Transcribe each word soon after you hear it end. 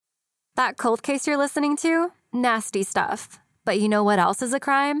That cold case you're listening to? Nasty stuff. But you know what else is a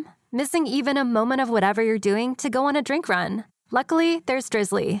crime? Missing even a moment of whatever you're doing to go on a drink run. Luckily, there's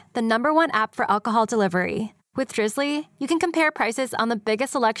Drizzly, the #1 app for alcohol delivery. With Drizzly, you can compare prices on the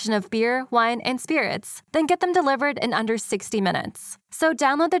biggest selection of beer, wine, and spirits, then get them delivered in under 60 minutes. So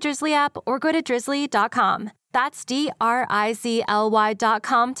download the Drizzly app or go to drizzly.com. That's DRIZLY.com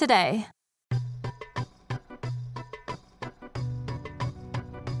today.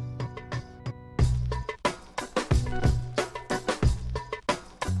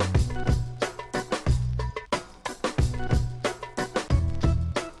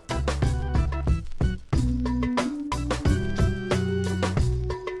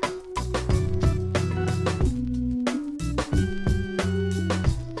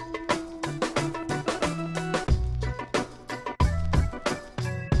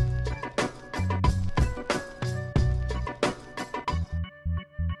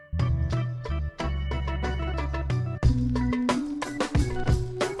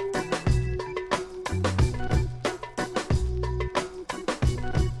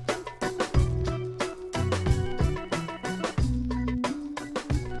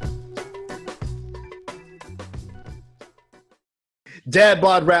 Dad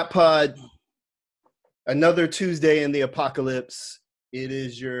Bod Rap Pod, another Tuesday in the apocalypse. It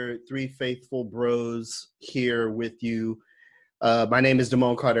is your three faithful bros here with you. My name is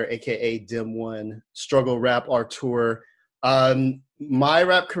Damone Carter, a.k.a. Dim1, Struggle Rap Artur. My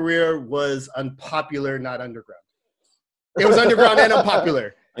rap career was unpopular, not underground. It was underground and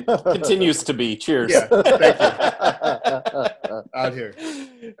unpopular. It continues to be. Cheers. Yeah, thank you.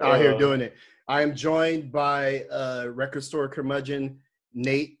 Out here doing it. I am joined by record store curmudgeon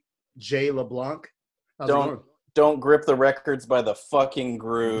Nate J. LeBlanc. Don't grip the records by the fucking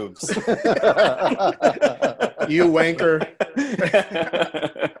grooves. You wanker.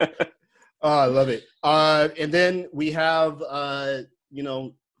 Oh, I love it. And then we have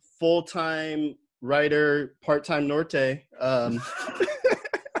full-time writer, part-time Norte,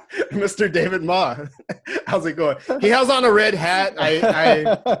 Mr. David Ma. How's it going? He has on a red hat.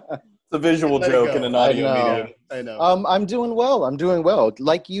 It's a visual joke in an audio medium. I know. I'm doing well.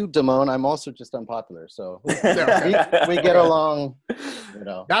 Like you, Damone, I'm also just unpopular. So we get along,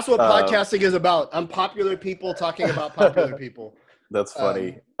 That's what podcasting is about. Unpopular people talking about popular people. That's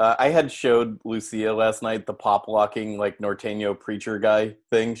funny. I had showed Lucia last night the pop locking norteño preacher guy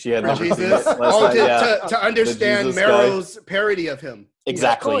thing. She had never seen it last night. To understand Mero's parody of him.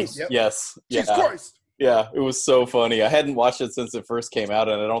 Exactly. Yep. Yes. Jesus Christ. Yeah, it was so funny. I hadn't watched it since it first came out,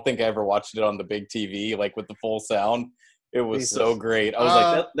 and I don't think I ever watched it on the big TV, with the full sound. It was so great. I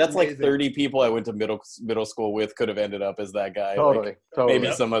was that's amazing. 30 people I went to middle school with could have ended up as that guy. Totally.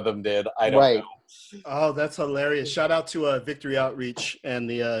 Maybe some of them did. I don't know. Oh, that's hilarious. Shout out to Victory Outreach and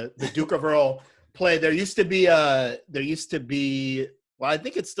the Duke of Earl play. There used to be, well, I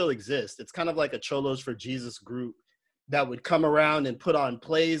think it still exists. It's kind of like a Cholos for Jesus group that would come around and put on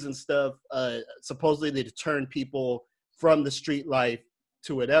plays and stuff, supposedly to turn people from the street life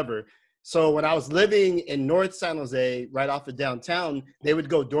to whatever. So when I was living in North San Jose, right off of downtown, they would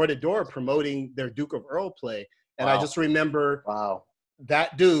go door to door promoting their Duke of Earl play. And I just remember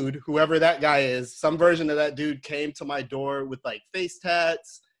that dude, whoever that guy is, some version of that dude came to my door with face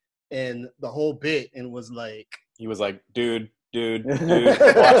tats and the whole bit and was like... He was like, dude, watch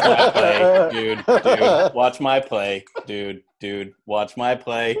my play. Dude, watch my play. Dude, watch my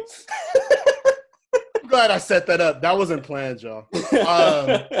play. I'm glad I set that up. That wasn't planned, y'all.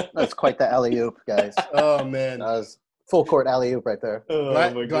 That's quite the alley-oop, guys. Oh, man. That was full court alley-oop right there.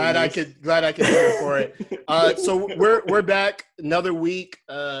 Glad I could hear for it. So we're back another week.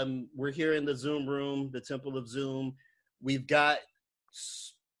 We're here in the Zoom room, the Temple of Zoom. We've got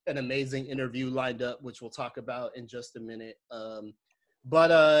an amazing interview lined up, which we'll talk about in just a minute.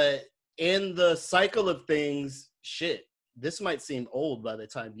 But in the cycle of things, this might seem old by the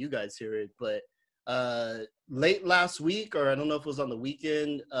time you guys hear it, but late last week, or I don't know if it was on the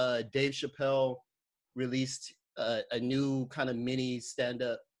weekend, Dave Chappelle released a new kind of mini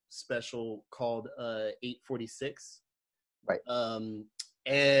stand-up special called 846. Right.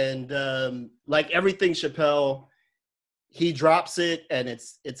 Like everything Chappelle, he drops it and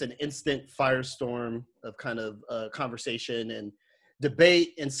it's an instant firestorm of kind of conversation and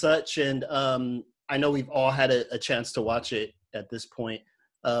debate and such. And I know we've all had a chance to watch it at this point.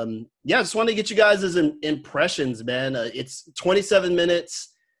 I just want to get you guys' impressions, man. It's 27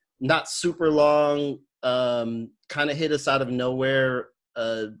 minutes, not super long, kind of hit us out of nowhere.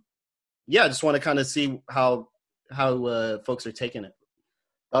 I just want to kind of see how folks are taking it.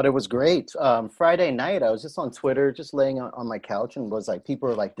 Thought it was great. Friday night, I was just on Twitter, just laying on my couch, and was like, people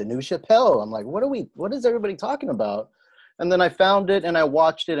are like, the new Chappelle. I'm like, what is everybody talking about? And then I found it and I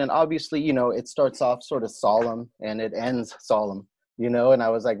watched it, and obviously, it starts off sort of solemn and it ends solemn, and I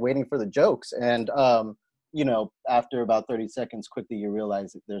was like waiting for the jokes. And, after about 30 seconds, quickly you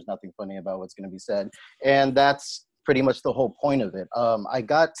realize that there's nothing funny about what's going to be said. And that's pretty much the whole point of it.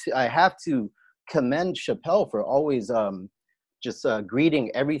 I have to commend Chappelle for always, just greeting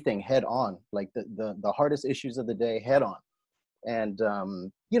everything head on, like the hardest issues of the day head on. And,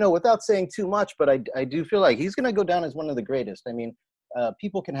 without saying too much, but I do feel like he's going to go down as one of the greatest. I mean,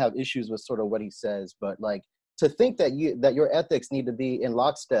 people can have issues with sort of what he says, but like to think that your ethics need to be in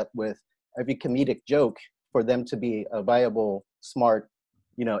lockstep with every comedic joke for them to be a viable, smart,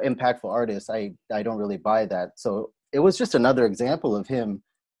 impactful artist, I don't really buy that. So it was just another example of him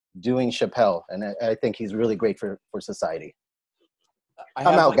doing Chappelle. And I think he's really great for society. I'm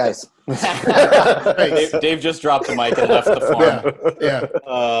out, guys. Dave just dropped the mic and left the farm.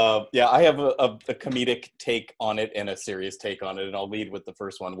 Yeah. I have a comedic take on it and a serious take on it, and I'll lead with the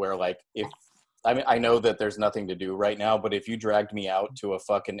first one. Where I know that there's nothing to do right now, but if you dragged me out to a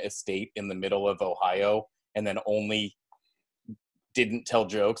fucking estate in the middle of Ohio and then only didn't tell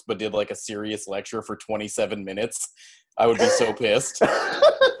jokes but did like a serious lecture for 27 minutes, I would be so pissed.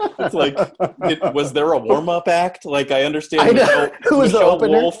 It's like, was there a warm-up act? Like, I understand Michelle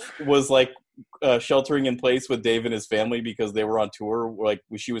Wolf was like sheltering in place with Dave and his family because they were on tour. Like,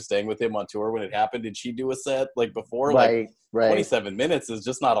 she was staying with him on tour when it happened. Did she do a set like before? Right. 27 minutes is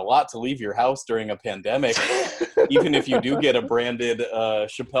just not a lot to leave your house during a pandemic, even if you do get a branded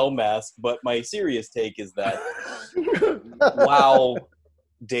Chappelle mask. But my serious take is that while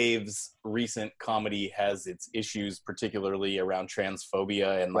Dave's recent comedy has its issues, particularly around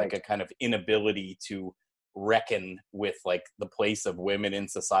transphobia and like a kind of inability to reckon with like the place of women in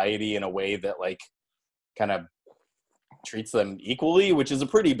society in a way that like kind of treats them equally, which is a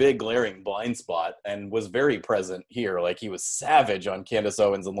pretty big glaring blind spot, and was very present here. Like, he was savage on Candace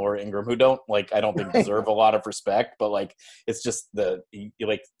Owens and Laura Ingraham, who I don't think deserve a lot of respect, but like, it's just he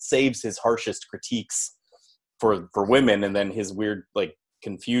like saves his harshest critiques for women, and then his weird like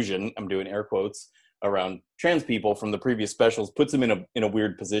confusion, I'm doing air quotes, around trans people from the previous specials puts him in a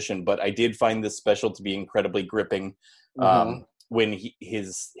weird position. But I did find this special to be incredibly gripping. When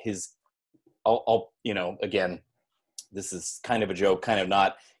I'll again, this is kind of a joke, kind of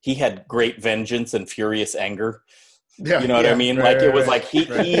not. He had great vengeance and furious anger. Yeah, you know what I mean? Right, like, it was like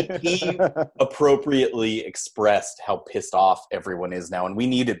he appropriately expressed how pissed off everyone is now. And we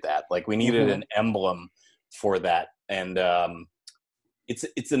needed that. Like, we needed an emblem for that. And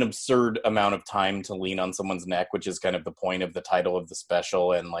it's an absurd amount of time to lean on someone's neck, which is kind of the point of the title of the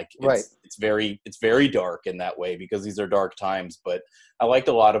special. And like, it's very dark in that way, because these are dark times. But I liked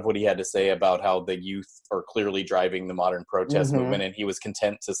a lot of what he had to say about how the youth are clearly driving the modern protest movement, and he was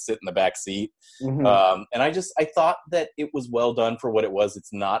content to sit in the back seat. And I thought that it was well done for what it was.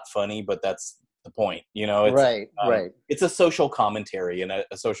 It's not funny, but that's the point, it's right. It's a social commentary, and a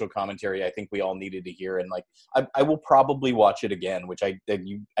social commentary I think we all needed to hear. And like, I will probably watch it again, which I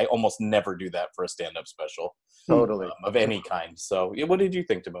almost never do that for a stand-up special, totally, of any kind. So what did you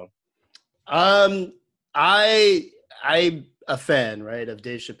think, Timon? I'm a fan, right, of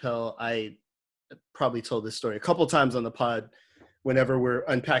Dave Chappelle. I probably told this story a couple times on the pod whenever we're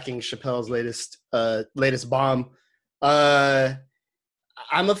unpacking Chappelle's latest bomb.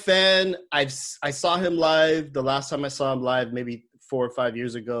 I'm a fan. I saw him live. The last time I saw him live, maybe 4 or 5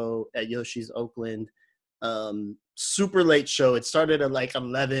 years ago at Yoshi's Oakland. Super late show. It started at like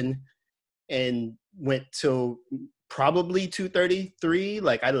 11 and went till probably 2:33.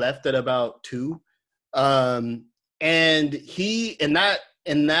 Like, I left at about 2. And he, in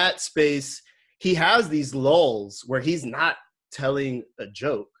that space, he has these lulls where he's not telling a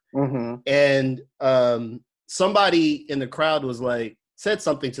joke. And somebody in the crowd was like, said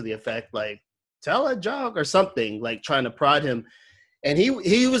something to the effect like, tell a joke or something, like trying to prod him. And he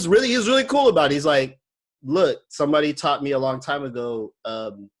was really cool about it. He's like, look, somebody taught me a long time ago,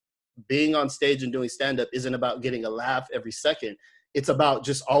 being on stage and doing stand-up isn't about getting a laugh every second. It's about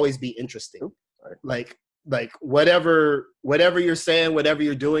just always be interesting. Like whatever you're saying, whatever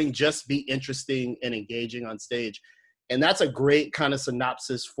you're doing, just be interesting and engaging on stage. And that's a great kind of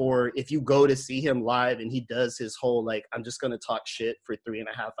synopsis for if you go to see him live and he does his whole, like, I'm just going to talk shit for 3.5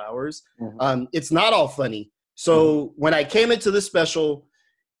 hours. It's not all funny. So when I came into this special,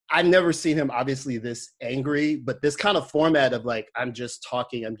 I've never seen him obviously this angry, but this kind of format of like, I'm just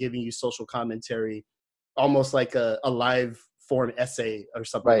talking, I'm giving you social commentary, almost like a live form essay or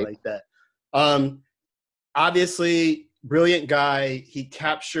something like that. Obviously, brilliant guy. He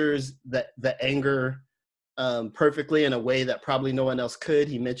captures the anger perfectly in a way that probably no one else could.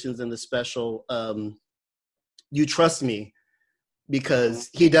 He mentions in the special, you trust me, because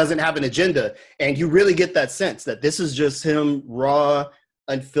he doesn't have an agenda. And you really get that sense that this is just him, raw,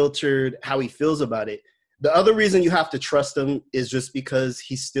 unfiltered, how he feels about it. The other reason you have to trust him is just because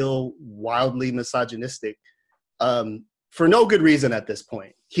he's still wildly misogynistic, for no good reason at this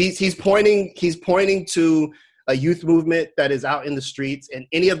point. He's pointing to a youth movement that is out in the streets, and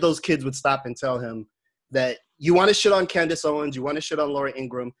any of those kids would stop and tell him that you want to shit on Candace Owens, you want to shit on Laura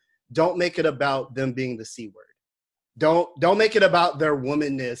Ingraham, don't make it about them being the C word. Don't make it about their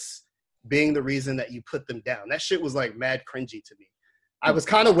womanness being the reason that you put them down. That shit was like mad cringy to me. I was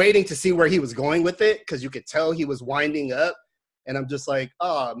kind of waiting to see where he was going with it, because you could tell he was winding up, and I'm just like,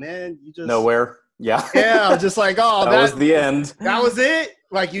 oh man, you just nowhere. Yeah. Yeah, I'm just like, oh, that was the end. That was it.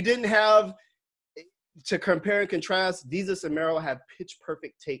 Like, you didn't have to compare and contrast. Desus and Mero have pitch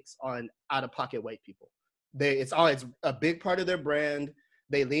perfect takes on out of pocket white people. It's a big part of their brand.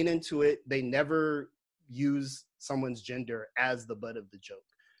 They lean into it. They never use someone's gender as the butt of the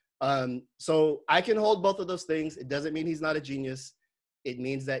joke. So I can hold both of those things. It doesn't mean he's not a genius. It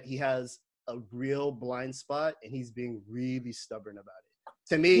means that he has a real blind spot, and he's being really stubborn about it.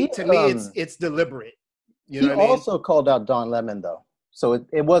 To me, it's deliberate. You know what I mean? He also called out Don Lemon, though. So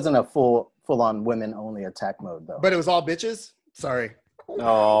it wasn't a full-on women-only attack mode, though. But it was all bitches? Sorry.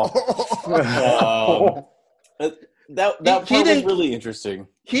 Oh. That part was really interesting.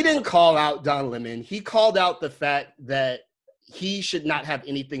 He didn't call out Don Lemon. He called out the fact that he should not have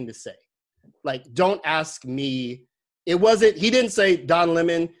anything to say. Like, don't ask me. He didn't say, Don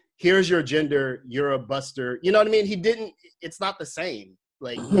Lemon, here's your gender, you're a buster. You know what I mean? It's not the same.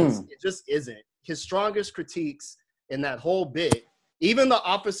 Like, it just isn't. His strongest critiques in that whole bit, even the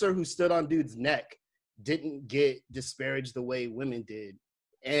officer who stood on dude's neck didn't get disparaged the way women did.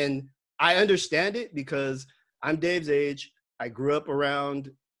 And I understand it, because I'm Dave's age. I grew up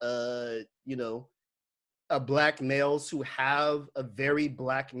around, black males who have a very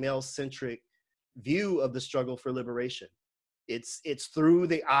black male-centric view of the struggle for liberation. It's through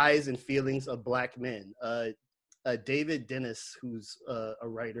the eyes and feelings of black men. David Dennis, who's a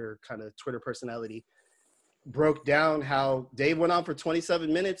writer, kind of Twitter personality, broke down how Dave went on for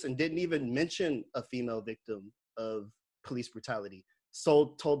 27 minutes and didn't even mention a female victim of police brutality.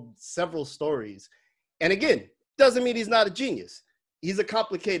 So told several stories. And again, doesn't mean he's not a genius. He's a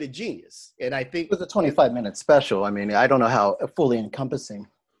complicated genius. And I think it was a 25-minute special. I mean, I don't know how fully encompassing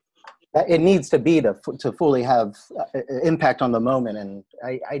it needs to be to fully have impact on the moment. And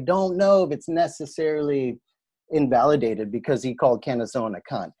I don't know if it's necessarily invalidated because he called Candace Owens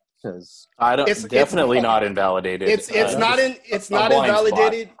a cunt. Because it's definitely not invalidated. It's not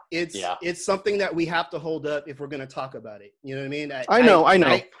invalidated. Spot. It's something that we have to hold up if we're going to talk about it. You know what I mean? I know.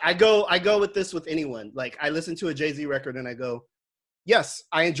 I go with this with anyone. Like, I listen to a Jay-Z record and I go, yes,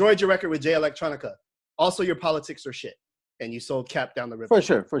 I enjoyed your record with Jay Electronica. Also, your politics are shit, and you sold Cap down the river. For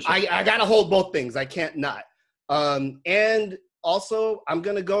sure. I got to hold both things. I can't not. And also, I'm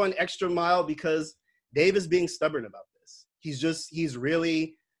going to go an extra mile because Dave is being stubborn about this. He's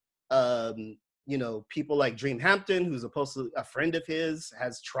really, people like Dream Hampton, who's a friend of his,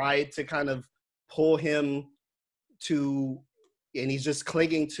 has tried to kind of pull him to, and he's just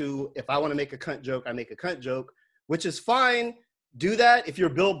clinging to, if I want to make a cunt joke, I make a cunt joke, which is fine. Do that. If you're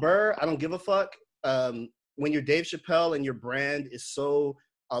Bill Burr, I don't give a fuck. When you're Dave Chappelle and your brand is so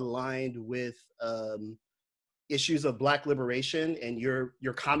aligned with issues of Black liberation, and your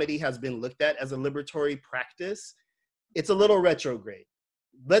comedy has been looked at as a liberatory practice, it's a little retrograde.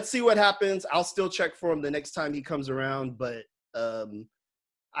 Let's see what happens. I'll still check for him the next time he comes around, but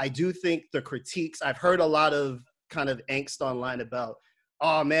I do think the critiques, I've heard a lot of kind of angst online about,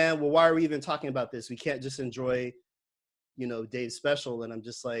 oh man, well, why are we even talking about this? We can't just enjoy, Dave's special. And I'm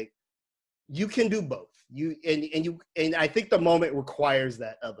just like, you can do both. And I think the moment requires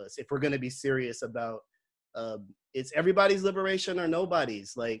that of us. If we're going to be serious about it's everybody's liberation or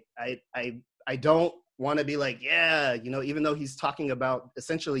nobody's. Like, I don't want to be like, yeah, even though he's talking about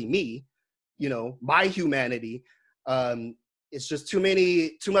essentially me, my humanity, it's just too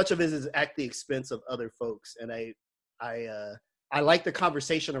much of it is at the expense of other folks. And I like the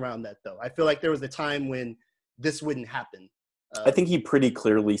conversation around that, though. I feel like there was a time when this wouldn't happen. I think he pretty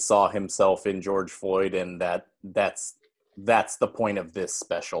clearly saw himself in George Floyd, and that's the point of this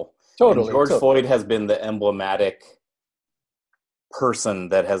special. Totally. And George Floyd has been the emblematic person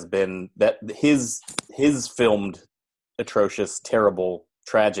that his filmed atrocious, terrible,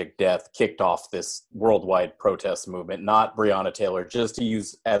 tragic death kicked off this worldwide protest movement, not Breonna Taylor, just to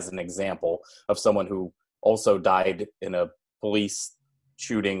use as an example of someone who also died in a police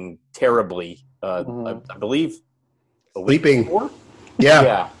shooting terribly. I believe sleeping.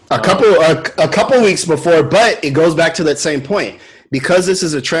 Yeah. A couple weeks before, but it goes back to that same point. Because this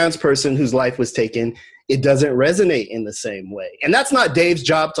is a trans person whose life was taken, it doesn't resonate in the same way. And that's not Dave's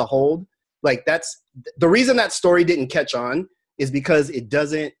job to hold. Like, that's the reason that story didn't catch on is because it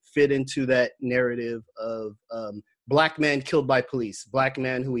doesn't fit into that narrative of black man killed by police, black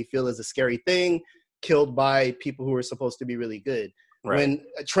man who we feel is a scary thing, killed by people who are supposed to be really good. Right. When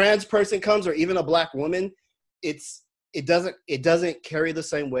a trans person comes, or even a black woman, it doesn't carry the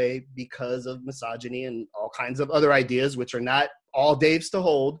same way because of misogyny and all kinds of other ideas, which are not all Dave's to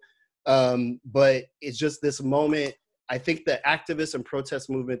hold. But it's just this moment. I think the activist and protest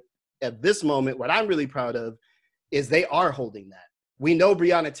movement at this moment, what I'm really proud of is they are holding that. We know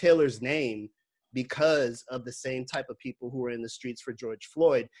Breonna Taylor's name because of the same type of people who were in the streets for George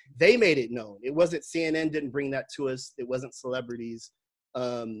Floyd. They made it known. It wasn't CNN didn't bring that to us. It wasn't celebrities.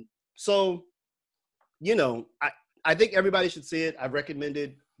 So, you know, I think everybody should see it. I've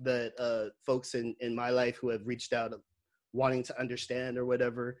recommended that folks in my life who have reached out wanting to understand or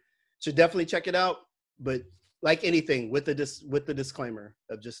whatever should definitely check it out. But like anything, with the disclaimer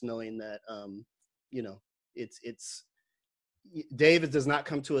of just knowing that, you know, it's Dave does not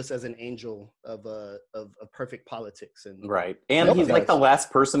come to us as an angel of perfect politics. And right. And he's like the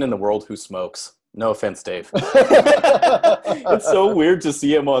last person in the world who smokes. No offense, Dave. It's so weird to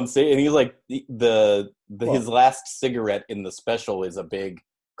see him on stage, and he's like his last cigarette in the special is a big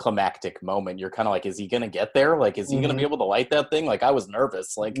climactic moment. You're kind of like, is he gonna get there? Like, is he gonna be able to light that thing? Like, I was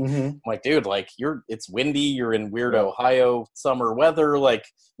nervous. Like, I'm like, dude, like it's windy. You're in weird Ohio summer weather. Like,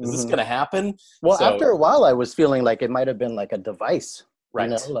 is this gonna happen? Well, after a while, I was feeling like it might have been like a device, right?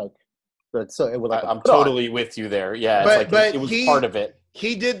 You know, like, but so it was. Like I'm totally with you there. Yeah, but it was part of it.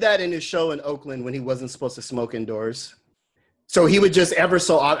 He did that in his show in Oakland when he wasn't supposed to smoke indoors. So he would just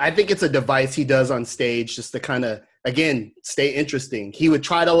I think it's a device he does on stage just to kind of, again, stay interesting. He would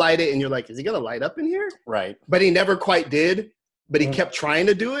try to light it and you're like, is he going to light up in here? Right. But he never quite did, but he kept trying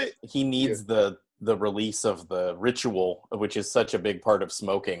to do it. He needs the release of the ritual, which is such a big part of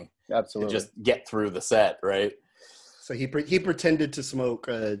smoking. Absolutely. To just get through the set, right? So he pretended to smoke.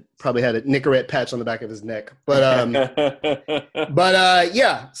 Probably had a Nicorette patch on the back of his neck, but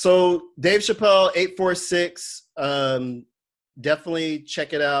yeah. So Dave Chappelle 846. Definitely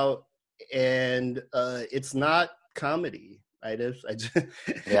check it out, and it's not comedy. I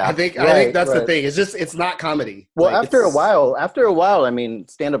think that's the thing. It's not comedy. Well, like, after a while, I mean,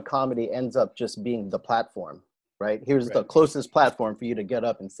 stand-up comedy ends up just being the platform. Right. Here's the closest platform for you to get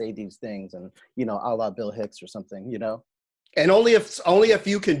up and say these things, and, you know, a la Bill Hicks or something, you know. And only if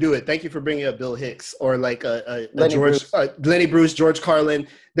you can do it. Thank you for bringing up Bill Hicks or like a Lenny Bruce, George Carlin.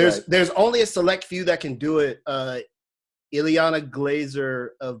 There's only a select few that can do it. Ileana Glazer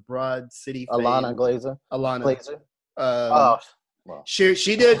of Broad City fame. Alana Glazer.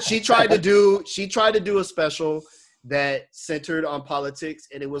 She tried to do a special that centered on politics,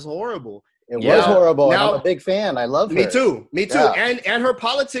 and it was horrible. It was horrible. Now, I'm a big fan. I love her. Me too. Yeah. And her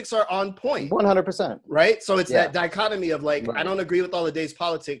politics are on point. 100%. Right? So it's that dichotomy of like, I don't agree with all of Dave's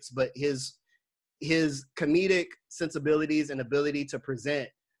politics, but his comedic sensibilities and ability to present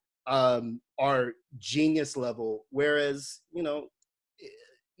are genius level. Whereas, you know,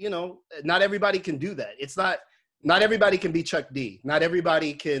 not everybody can do that. It's not everybody can be Chuck D. Not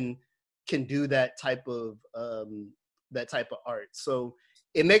everybody can do that type of art. So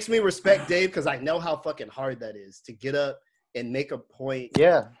it makes me respect Dave because I know how fucking hard that is to get up and make a point,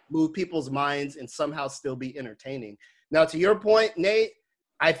 move people's minds, and somehow still be entertaining. Now, to your point, Nate,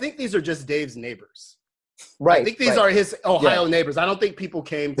 I think these are just Dave's neighbors. Right. I think these are his Ohio neighbors. I don't think people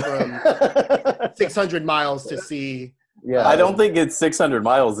came from 600 miles to see. Yeah, I don't think it's 600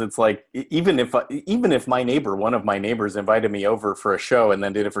 miles. It's like even if one of my neighbors invited me over for a show and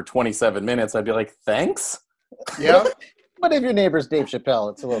then did it for 27 minutes, I'd be like, thanks. Yeah. But if your neighbor's Dave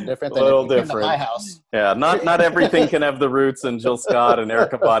Chappelle, it's a little different than my house. Yeah, not everything can have the Roots and Jill Scott and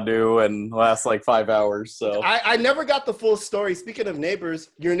Erykah Badu and last like 5 hours. So I never got the full story. Speaking of neighbors,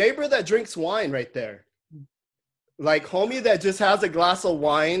 your neighbor that drinks wine right there. Like homie that just has a glass of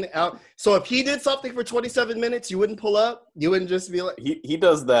wine out. So if he did something for 27 minutes, you wouldn't pull up? You wouldn't just be like... He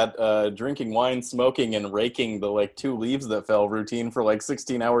does that drinking wine, smoking, and raking the like 2 leaves that fell routine for like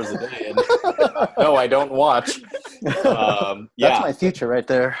 16 hours a day. And no, I don't watch. That's my future right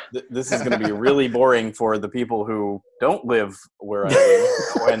there. This is going to be really boring for the people who don't live where I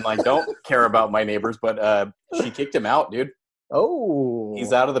live and like don't care about my neighbors. But she kicked him out, dude. Oh,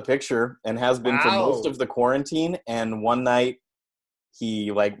 he's out of the picture and has been for most of the quarantine. And one night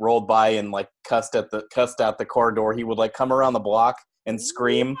he like rolled by and like cussed out the car door, he would like come around the block and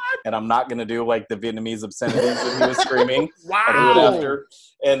scream, and I'm not gonna do like the Vietnamese obscenities that he was screaming. Wow. I'll do it after.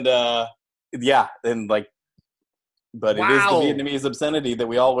 And yeah, and like, but it is the Vietnamese obscenity that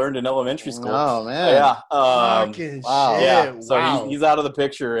we all learned in elementary school. Oh man. Yeah. Fucking shit. Yeah. So wow. he's out of the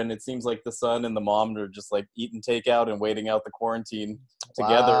picture, and it seems like the son and the mom are just like eating takeout and waiting out the quarantine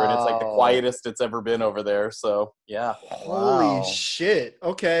together, and it's like the quietest it's ever been over there. So yeah. Holy shit.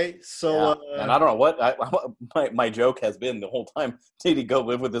 Okay. So and I don't know what my joke has been the whole time. Did he go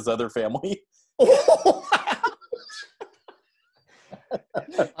live with his other family?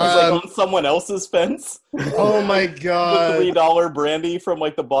 He's like on someone else's fence. Oh my god! The $3 brandy from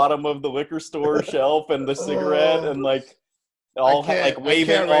like the bottom of the liquor store shelf, and the cigarette, and like all like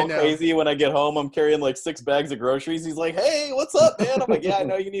waving all crazy. When I get home, I'm carrying like 6 bags of groceries. He's like, "Hey, what's up, man?" I'm like, "Yeah, I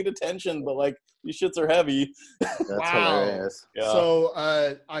know you need attention, but like these shits are heavy." That's hilarious. Yeah.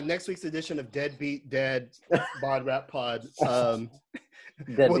 So on next week's edition of Deadbeat Dad Bod Rap Pod.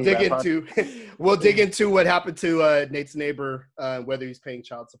 We'll dig into what happened to Nate's neighbor, whether he's paying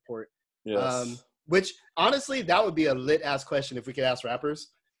child support. Yes. Which honestly, that would be a lit ass question if we could ask rappers.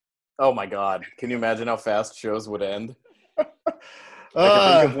 Oh my god! Can you imagine how fast shows would end? I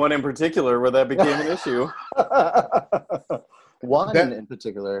can think of one in particular where that became an issue. One in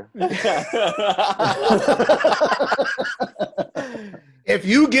particular. If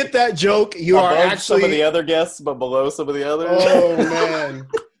you get that joke, you above are actually some of the other guests, but below some of the others.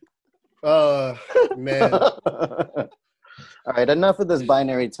 Oh man. All right, enough of this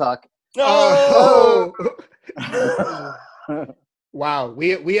binary talk. Oh. Wow,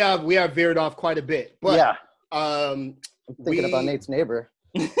 we have veered off quite a bit, but yeah. I'm thinking about Nate's neighbor.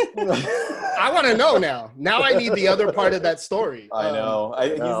 I want to know now. Now I need the other part of that story. I know.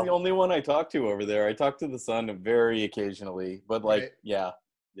 He's the only one I talk to over there. I talk to the son very occasionally, but like, right. Yeah.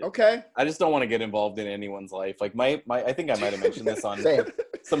 Okay. I just don't want to get involved in anyone's life. Like my I think I might have mentioned this on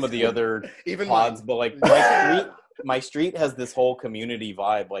some of the other pods, but like my street has this whole community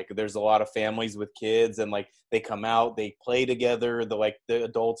vibe. Like there's a lot of families with kids, and like they come out, they play together. The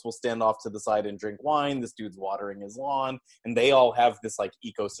adults will stand off to the side and drink wine. This dude's watering his lawn, and they all have this like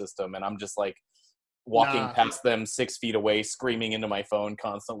ecosystem. And I'm just like walking past them 6 feet away, screaming into my phone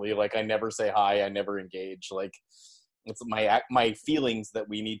constantly. Like I never say hi, I never engage. Like it's my feelings that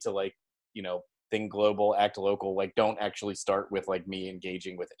we need to like, you know, think global, act local, like don't actually start with like me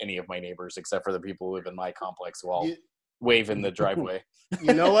engaging with any of my neighbors except for the people who live in my complex who I'll wave in the driveway.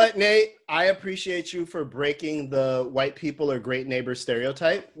 You know what, Nate? I appreciate you for breaking the white people are great neighbors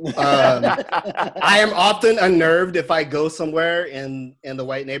stereotype. I am often unnerved if I go somewhere and the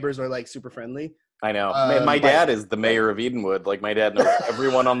white neighbors are like super friendly. I know. My dad is the mayor of Edenwood. Like my dad knows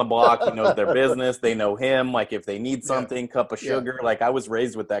everyone on the block. He knows their business. They know him. Like if they need something, cup of sugar. Like I was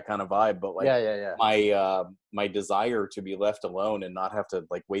raised with that kind of vibe. But like my desire to be left alone and not have to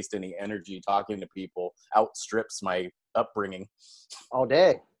like waste any energy talking to people outstrips my upbringing. All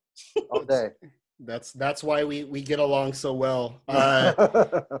day. That's why we get along so well.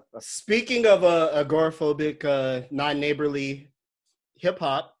 Speaking of agoraphobic, non-neighborly hip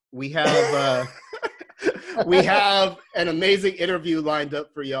hop, we have an amazing interview lined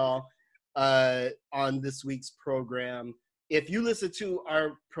up for y'all on this week's program. If you listen to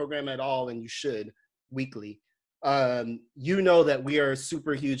our program at all, and you should, weekly, you know that we are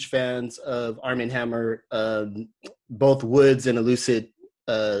super huge fans of Arm & Hammer, both Woods and Elucid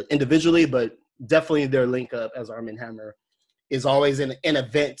individually, but definitely their link up as Arm & Hammer is always an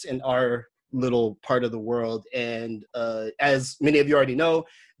event in our little part of the world. And as many of you already know,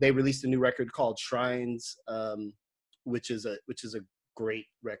 they released a new record called Shrines, which is a great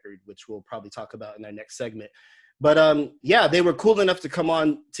record, which we'll probably talk about in our next segment. But yeah, they were cool enough to come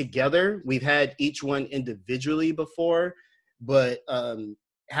on together. We've had each one individually before, but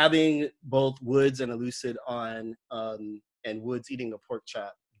having both Woods and Elucid on, and Woods eating a pork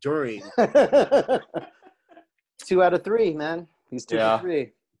chop during 2 out of 3, man. He's 2 for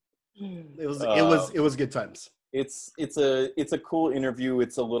 3. It was good times. It's a cool interview.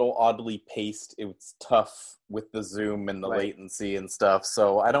 It's a little oddly paced. It's tough with the Zoom and the latency and stuff.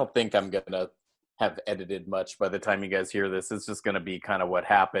 So I don't think I'm gonna have edited much by the time you guys hear this. It's just gonna be kind of what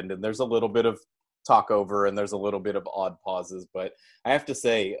happened. And there's a little bit of talk over and there's a little bit of odd pauses. But I have to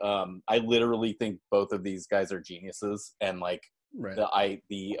say, I literally think both of these guys are geniuses, and like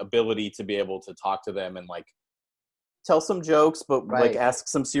the ability to be able to talk to them and like tell some jokes, but like ask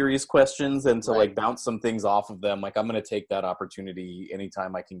some serious questions and to like bounce some things off of them. Like I'm going to take that opportunity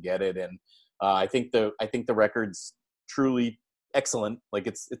anytime I can get it. And I think the record's truly excellent. Like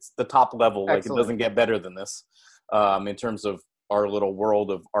it's the top level. Excellent. Like it doesn't get better than this in terms of our little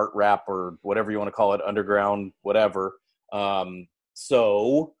world of art rap or whatever you want to call it, underground, whatever.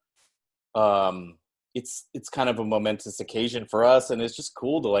 So it's kind of a momentous occasion for us, and it's just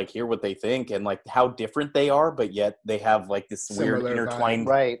cool to like hear what they think and like how different they are, but yet they have like this Similar weird intertwined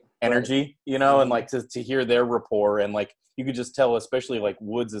energy, and like to hear their rapport, and like you could just tell, especially like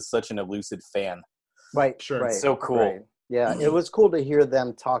Woods is such an elusive fan. Right. Sure. Right. It's so cool. Right. Yeah. It was cool to hear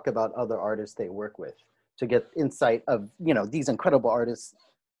them talk about other artists they work with, to get insight of, these incredible artists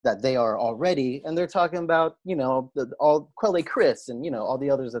that they are already. And they're talking about, all Quelle Chris and, all the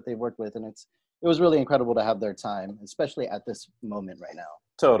others that they worked with. And it was really incredible to have their time, especially at this moment right now.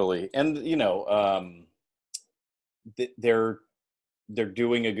 Totally. And, they're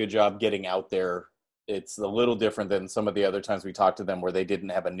doing a good job getting out there. It's a little different than some of the other times we talked to them where they didn't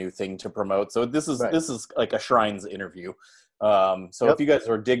have a new thing to promote. So this is like a Shrines interview. If you guys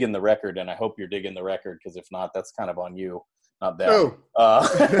are digging the record, and I hope you're digging the record, because if not, that's kind of on you, not them.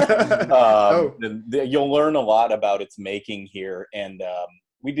 You'll learn a lot about its making here. And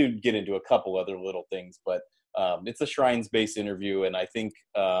we do get into a couple other little things, but it's a Shrines-based interview. And I think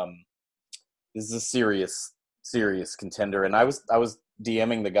this is a serious contender. And I was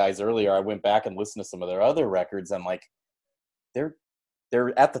DMing the guys earlier. I went back and listened to some of their other records, and like they're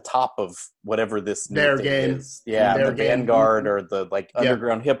at the top of whatever this new thing is. Yeah, the Vanguard or the like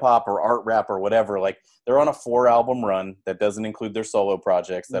underground hip hop or art rap or whatever. Like they're on a 4-album run that doesn't include their solo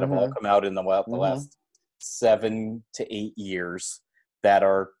projects that have all come out in the last 7 to 8 years that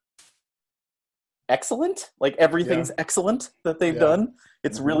are excellent. Like everything's excellent that they've done.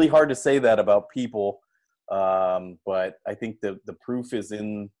 It's really hard to say that about people. But I think the proof is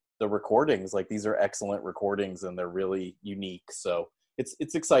in the recordings. Like these are excellent recordings and they're really unique. So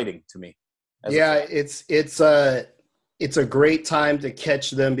it's exciting to me. It's a great time to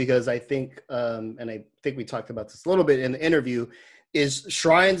catch them, because I think, and I think we talked about this a little bit in the interview, is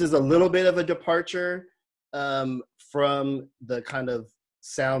Shrines is a little bit of a departure from the kind of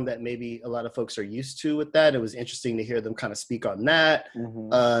sound that maybe a lot of folks are used to with that. It was interesting to hear them kind of speak on that,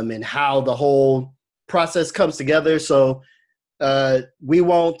 and how the whole process comes together. So we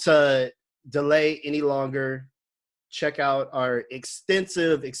won't delay any longer. Check out our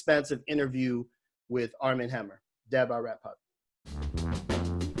expansive interview with Armand Hammer, Dad Bod Rap Pod.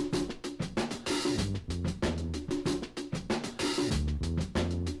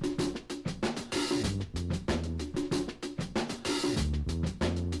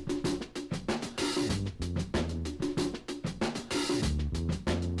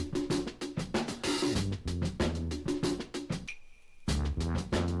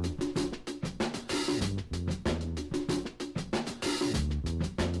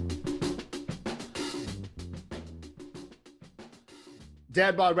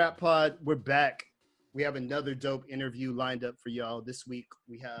 Dad Bod Rap Pod, we're back. We have another dope interview lined up for y'all. This week,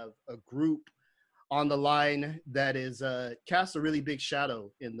 we have a group on the line that is cast a really big shadow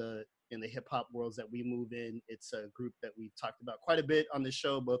in the hip-hop worlds that we move in. It's a group that we've talked about quite a bit on the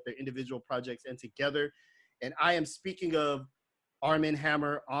show, both their individual projects and together. And I am speaking of Armand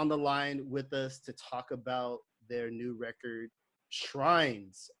Hammer on the line with us to talk about their new record,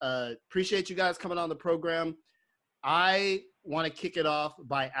 Shrines. Appreciate you guys coming on the program. I want to kick it off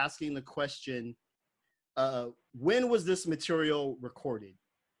by asking the question, when was this material recorded?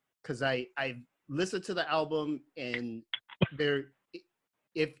 Because I listened to the album, and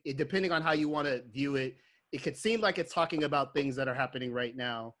if depending on how you want to view it, it could seem like it's talking about things that are happening right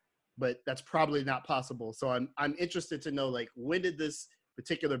now, but that's probably not possible. So I'm interested to know, like, when did this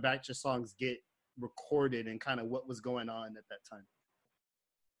particular batch of songs get recorded, and kind of what was going on at that time?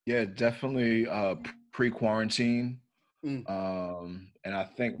 Yeah, definitely pre-quarantine. And I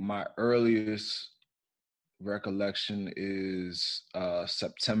think my earliest recollection is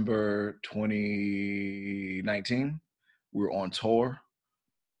September 2019. We were on tour.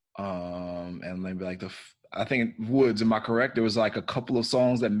 And maybe like I think Woods, am I correct? There was like a couple of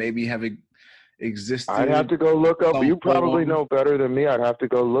songs that maybe have existed. I'd have to go look up. You probably know better than me. I'd have to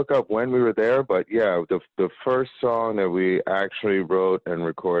go look up when we were there. But yeah, the first song that we actually wrote and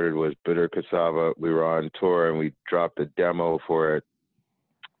recorded was Bitter Cassava. We were on tour and we dropped a demo for it.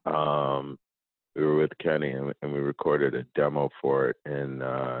 We were with Kenny and we recorded a demo for it in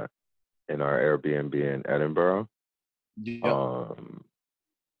our Airbnb in Edinburgh. Yep.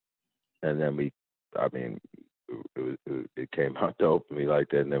 And then it came out dope and we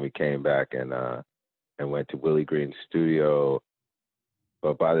liked it, and then we came back and went to Willie Green's studio.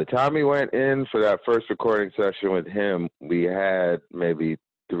 But by the time we went in for that first recording session with him, we had maybe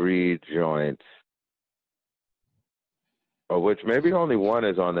 3 joints, of which maybe only one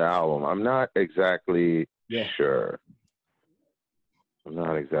is on the album. I'm not exactly sure. I'm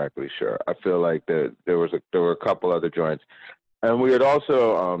not exactly sure. I feel like there were a couple other joints, and we had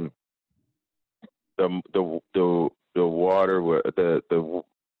also the water the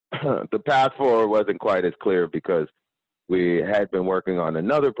the path forward wasn't quite as clear because we had been working on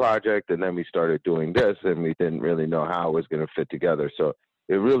another project, and then we started doing this, and we didn't really know how it was going to fit together. So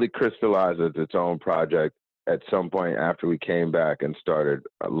it really crystallized as its own project at some point after we came back and started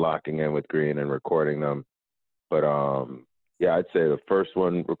locking in with Green and recording them. But yeah, I'd say the first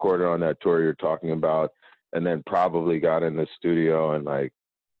one recorded on that tour you're talking about, and then probably got in the studio in like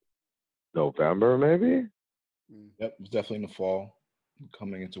November, maybe? Yep, it was definitely in the fall,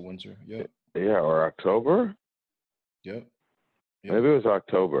 coming into winter. Yep. Yeah, or October? Yep. Maybe it was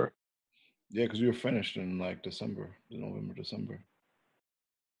October. Yeah, because we were finished in like December, November, December.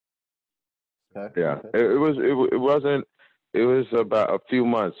 Okay. Yeah, it was about a few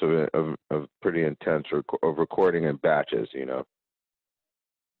months of pretty intense of recording in batches, you know.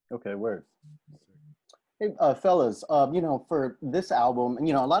 Okay, word. Hey, fellas, you know, for this album,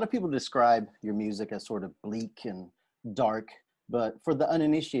 you know, a lot of people describe your music as sort of bleak and dark, but for the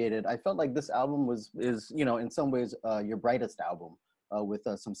uninitiated, I felt like this album is, you know, in some ways your brightest album, with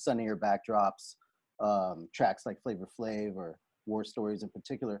some sunnier backdrops, tracks like Flavor Flav or War Stories in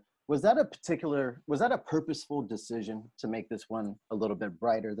particular. Was that a purposeful decision to make this one a little bit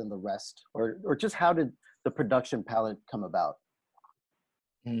brighter than the rest, or just how did the production palette come about?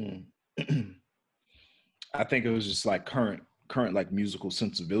 I think it was just like current like musical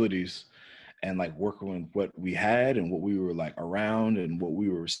sensibilities, and like working with what we had and what we were like around and what we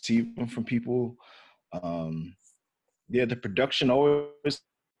were receiving from people. Yeah, the production always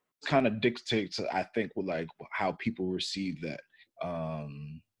kind of dictates, I think, with like how people receive that.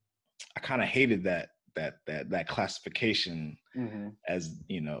 I kind of hated that classification as,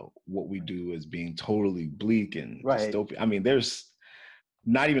 you know, what we do as being totally bleak and dystopian. I mean, there's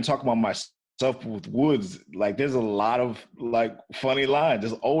not even talking about myself with Woods, like there's a lot of like funny lines.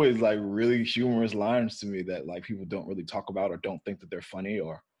 There's always like really humorous lines to me that like people don't really talk about or don't think that they're funny,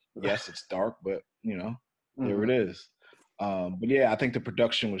 or yes, it's dark, but you know, there it is. But yeah, I think the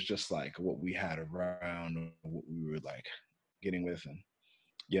production was just like what we had around, or what we were like getting with, and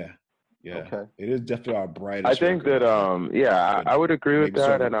yeah, okay. It is definitely our brightest. I think that I would agree with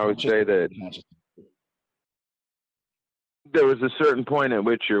that, and I would say that there was a certain point at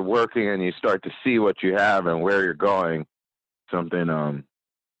which you're working and you start to see what you have and where you're going. Something,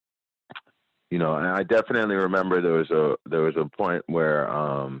 you know, and I definitely remember there was a point where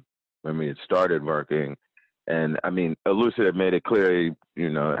when we had started working, and I mean, Elucid had made it clear, you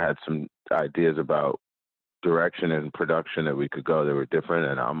know, had some ideas about direction and production that we could go that were different,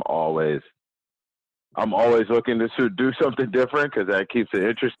 and I'm always looking to do something different because that keeps it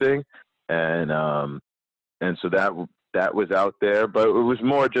interesting, and so that was out there, but it was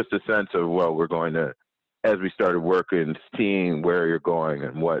more just a sense of, well, we're going to, as we started working, seeing where you're going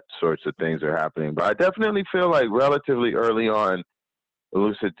and what sorts of things are happening. But I definitely feel like relatively early on,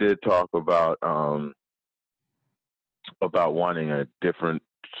 Elucid did talk about wanting a different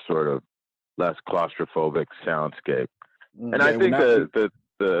sort of less claustrophobic soundscape. And I think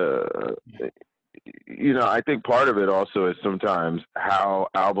you know, I think part of it also is sometimes how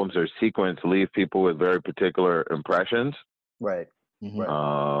albums are sequenced leave people with very particular impressions. Right.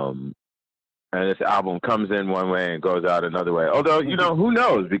 And this album comes in one way and goes out another way. Although, you know, who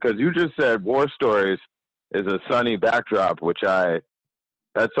knows? Because you just said War Stories is a sunny backdrop, which that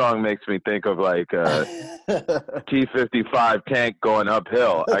song makes me think of like a T-55 tank going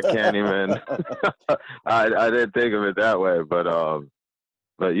uphill. I can't even, I didn't think of it that way,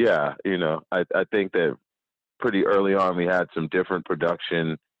 but yeah, you know, I think that pretty early on we had some different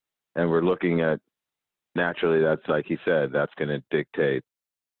production, and we're looking at, naturally, that's like he said, that's going to dictate,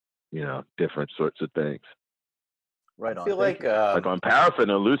 you know, different sorts of things. Right on. I feel like on Paraffin,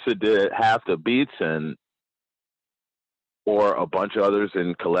 Elucid did half the beats or a bunch of others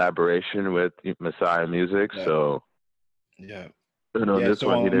in collaboration with Messiah Music. Yeah. So, yeah, you know, this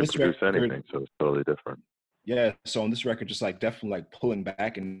one he didn't produce record, anything, so it's totally different. Yeah, so on this record, just like definitely like pulling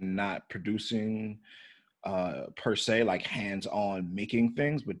back and not producing per se, like hands-on making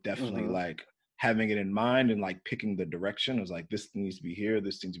things, but definitely like having it in mind and like picking the direction. It was like, this needs to be here,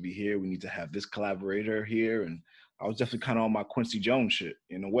 this needs to be here, we need to have this collaborator here. And I was definitely kind of on my Quincy Jones shit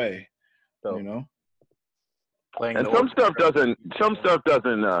in a way, you know? And some stuff doesn't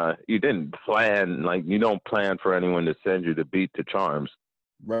you didn't plan, like you don't plan for anyone to send you the beat to Charms.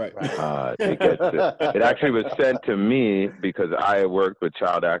 Right. It actually was sent to me because I had worked with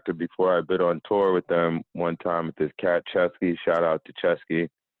Child Actor before. I'd been on tour with them one time with this cat Chesky. Shout out to Chesky,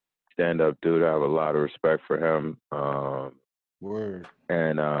 stand up dude. I have a lot of respect for him. Word.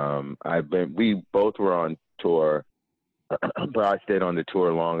 And we both were on tour, but I stayed on the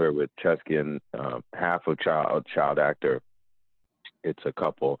tour longer with Chesky and half of Child Actor. It's a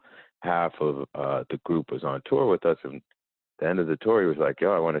couple. Half of the group was on tour with us, and at the end of the tour, he was like,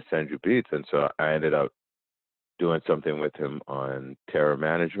 "Yo, I want to send you beats," and so I ended up doing something with him on Terror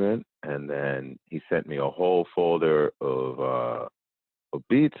Management, and then he sent me a whole folder of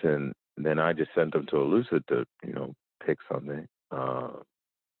beats, and then I just sent them to Elucid to, pick something.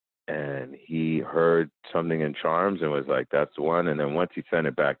 And he heard something in Charms and was like, "That's the one." And then once he sent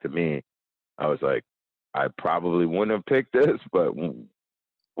it back to me, I was like, I probably wouldn't have picked this, but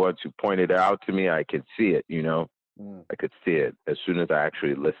once you pointed it out to me, I could see it, I could see it. As soon as I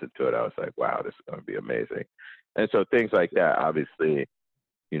actually listened to it, I was like, wow, this is going to be amazing. And so things like that, obviously,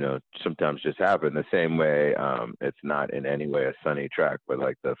 sometimes just happen the same way. It's not in any way a Sunny track, but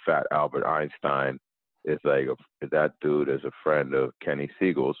like the Fat Albert Einstein is like, that dude is a friend of Kenny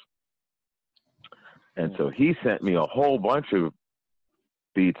Siegel's. And so he sent me a whole bunch of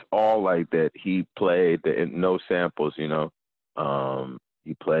beats, all like that he played, no samples, he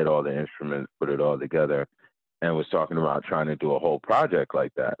played all the instruments, put it all together, and was talking about trying to do a whole project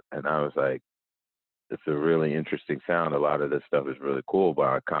like that. And I was like, it's a really interesting sound. A lot of this stuff is really cool, but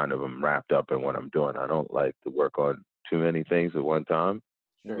I kind of am wrapped up in what I'm doing. I don't like to work on too many things at one time.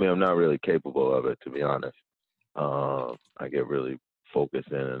 Sure. I mean, I'm not really capable of it, to be honest. I get really focused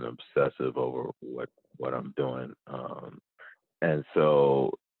in and obsessive over what I'm doing. And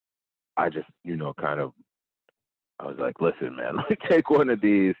so I just, I was like, listen, man, let me take one of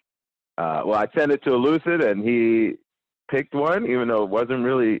these. I sent it to Elucid, and he picked one, even though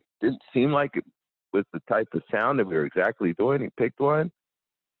it didn't seem like it was the type of sound that we were exactly doing. He picked one,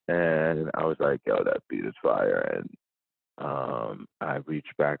 and I was like, yo, that beat is fire. And I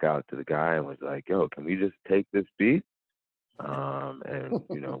reached back out to the guy and was like, yo, can we just take this beat? And,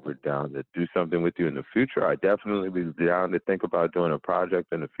 we're down to do something with you in the future. I definitely be down to think about doing a project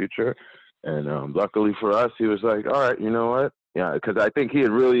in the future. And luckily for us, he was like, all right, you know what? Yeah, because I think he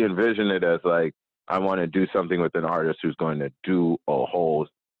had really envisioned it as like, I want to do something with an artist who's going to do a whole,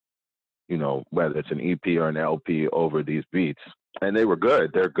 whether it's an EP or an LP over these beats. And they were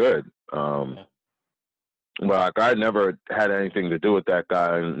good. They're good. Well, like, I never had anything to do with that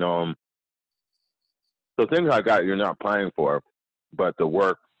guy. I didn't know him. So things like that you're not playing for, but the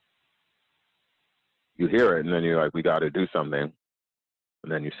work, you hear it, and then you're like, we got to do something.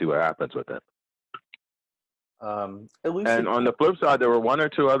 And then you see what happens with it. And on the flip side, there were one or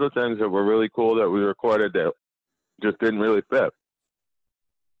two other things that were really cool that we recorded that just didn't really fit.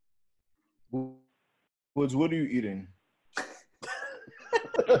 Woods, what are you eating?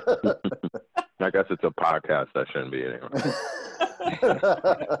 I guess it's a podcast I shouldn't be eating.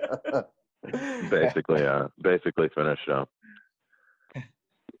 Basically finished up.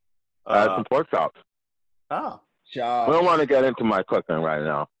 I had some pork chops. Oh. We don't want to get into my cooking right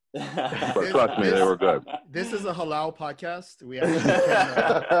now. But trust me, they were good. This is a halal podcast. We have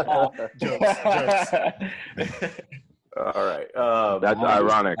jokes. All right. That's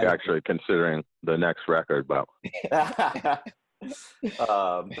ironic, actually, considering the next record. But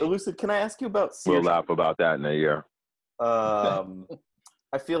Elucid, can I ask you about? We'll laugh about that in a year.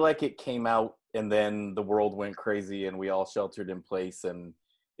 I feel like it came out, and then the world went crazy, and we all sheltered in place, and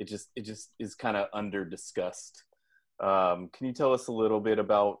it just is kind of under discussed. Can you tell us a little bit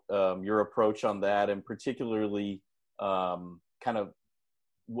about your approach on that, and particularly kind of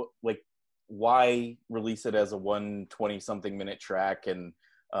why release it as a 120-something minute track, and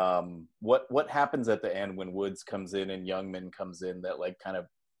what happens at the end when Woods comes in and Youngman comes in that like kind of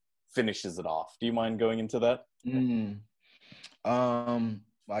finishes it off? Do you mind going into that?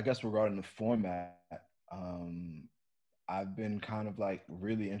 I guess regarding the format, I've been kind of like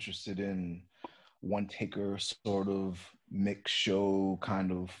really interested in one taker sort of mix show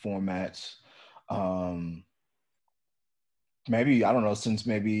kind of formats. Maybe, I don't know, since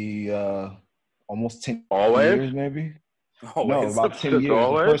maybe almost 10 years, maybe. Always. No, about 10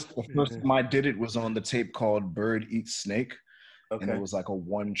 years. The first time I did it was on the tape called Bird Eats Snake. Okay. And it was like a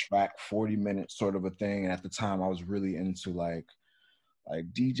 1-track, 40-minute sort of a thing. And at the time I was really into like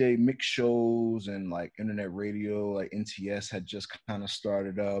DJ mix shows and like internet radio. Like NTS had just kind of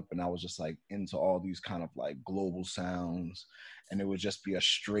started up, and I was just like into all these kind of like global sounds, and it would just be a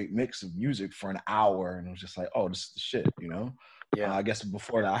straight mix of music for an hour, and it was just like, oh, this is the shit, Yeah. I guess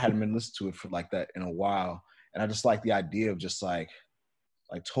before that I hadn't been listening to it for like that in a while, and I just like the idea of just like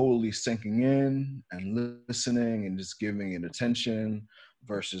totally sinking in and listening and just giving it attention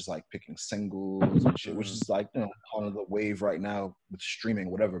versus like picking singles and shit, which is like, kind of the wave right now with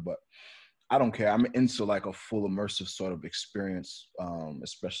streaming, whatever. But I don't care. I'm into like a full immersive sort of experience,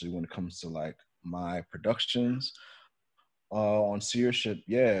 especially when it comes to like my productions. On Seership,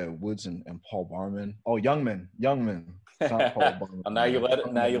 yeah, Woods and Paul Barman. Oh, Youngman, not Paul Barman. Now you let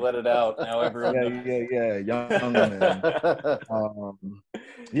it. Now you let it out. Now everyone. Yeah, Youngman.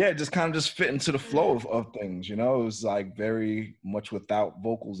 Yeah, it just kind of just fit into the flow of things. You know, it was like very much without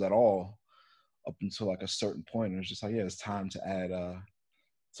vocals at all up until like a certain point. And it's just like, yeah, it's time to add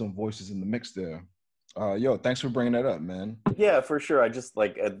some voices in the mix there. Yo, thanks for bringing that up, man. Yeah, for sure. I just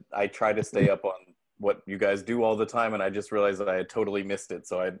like I try to stay up on what you guys do all the time, and I just realized that I had totally missed it.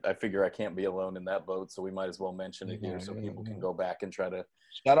 So I figure I can't be alone in that boat. So we might as well mention it here so people can go back and try to.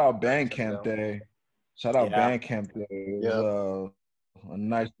 Shout out Bandcamp Day. Bandcamp Day. It was a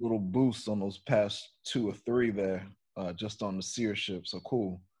nice little boost on those past 2 or 3 there, just on the Seership. So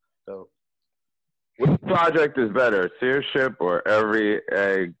cool. So, which project is better, Seership or Every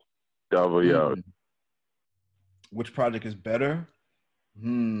Egg W? Which project is better?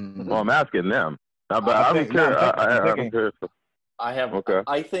 Well, I'm asking them. I'm curious.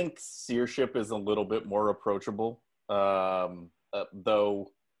 I think Seership is a little bit more approachable, though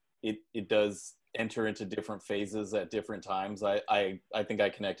it does enter into different phases at different times. I think I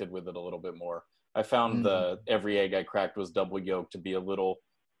connected with it a little bit more. I found the Every Egg I Cracked Was Double Yolk to be a little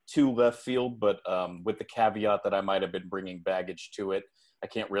too left field, but with the caveat that I might have been bringing baggage to it. I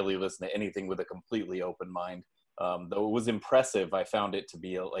can't really listen to anything with a completely open mind. Though it was impressive, I found it to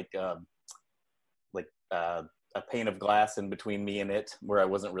be a pane of glass in between me and it, where I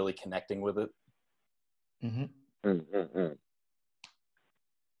wasn't really connecting with it.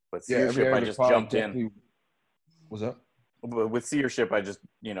 But Seership, I just jumped in. What's up? With Seership, I just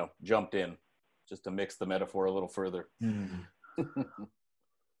jumped in just to mix the metaphor a little further.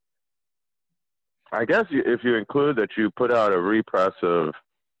 I guess if you include that you put out a repress of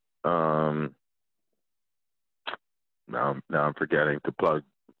now I'm forgetting to plug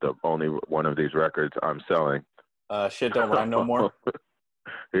the only one of these records I'm selling. Shit Don't Rhyme No More.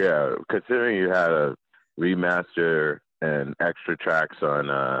 Yeah, considering you had a remaster and extra tracks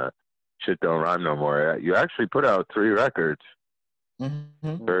on Shit Don't Rhyme No More, you actually put out 3 records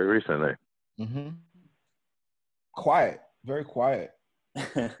very recently. Quiet, very quiet.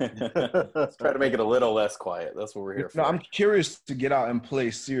 Let's try to make it a little less quiet. That's what we're here for. No, I'm curious to get out and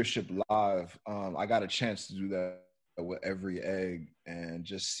play Seership live. I got a chance to do that with Every Egg and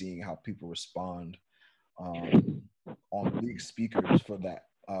just seeing how people respond on big speakers for that.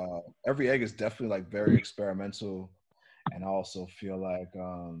 Every Egg is definitely like very experimental, and I also feel like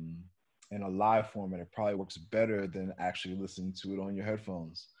in a live format it probably works better than actually listening to it on your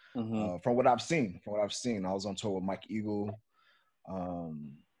headphones. From what I've seen, I was on tour with Mike Eagle,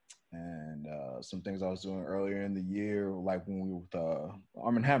 and some things I was doing earlier in the year, like when we were with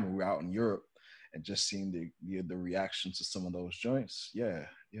Arm & Hammer, we were out in Europe, and just seeing the reaction to some of those joints. Yeah.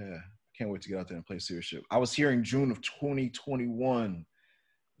 Can't wait to get out there and play Seership. I was hearing June of 2021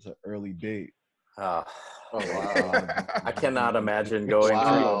 as an early date. Oh wow! I cannot imagine going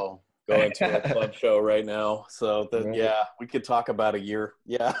to a club show right now. So yeah, we could talk about a year.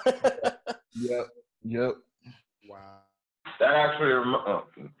 Yeah. Yep. Wow. That actually.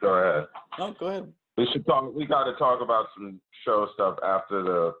 Go ahead. No, go ahead. We should talk. We got to talk about some show stuff after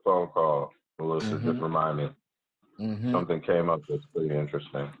the phone call. Melissa just remind me. Something came up that's pretty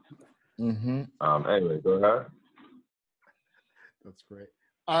interesting. Anyway, go ahead. That's great.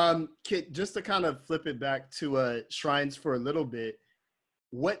 Kit, just to kind of flip it back to Shrines for a little bit,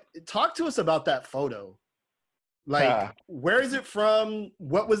 talk to us about that photo. Like, where is it from?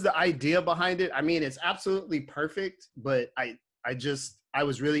 What was the idea behind it? I mean, it's absolutely perfect, but I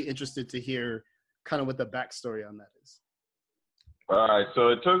was really interested to hear kind of what the backstory on that is. All right, so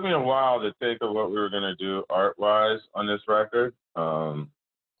it took me a while to think of what we were gonna do art-wise on this record.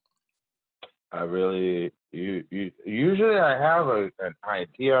 I really, usually I have an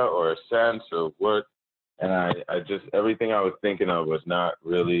idea or a sense of what, and I just, everything I was thinking of was not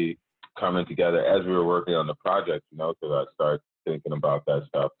really coming together as we were working on the project, because I started thinking about that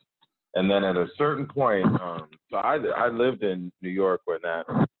stuff. And then at a certain point, so I lived in New York when that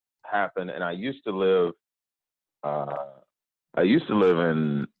happened, and I used to live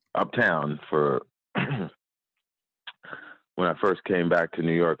in Uptown for when I first came back to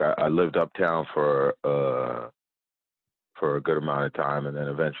New York. I lived Uptown for a good amount of time, and then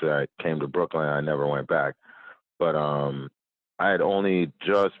eventually I came to Brooklyn. I never went back, but I had only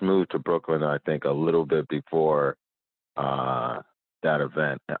just moved to Brooklyn, I think, a little bit before that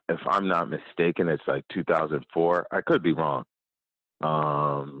event. If I'm not mistaken, it's like 2004. I could be wrong.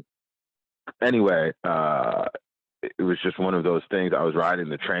 Anyway, it was just one of those things. I was riding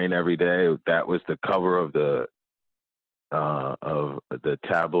the train every day. That was the cover of the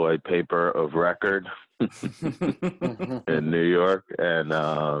tabloid paper of Record in New York, and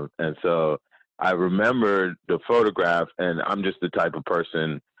so I remembered the photograph. And I'm just the type of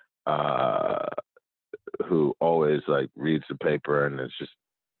person who always like reads the paper, and it's just.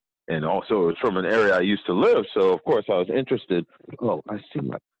 And also, it was from an area I used to live, so of course I was interested. Oh, I see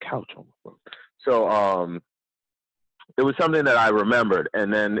my couch on the floor. So it was something that I remembered,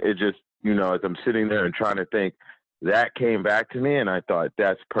 and then it just, as I'm sitting there and trying to think, that came back to me, and I thought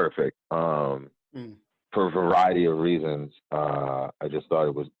that's perfect for a variety of reasons. I just thought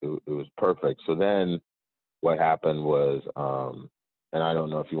it was perfect. So then, what happened was, and I don't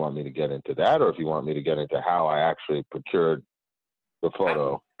know if you want me to get into that or if you want me to get into how I actually procured the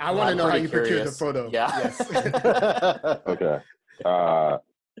photo. I want to know how you procured the photo. Yeah. Yes. Okay.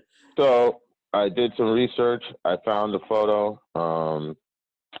 So I did some research. I found the photo.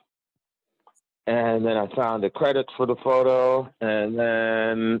 And then I found the credits for the photo. And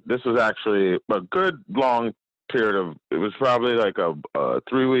then this was actually a good long period of, it was probably like a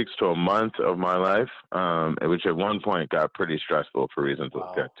 3 weeks to a month of my life, which at one point got pretty stressful for reasons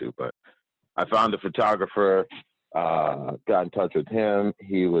we'll get to. But I found a photographer. Got in touch with him.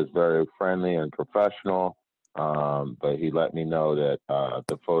 He was very friendly and professional, but he let me know that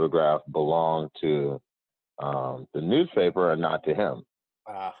the photograph belonged to the newspaper and not to him.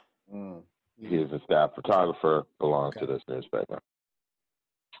 He is a staff photographer, belonged to this newspaper.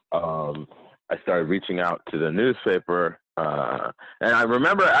 I started reaching out to the newspaper, and I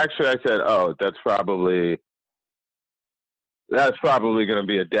remember actually I said, "Oh, that's probably going to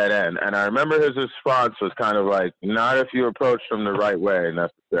be a dead end." And I remember his response was kind of like, not if you approach them the right way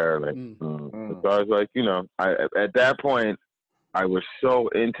necessarily. So I was like, at that point, I was so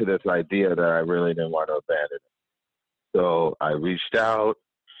into this idea that I really didn't want to abandon it. So I reached out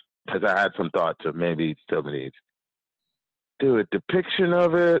because I had some thoughts of maybe somebody do a depiction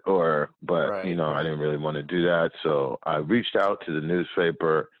of it but I didn't really want to do that. So I reached out to the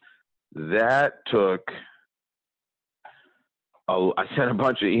newspaper. That took... I sent a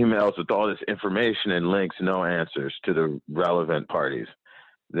bunch of emails with all this information and links, no answers to the relevant parties.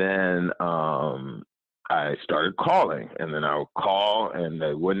 Then I started calling, and then I would call, and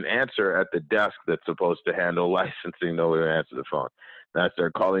they wouldn't answer at the desk that's supposed to handle licensing. Nobody would answer the phone. And I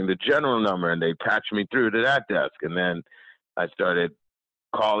started calling the general number, and they patched me through to that desk. And then I started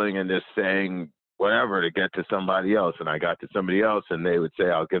calling and just saying whatever to get to somebody else. And I got to somebody else, and they would say,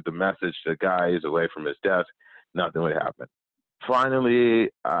 "I'll give the message to the guy who's away from his desk." Nothing would happen. Finally,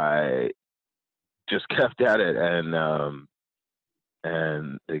 I just kept at it, and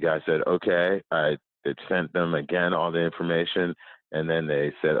the guy said, "Okay." I sent them again all the information, and then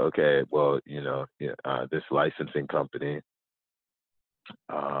they said, "Okay, well, this licensing company,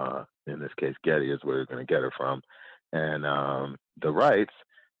 in this case, Getty is where you're going to get it from, and the rights."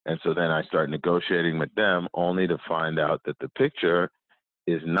 And so then I started negotiating with them, only to find out that the picture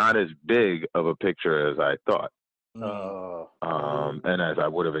is not as big of a picture as I thought. And as I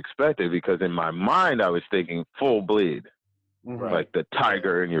would have expected, because in my mind I was thinking full bleed, like the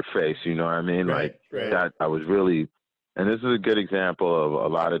tiger in your face, you know what I mean? Right. That I was really, and this is a good example of a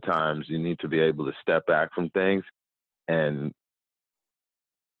lot of times you need to be able to step back from things, and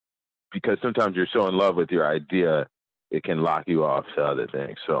because sometimes you're so in love with your idea, it can lock you off to other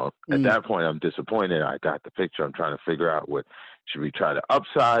things. So at that point, I'm disappointed. I got the picture. I'm trying to figure out should we try to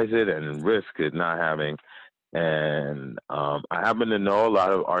upsize it and risk it not having. And I happen to know a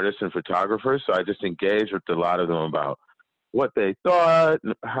lot of artists and photographers, so I just engaged with a lot of them about what they thought,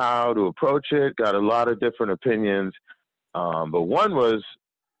 how to approach it, got a lot of different opinions. But one was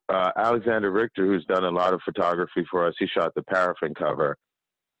Alexander Richter, who's done a lot of photography for us. He shot the Paraffin cover.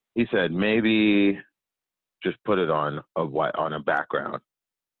 He said, maybe just put it on a background.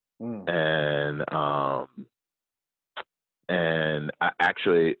 And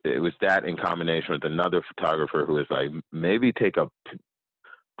actually, it was that in combination with another photographer who was like, maybe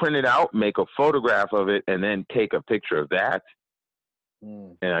print it out, make a photograph of it, and then take a picture of that.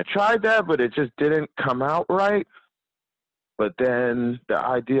 And I tried that, but it just didn't come out right. But then the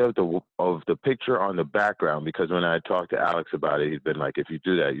idea of the picture on the background, because when I talked to Alex about it, he'd been like, if you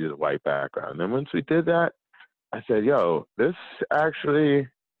do that, use a white background. And then once we did that, I said, yo, this actually,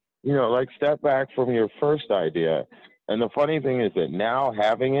 step back from your first idea. And the funny thing is that now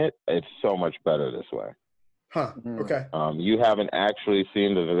having it's so much better this way. Huh. Okay. You haven't actually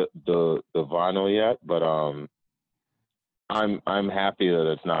seen the vinyl yet, but I'm happy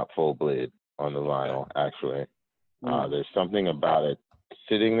that it's not full bleed on the vinyl. Actually, there's something about it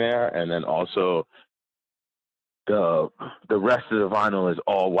sitting there, and then also the rest of the vinyl is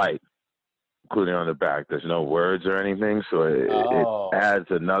all white, including on the back. There's no words or anything, so it adds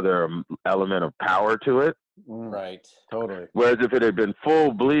another element of power to it. Right. Totally. Whereas if it had been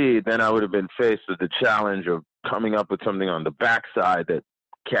full bleed, then I would have been faced with the challenge of coming up with something on the backside that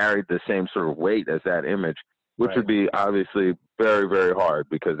carried the same sort of weight as that image, which would be obviously very, very hard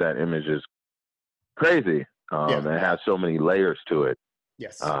because that image is crazy. It has so many layers to it.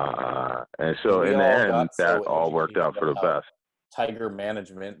 Yes. And so in the end, that all worked out for the best. Tiger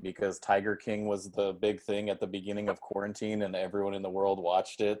management, because Tiger King was the big thing at the beginning of quarantine and everyone in the world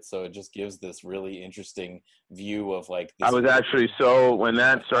watched it, so it just gives this really interesting view of like this. I was actually, so when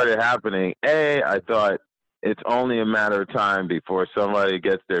that started happening, I thought it's only a matter of time before somebody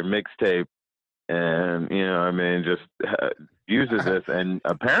gets their mixtape and just uses this, and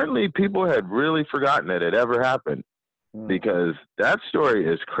apparently people had really forgotten that it ever happened, because that story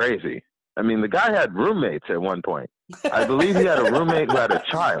is crazy. I mean, the guy had roommates at one point. I believe he had a roommate who had a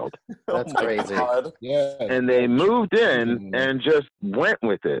child. That's crazy. God. Yeah. And they moved in and just went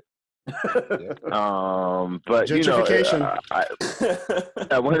with it. But gentrification.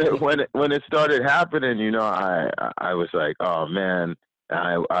 When it started happening, I was like, oh man.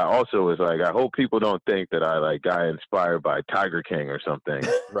 I also was like, I hope people don't think that I like got inspired by Tiger King or something.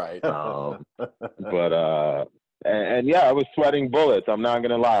 Right. And yeah, I was sweating bullets. I'm not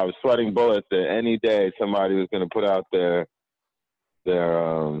gonna lie, I was sweating bullets that any day somebody was gonna put out their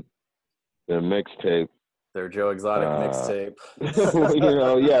mixtape, their Joe Exotic mixtape.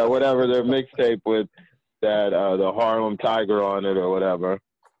 whatever, their mixtape with that the Harlem Tiger on it or whatever.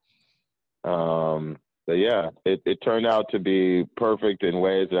 But yeah, it turned out to be perfect in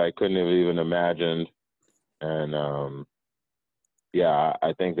ways that I couldn't have even imagined, and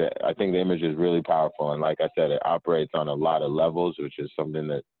I think the image is really powerful, and like I said, it operates on a lot of levels, which is something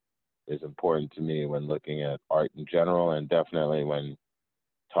that is important to me when looking at art in general, and definitely when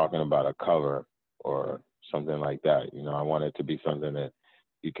talking about a cover or something like that. I want it to be something that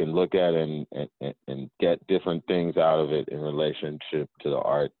you can look at and get different things out of it in relationship to the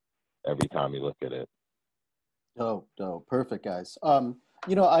art every time you look at it. Dope. Perfect, guys. I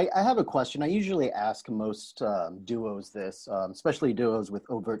have a question. I usually ask most duos this, especially duos with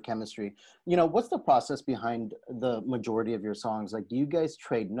overt chemistry. What's the process behind the majority of your songs? Like, do you guys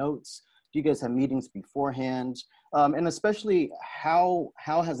trade notes? Do you guys have meetings beforehand? And especially, how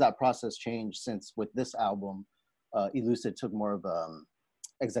has that process changed since with this album, Elucid took more of an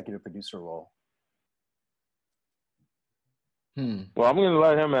executive producer role? Well, I'm going to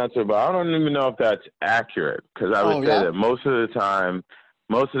let him answer, but I don't even know if that's accurate, because I would say that most of the time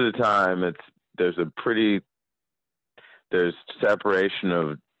there's separation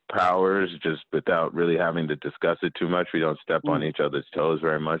of powers just without really having to discuss it too much. We don't step on each other's toes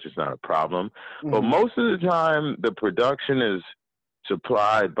very much. It's not a problem. But most of the time, the production is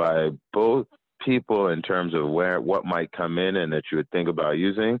supplied by both people in terms of what might come in and that you would think about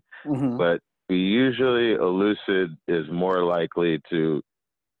using. But usually Elucid is more likely to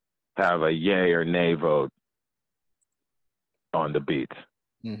have a yay or nay vote on the beats.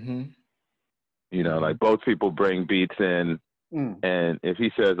 Like both people bring beats in, and if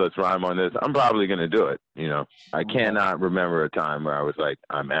he says, let's rhyme on this, I'm probably going to do it. I cannot remember a time where I was like,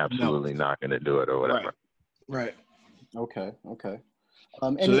 I'm absolutely not going to do it or whatever. Right. Okay.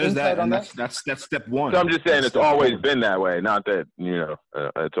 So there's that, and that's step one. So I'm just saying it's always been that way. Not that,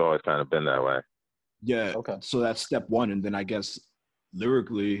 it's always kind of been that way. Yeah. Okay. So that's step one. And then I guess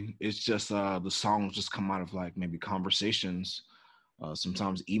lyrically, it's just the songs just come out of like maybe conversations,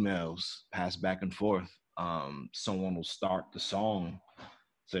 sometimes emails pass back and forth. Someone will start the song.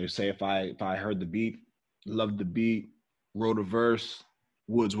 So say if I heard the beat, loved the beat, wrote a verse,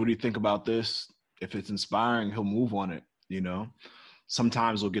 Woods, what do you think about this? If it's inspiring, he'll move on it,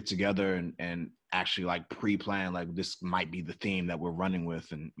 Sometimes we'll get together and actually like pre-plan, like this might be the theme that we're running with,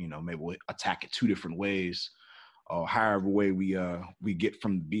 and maybe we'll attack it two different ways, or however way we get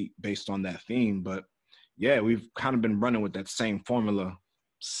from the beat based on that theme. But yeah, we've kind of been running with that same formula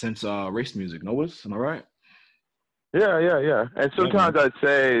since race music. No, Wiz? Am I right? Yeah. And sometimes I'd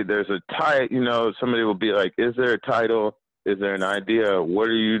say there's a somebody will be like, is there a title? Is there an idea? What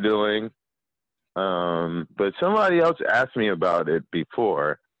are you doing? But somebody else asked me about it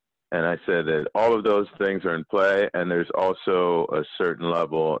before, and I said that all of those things are in play, and there's also a certain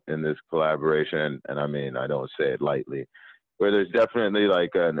level in this collaboration, and I mean, I don't say it lightly, where there's definitely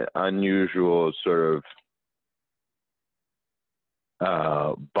like an unusual sort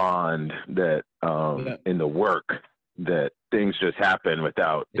of bond that in the work, that things just happen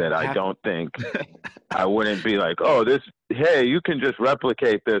without that. I don't think I wouldn't be like, oh, hey, you can just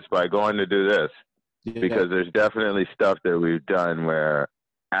replicate this by going to do this. because there's definitely stuff that we've done where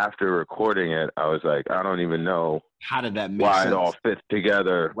after recording it, I was like, I don't even know how did that make why sense? It all fits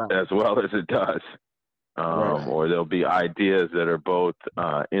together as well as it does. Or there'll be ideas that are both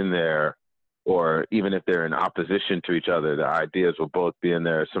in there, or even if they're in opposition to each other, the ideas will both be in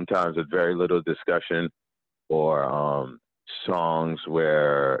there, sometimes with very little discussion, or songs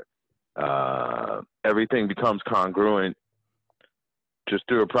where everything becomes congruent just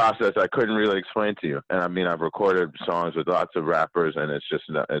through a process I couldn't really explain to you. And I mean, I've recorded songs with lots of rappers, and it's just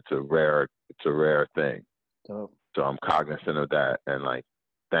it's a rare thing. So I'm cognizant of that and like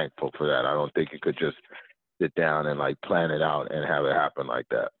thankful for that. I don't think you could just sit down and like plan it out and have it happen like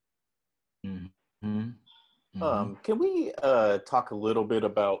that. Can we talk a little bit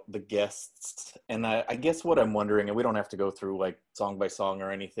about the guests? And I guess what I'm wondering, and we don't have to go through like song by song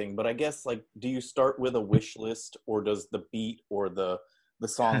or anything, but I guess like, do you start with a wish list, or does the beat or the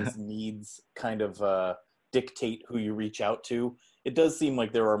song's needs kind of dictate who you reach out to? It does seem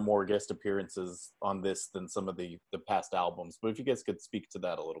like there are more guest appearances on this than some of the past albums, but if you guys could speak to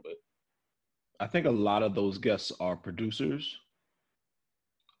that a little bit. I think a lot of those guests are producers.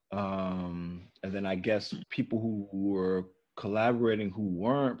 And then I guess people who were collaborating who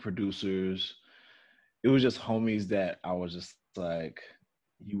weren't producers, it was just homies that I was just like,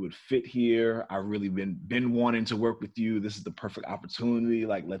 you would fit here. I really been wanting to work with you. This is the perfect opportunity.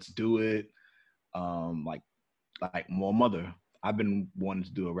 Like, let's do it. Like More Mother. I've been wanting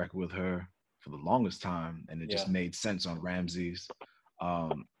to do a record with her for the longest time, and it just made sense on Ramses.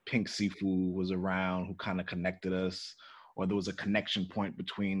 Pink Sifu was around, who kind of connected us, or there was a connection point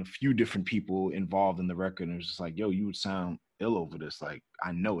between a few different people involved in the record. And it was just like, yo, you would sound ill over this. Like,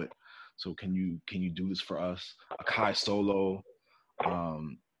 I know it. So can you do this for us? Akai Solo,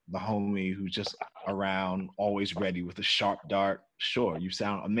 the homie who's just around, always ready with a sharp dart. Sure, you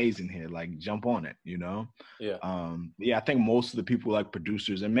sound amazing here. Like, jump on it, you know? Yeah. I think most of the people like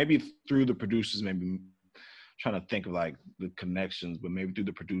producers, and maybe through the producers, maybe trying to think of like the connections, but maybe through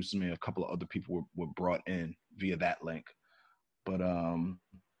the producers, maybe a couple of other people were brought in via that link. But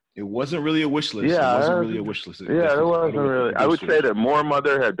it wasn't really a wish list. Yeah, it wasn't really a wish list. It wasn't really. I would say that More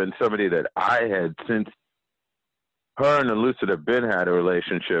Mother had been somebody that I had, since her and Elucid have had a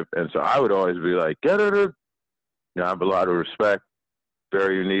relationship, and so I would always be like, get her to, I have a lot of respect,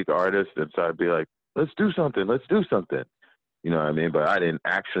 very unique artist, and so I'd be like, let's do something. You know what I mean? But I didn't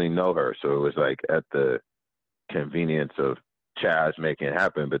actually know her, so it was like at the convenience of Chaz making it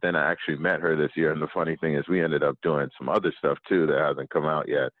happen. But then I actually met her this year, and the funny thing is we ended up doing some other stuff too that hasn't come out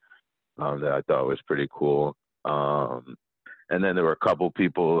yet, that I thought was pretty cool. And then there were a couple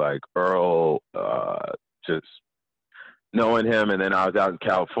people like Earl, just knowing him, and then I was out in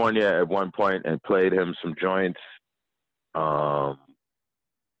California at one point and played him some joints,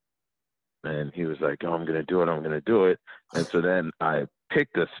 and he was like, oh, I'm gonna do it. And so then I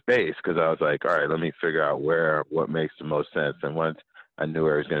picked a space because I was like, all right, let me figure out what makes the most sense. And once I knew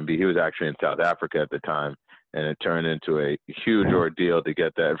where he was going to be, he was actually in South Africa at the time, and it turned into a huge ordeal to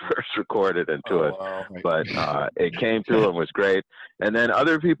get that verse recorded into it. Wow. But it came through and was great. And then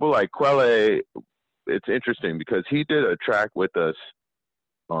other people like Quelle, it's interesting because he did a track with us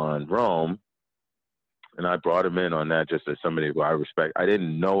on Rome, and I brought him in on that just as somebody who I respect. I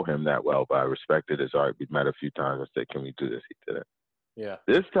didn't know him that well, but I respected his art. We'd met a few times. I said, can we do this? He did it. Yeah.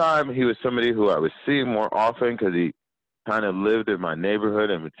 This time he was somebody who I was seeing more often because he kind of lived in my neighborhood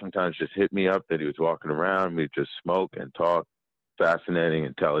and would sometimes just hit me up that he was walking around. We'd just smoke and talk. Fascinating,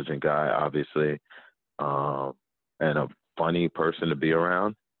 intelligent guy, obviously, and a funny person to be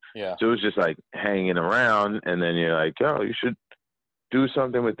around. Yeah. So it was just like hanging around, and then you're like, oh, you should do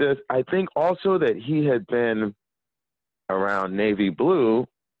something with this. I think also that he had been around Navy Blue,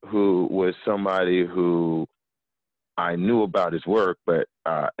 who was somebody who I knew about his work, but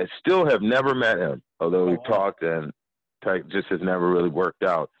I still have never met him, although we talked, and just has never really worked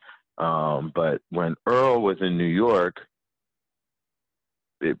out. But when Earl was in New York,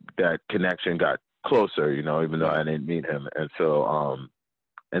 that connection got closer, even though I didn't meet him. And so,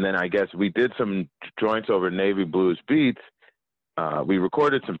 and then I guess we did some joints over Navy Blues Beats. We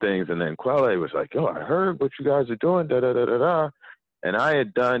recorded some things, and then Quelle was like, "Oh, I heard what you guys are doing, da da da da da."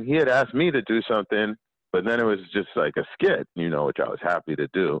 And he had asked me to do something, but then it was just like a skit, which I was happy to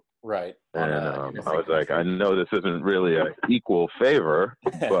do. Right. And I was like, I know this isn't really an equal favor,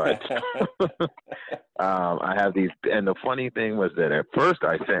 but I have these. And the funny thing was that at first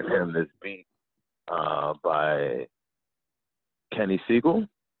I sent him this beat by Kenny Siegel.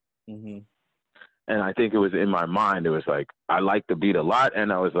 Mm-hmm. And I think it was in my mind, it was like, I like the beat a lot.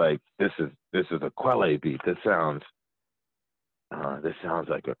 And I was like, this is a Quelle beat. This sounds this sounds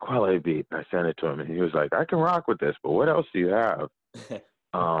like a Quelle beat. I sent it to him, and he was like, I can rock with this, but what else do you have?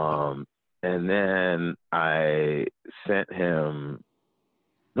 And then I sent him,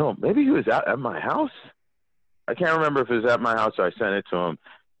 no, maybe he was at my house. I can't remember if it was at my house or I sent it to him,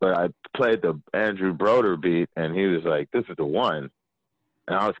 but I played the Andrew Broder beat, and he was like, this is the one.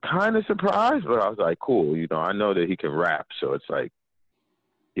 And I was kind of surprised, but I was like, cool. You know, I know that he can rap, so it's like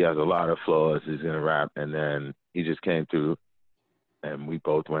he has a lot of flows. He's going to rap. And then he just came through, and we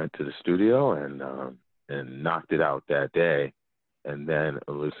both went to the studio and knocked it out that day. And then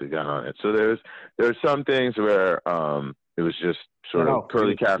Alyssa got on it. So there's some things where it was just sort of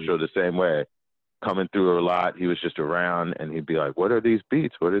Curly Castro the same way, coming through a lot. He was just around, and he'd be like, what are these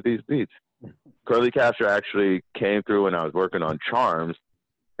beats? What are these beats? Curly Castro actually came through when I was working on Charms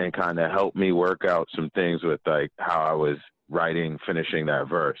and kind of helped me work out some things with like how I was finishing that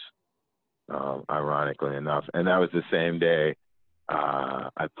verse, ironically enough. And that was the same day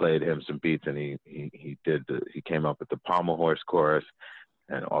I played him some beats, and he came up with the Pommel Horse chorus,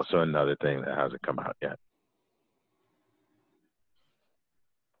 and also another thing that hasn't come out yet.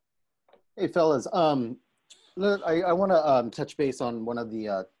 Hey fellas, I want to touch base on one of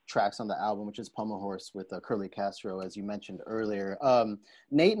the tracks on the album, which is Pommel Horse with Curly Castro, as you mentioned earlier.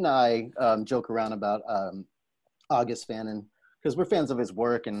 Nate and I joke around about August Fanon, because we're fans of his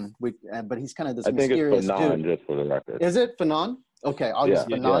work, and but he's kind of this mysterious dude. I think it's Fanon, just for the record. Is it Fanon? Okay, August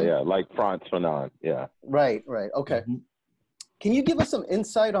Fanon. Yeah, like Frantz Fanon. Yeah. Right. Okay. Mm-hmm. Can you give us some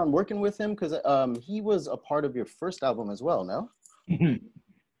insight on working with him? Because he was a part of your first album as well, no? Mm-hmm.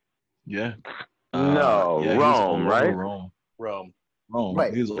 Yeah. No, yeah, Rome, right? Rome.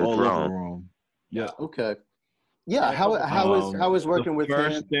 Right. He's all over Rome. Yeah. Okay. Yeah. How is working with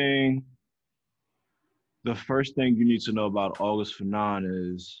him? The first thing you need to know about August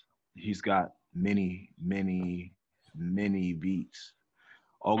Fanon is he's got many beats.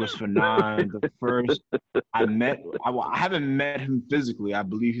 August Fanon, the first I haven't met him physically. I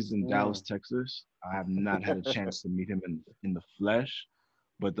believe he's in Dallas, Texas. I have not had a chance to meet him in the flesh.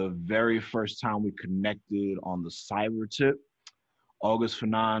 But the very first time we connected on the cyber tip, August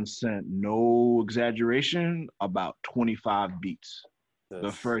Fanon sent, no exaggeration, about 25 beats. The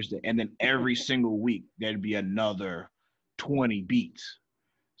first day. And then every single week, there'd be another 20 beats.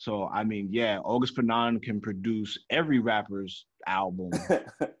 So, I mean, yeah, August Fanon can produce every rapper's album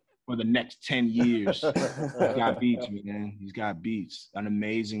for the next 10 years. He's got beats, man. He's got beats. An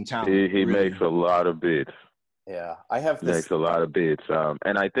amazing talent. He really makes a lot of beats. Yeah, I have this. Makes a lot of beats.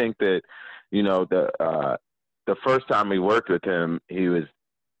 And I think that, you know, the first time we worked with him, he was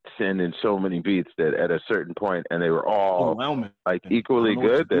sending so many beats that at a certain point, and they were all like equally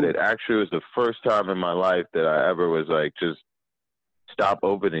good, that it actually was the first time in my life that I ever was like, just stop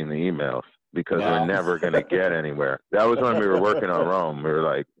opening the emails, because we're never going to get anywhere. That was when we were working on Rome. We were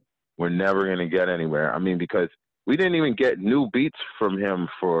like, we're never going to get anywhere. I mean, because we didn't even get new beats from him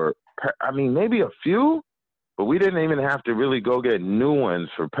for, I mean, maybe a few, but we didn't even have to really go get new ones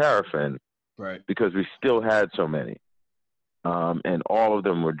for Paraffin. Right. Because we still had so many. And all of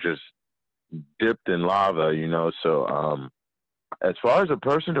them were just dipped in lava, you know. So as far as a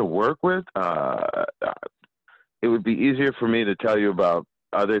person to work with, it would be easier for me to tell you about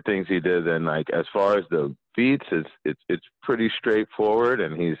other things he did than, like, as far as the beats, it's pretty straightforward,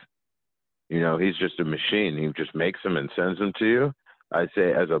 and he's just a machine. He just makes them and sends them to you. I'd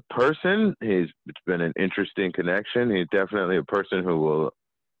say as a person, it's been an interesting connection. He's definitely a person who will,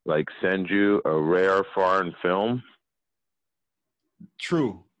 like, send you a rare foreign film.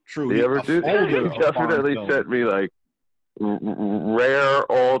 True. You ever do that? He definitely sent me, like, rare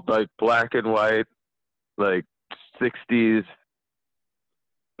old, like, black and white, like, 60s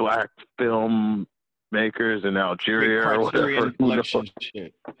black film makers in Algeria or whatever.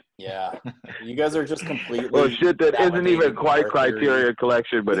 Shit. Yeah. You guys are just completely... Well, shit that isn't even quite Criterion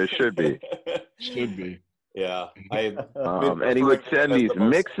Collection, but it should be. Should be. Yeah. And he would send these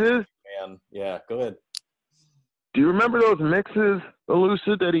mixes. Man. Yeah, go ahead. Do you remember those mixes,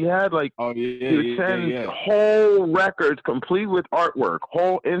 Elucid, that he had? Like, he would send whole records complete with artwork,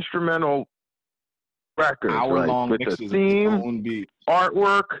 whole instrumental records, hour-long with mixes the theme,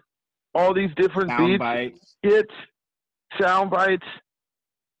 artwork, all these different beats, hits, sound bites,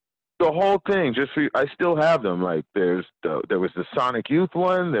 the whole thing. I still have them. Like, there was the Sonic Youth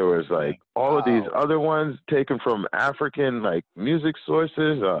one. There was, like, all of these other ones taken from African, like, music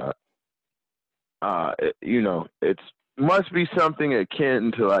sources. It must be something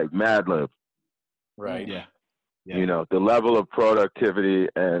akin to, like, Madlib. Right. Yeah. You know, the level of productivity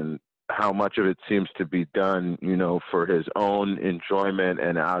and how much of it seems to be done, you know, for his own enjoyment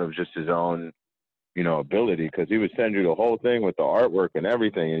and out of just his own ability, because he would send you the whole thing with the artwork and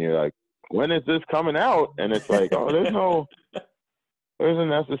everything, and you're like, when is this coming out? And it's like, oh, there isn't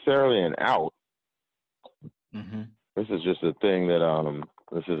necessarily an out. Mm-hmm. This is just a thing that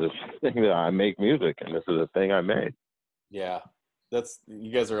I make music, and this is a thing I made. Yeah,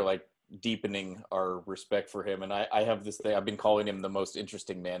 you guys are like deepening our respect for him, and I have this thing. I've been calling him the most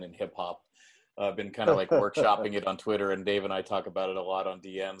interesting man in hip hop. I've been kind of like workshopping it on Twitter, and Dave and I talk about it a lot on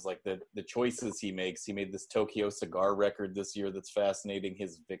DMs. Like the choices he makes. He made this Tokyo Cigar record this year that's fascinating.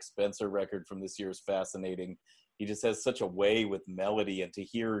 His Vic Spencer record from this year is fascinating. He just has such a way with melody, and to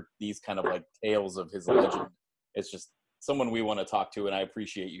hear these kind of like tales of his legend, it's just someone we want to talk to. And I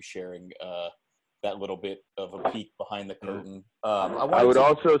appreciate you sharing that little bit of a peek behind the curtain. I would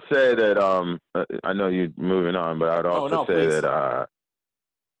also say that I know you're moving on, but I would also say please. that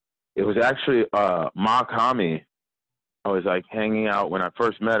it was actually Mark Hami. I was like hanging out when I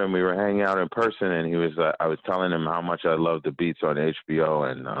first met him. We were hanging out in person, and he was. I was telling him how much I loved the beats on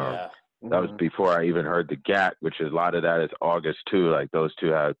HBO, and that was before I even heard the GAT, which is a lot of that is August too. Like those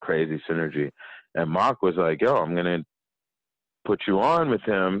two had crazy synergy. And Mark was like, "Yo, I'm gonna put you on with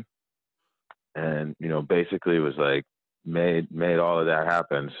him," and basically was like made all of that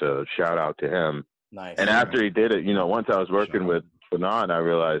happen. So shout out to him. Nice. And after he did it, once I was working with Fanon, I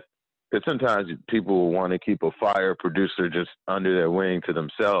realized that sometimes people will want to keep a fire producer just under their wing to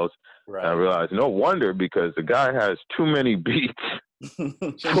themselves. Right. I realized no wonder, because the guy has too many beats. You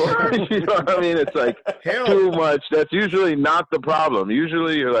know what I mean? It's like too much. That's usually not the problem.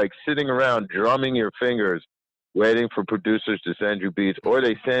 Usually you're like sitting around drumming your fingers, waiting for producers to send you beats, or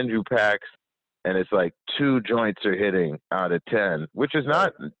they send you packs, and it's like 2 joints are hitting out of 10, which is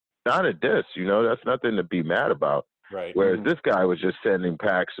not a diss. That's nothing to be mad about. Right. Whereas this guy was just sending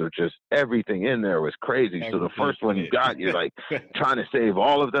packs of just everything in there was crazy. So the first one you got, you're like trying to save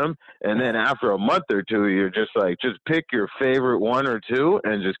all of them. And then after a month or two, you're just like, just pick your favorite 1 or 2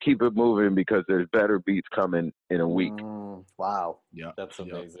 and just keep it moving, because there's better beats coming in a week. Wow. Yeah, that's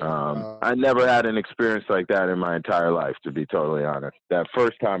amazing. I never had an experience like that in my entire life, to be totally honest. That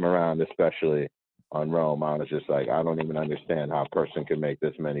first time around, especially on Rome, I was just like, I don't even understand how a person can make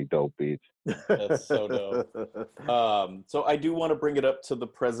this many dope beats. That's so dope. So I do want to bring it up to the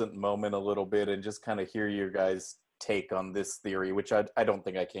present moment a little bit and just kind of hear your guys' take on this theory, which I don't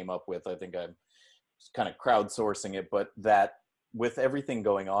think I came up with. I think I'm just kind of crowdsourcing it, but that with everything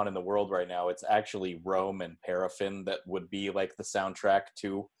going on in the world right now, it's actually Rome and Paraffin that would be like the soundtrack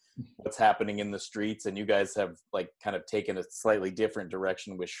to what's happening in the streets. And you guys have like kind of taken a slightly different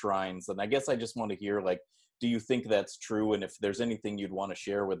direction with Shrines. And I guess I just want to hear, like, do you think that's true? And if there's anything you'd want to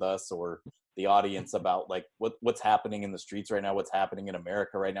share with us or the audience about like what's happening in the streets right now, what's happening in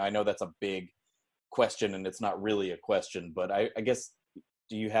America right now. I know that's a big question and it's not really a question, but I guess,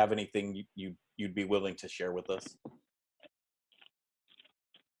 do you have anything you'd be willing to share with us?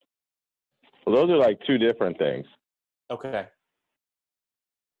 Well, those are like 2 different things. Okay.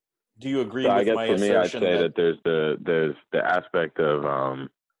 Do you agree so with I guess my for me, I'd assertion say that there's the aspect of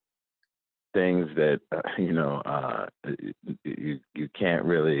things that you can't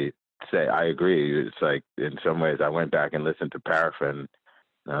really say. I agree. It's like in some ways I went back and listened to Paraffin,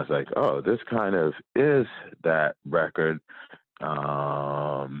 and I was like, oh, this kind of is that record.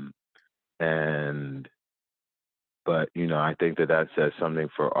 But I think that says something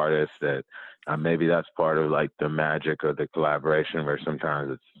for artists that maybe that's part of like the magic of the collaboration, where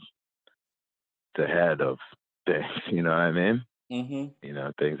sometimes it's the head of things. You know what I mean? Mm-hmm.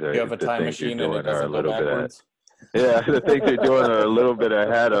 Things are. You have a time machine and it doesn't go backwards. The things you're doing are a little bit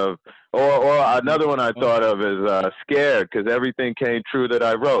ahead of. Or another one I thought of is Scared, because everything came true that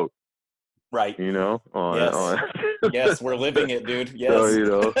I wrote. Right. Yes, we're living it, dude. Yes.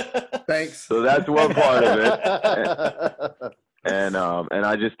 So, Thanks. So that's one part of it. And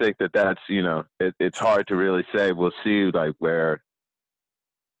I just think that's, it's hard to really say. We'll see like where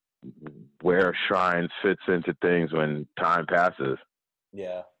Shrines fits into things when time passes.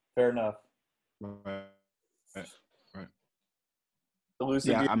 Yeah, fair enough. Right.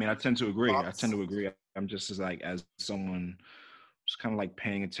 Yeah, I mean, I tend to agree. I'm just as someone just kind of like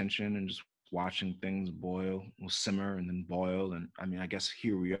paying attention and just watching things boil, simmer, and then boil. And I mean, I guess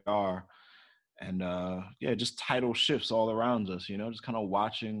here we are. And just tidal shifts all around us, just kind of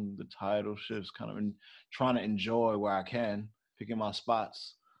watching the tidal shifts, kind of trying to enjoy where I can, picking my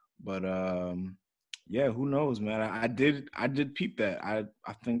spots. But who knows, man? I did peep that. I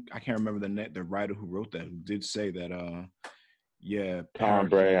think I can't remember the writer who wrote that, who did say that Tom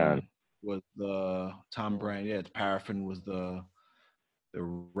Brand was the Tom Brand. Yeah, Paraffin was the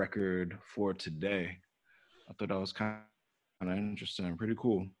record for today. I thought that was kind of interesting, pretty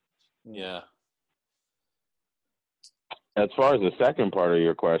cool. Yeah. as far as the second part of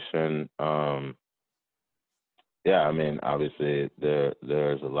your question, yeah, I mean, obviously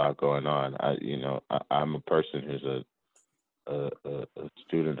there's a lot going on. I'm a person who's a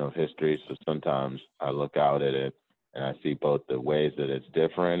student of history, so sometimes I look out at it and I see both the ways that it's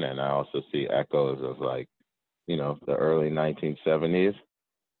different, and I also see echoes of like, the early 1970s,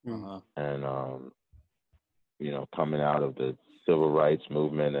 and coming out of the civil rights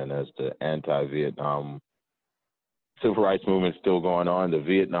movement, and as the anti-Vietnam civil rights movement still going on, the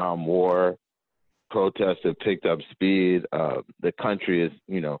Vietnam War protests have picked up speed. The country is,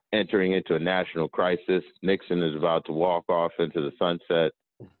 entering into a national crisis. Nixon is about to walk off into the sunset,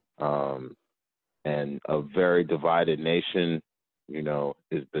 and a very divided nation,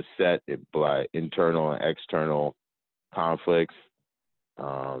 is beset by internal and external conflicts.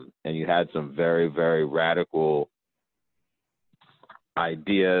 And you had some very, very radical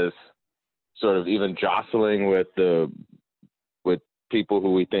ideas sort of even jostling with people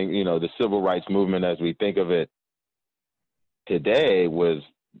who we think, the civil rights movement as we think of it today was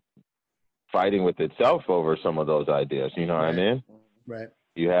fighting with itself over some of those ideas. You know what I mean? Right.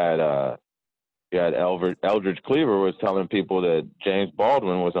 You had Eldridge Cleaver was telling people that James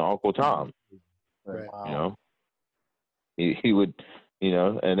Baldwin was an Uncle Tom. Right. He would,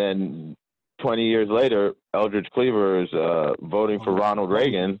 and then 20 years later, Eldridge Cleaver is voting for Ronald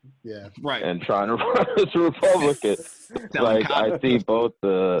Reagan, and trying to run as a Republican. Like, I see both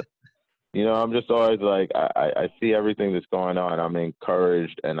I'm just always like, I see everything that's going on. I'm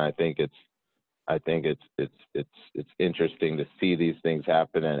encouraged, and I think it's interesting to see these things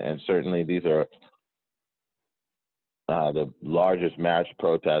happen, and certainly these are the largest mass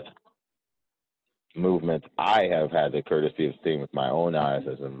protest movements I have had the courtesy of seeing with my own eyes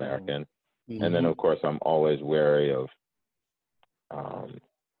as an American. Mm-hmm. And then, of course, I'm always wary of,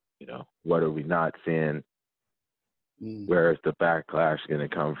 what are we not seeing? Where is the backlash going to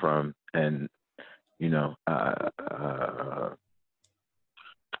come from? And, and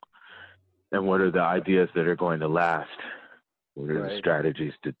what are the ideas that are going to last? What are the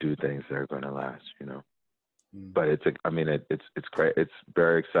strategies to do things that are going to last? But it's great. It's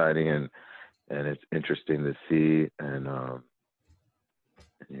very exciting, and it's interesting to see. And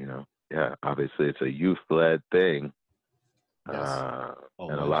obviously it's a youth-led thing. Yes.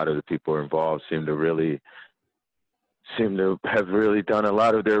 And a lot of the people involved seem to have really done a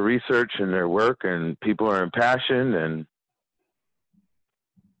lot of their research and their work, and people are impassioned, and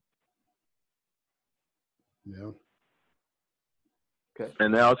Okay.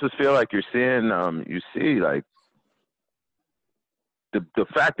 And I also feel like you're seeing, you see like the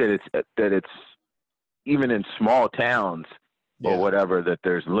fact that it's even in small towns or whatever, that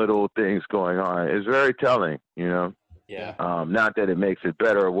there's little things going on is very telling, Yeah. Not that it makes it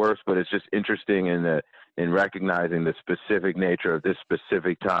better or worse, but it's just interesting in recognizing the specific nature of this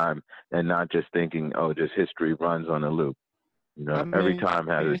specific time, and not just thinking, oh, just history runs on a loop. Every time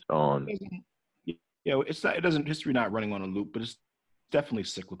has its own. History not running on a loop, but it's definitely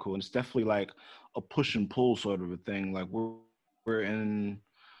cyclical, and it's definitely like a push and pull sort of a thing. Like we're in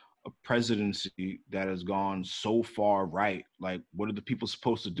a presidency that has gone so far right. Like, what are the people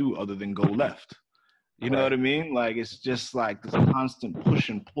supposed to do other than go left? You know what I mean? Like, it's just like this constant push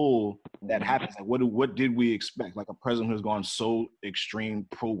and pull that happens. Like, what did we expect? Like, a president who's gone so extreme,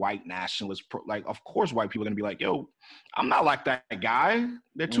 pro-white nationalist, like, of course white people are going to be like, yo, I'm not like that guy.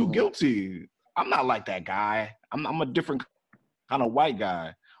 They're too guilty. I'm not like that guy. I'm a different kind of white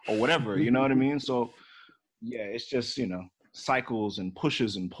guy or whatever. You know what I mean? So, yeah, it's just, cycles and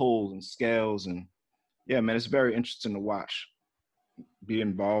pushes and pulls and scales. And, yeah, man, it's very interesting to watch. Be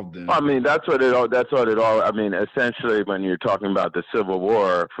involved in. I mean, that's what it all. I mean, essentially, when you're talking about the Civil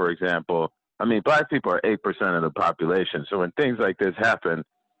War, for example, I mean, black people are 8% of the population. So when things like this happen,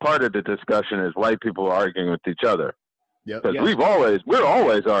 part of the discussion is white people arguing with each other. Because we're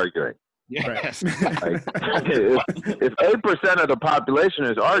always arguing. Yes. Like, if 8% of the population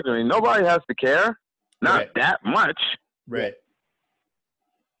is arguing, nobody has to care. Not that much. Right.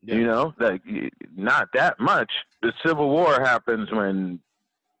 Yeah. Like, not that much. The Civil War happens when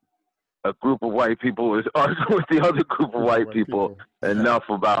a group of white people is arguing with the other group of white people enough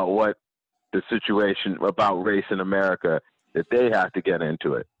about what the situation about race in America that they have to get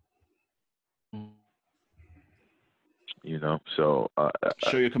into it. So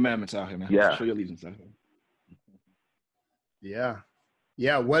show your commandments out here, man. Yeah. Show your allegiance out here.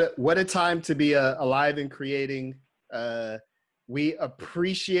 Yeah. What a time to be alive and creating. We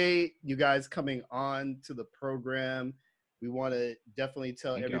appreciate you guys coming on to the program. We want to definitely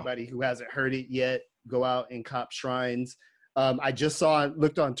tell everybody who hasn't heard it yet, go out and cop Shrines. I just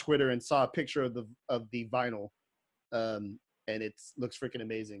looked on Twitter and saw a picture of the vinyl. and it looks freaking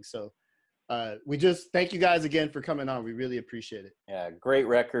amazing. So we just thank you guys again for coming on. We really appreciate it. Yeah, great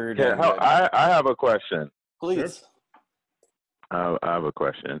record. Yeah, I have a question. Please. Sure. I have a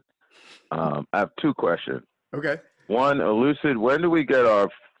question. I have two questions. Okay. One, Elucid, when do we get our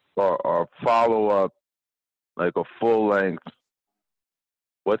follow-up, like a full-length,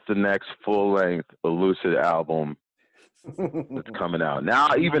 what's the next full-length Elucid album that's coming out?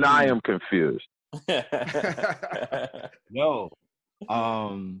 Now, even I am confused. Yo,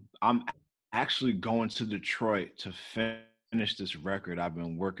 I'm actually going to Detroit to finish this record I've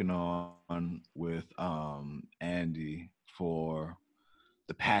been working on with Andy for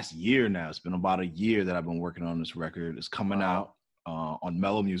the past year now. It's been about a year that I've been working on this record. It's coming out on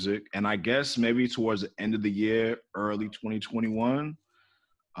Mellow Music, and I guess maybe towards the end of the year, early 2021.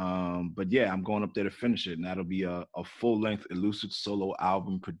 But yeah, I'm going up there to finish it, and that'll be a full-length Elucid solo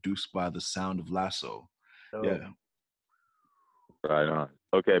album produced by The Sound of Lasso. Oh. Yeah. Right on.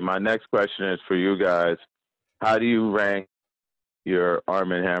 Okay, my next question is for you guys. How do you rank your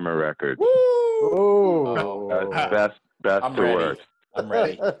Arm & Hammer record? Best I'm to ready. worst. I'm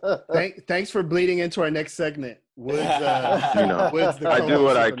ready. Thanks for bleeding into our next segment. Woods, Woods, the I do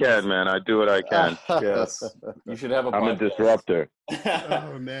what I co-host of can, this. man. I do what I can. Yes. You should have a I'm a podcast. disruptor.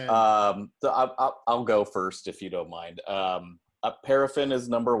 Oh man. So I'll go first if you don't mind. Paraffin is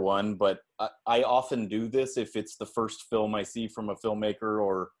number one, but I often do this if it's the first film I see from a filmmaker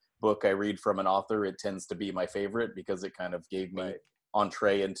or book I read from an author. It tends to be my favorite because it kind of gave me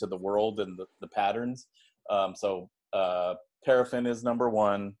entree into the world and the patterns. So Paraffin is number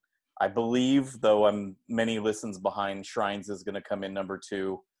one. I believe, though I'm many listens behind, Shrines is going to come in number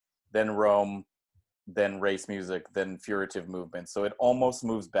two, then Rome, then Race Music, then Furtive Movement. So it almost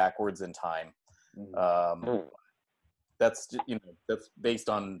moves backwards in time. That's based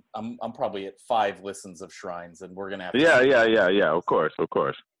on I'm probably at 5 listens of Shrines, and we're gonna have to Yeah. Of course.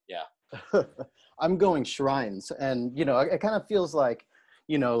 Yeah. I'm going Shrines, and it kind of feels like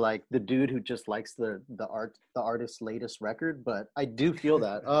like the dude who just likes the artist's latest record, but I do feel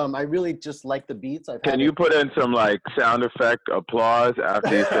that. I really just like the beats. Can you put in some like sound effect applause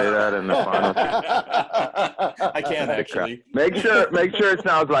after you say that in the final? I can actually. Make sure it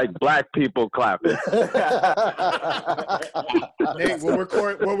sounds like black people clapping. Nate, we'll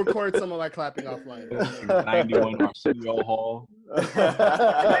record some of my clapping offline. 91 Arsenio Hall.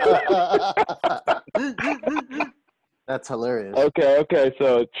 That's hilarious. Okay.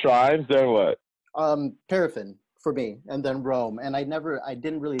 So Shrines, then what? Paraffin for me, and then Rome. And I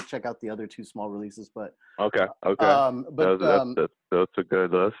didn't really check out the other 2 small releases, but okay. That's a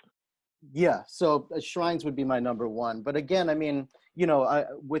good list. Yeah. So Shrines would be my number one. But again, I mean,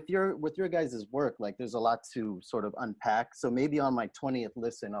 with your guys' work, like there's a lot to sort of unpack. So maybe on my 20th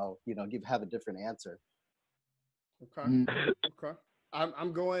listen, I'll have a different answer. Okay.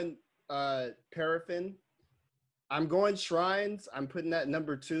 I'm going Paraffin. I'm going Shrines. I'm putting that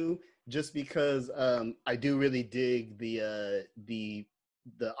number 2 just because I do really dig the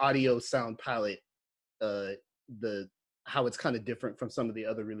audio sound palette, how it's kind of different from some of the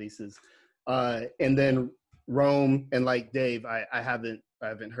other releases. And then Rome, and like Dave, I haven't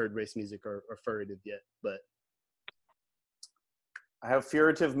heard Race Music or Furtive yet, but I have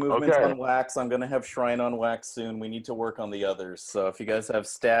Furtive Movements on wax. I'm going to have Shrine on wax soon. We need to work on the others. So if you guys have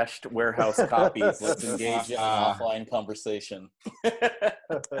stashed warehouse copies, let's engage in an offline conversation.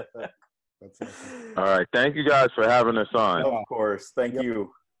 that's awesome. All right. Thank you guys for having us on. Of course. Thank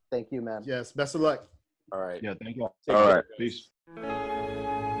you. Thank you, man. Yes. Best of luck. All right. Yeah, thank you. All right. Peace.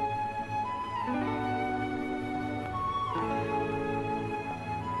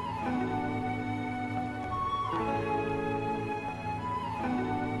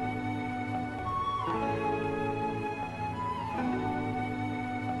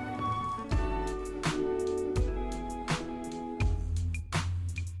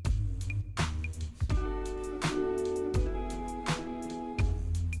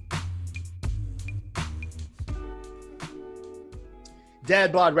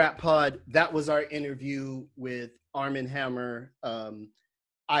 Dad Bod Rap Pod. That was our interview with Arm & Hammer.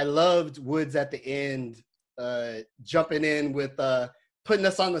 I loved Woods at the end, jumping in with putting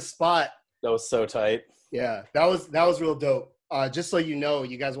us on the spot. That was so tight. Yeah, that was real dope. Just so you know,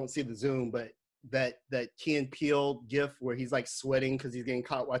 you guys won't see the Zoom, but that Key and Peele gif where he's like sweating because he's getting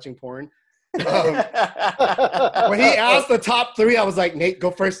caught watching porn. When he asked the top 3, I was like, Nate,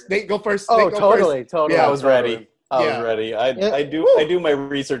 go first. Nate, go first. Oh, Nate, go totally. Yeah, I was ready. I Yeah. was ready. I do my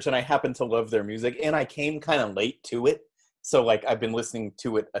research, and I happen to love their music, and I came kind of late to it So like I've been listening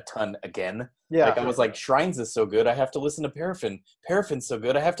to it a ton again. Yeah. Like I was like, Shrines is so good, I have to listen to Paraffin. Paraffin's so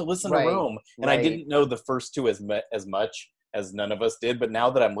good, I have to listen to Rome. And I didn't know the first two as much as none of us did, but now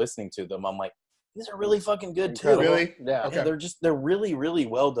that I'm listening to them, I'm like, these are really fucking good too. Really? Yeah. Okay. They're really, really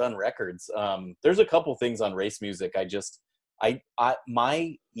well done records. There's a couple things on Race Music.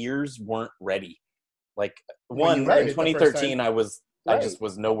 My ears weren't ready. Like in 2013, I just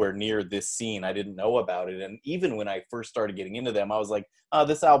was nowhere near this scene. I didn't know about it. And even when I first started getting into them, I was like, oh,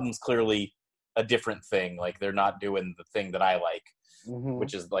 this album's clearly a different thing. Like they're not doing the thing that I like,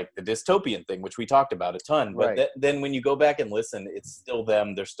 which is like the dystopian thing, which we talked about a ton. But then when you go back and listen, it's still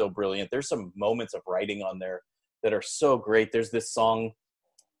them. They're still brilliant. There's some moments of writing on there that are so great. There's this song,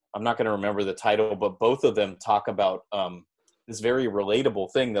 I'm not going to remember the title, but both of them talk about this very relatable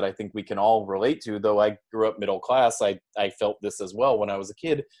thing that I think we can all relate to. Though I grew up middle class, I felt this as well when I was a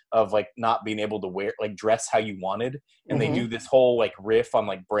kid, of like not being able to dress how you wanted. And they do this whole like riff on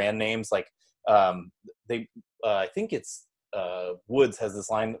like brand names. Like I think it's Woods has this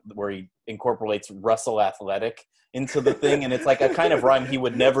line where he incorporates Russell Athletic into the thing. And it's like a kind of rhyme he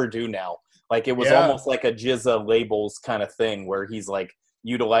would never do now. Like it was almost like a Jizza Labels kind of thing where he's like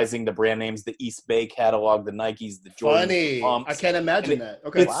utilizing the brand names, the East Bay catalog, the Nikes, the Jordans. Funny. I can't imagine that.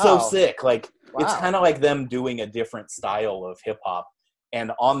 Okay. It's so sick. Like it's kind of like them doing a different style of hip hop.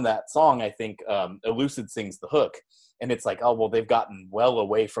 And on that song, I think Elucid sings the hook. And it's like, oh, well, they've gotten well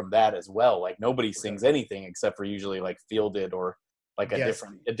away from that as well. Like nobody sings anything except for usually like Fielded or like a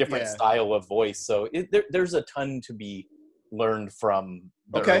different style of voice. So there's a ton to be learned from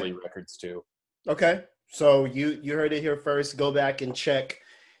the early records too. Okay. So you heard it here first. Go back and check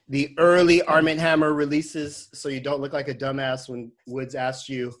the early Armand Hammer releases so you don't look like a dumbass when Woods asked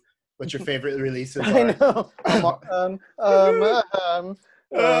you what your favorite releases are. I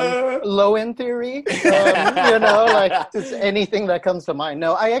know. Low End Theory, like just anything that comes to mind.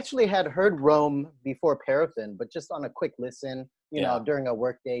 No, I actually had heard Rome before Paraffin, but just on a quick listen, you know, during a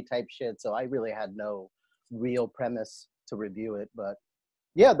workday type shit. So I really had no real premise to review it, but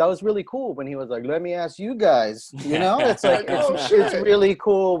yeah, that was really cool when he was like, let me ask you guys, it's like, it's really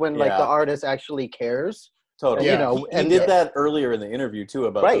cool when like the artist actually cares. Totally. And did that earlier in the interview too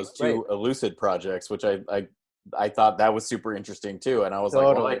about those two Elucid projects, which I thought that was super interesting too. And I was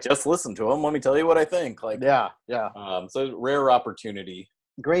like, well, I just listened to them. Let me tell you what I think. Like, so rare opportunity.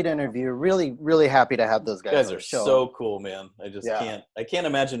 Great interview. Really, really happy to have those guys. You guys are so cool, man. I just can't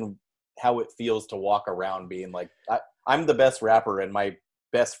imagine how it feels to walk around being like, I'm the best rapper and my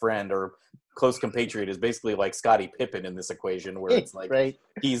best friend or close compatriot is basically like Scottie Pippen in this equation where it's like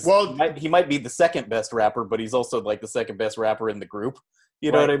he might be the second best rapper, but he's also like the second best rapper in the group.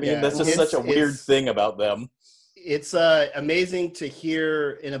 You know what I mean? That's just such a weird thing about them. It's amazing to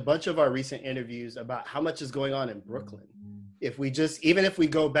hear in a bunch of our recent interviews about how much is going on in Brooklyn. Even if we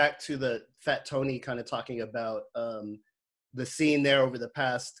go back to the Fat Tony kind of talking about the scene there over the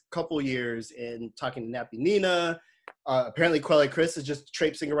past couple years and talking to Nappy Nina. Apparently Quelle Chris is just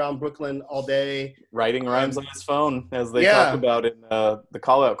traipsing around Brooklyn all day. Writing rhymes on his phone, as they talk about in the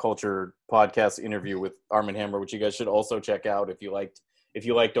Call Out Culture podcast interview with Armand Hammer, which you guys should also check out if you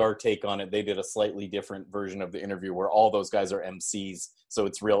liked our take on it. They did a slightly different version of the interview where all those guys are MCs, so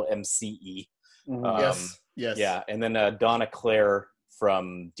it's real MCE. Yes. Yeah, and then Donna Claire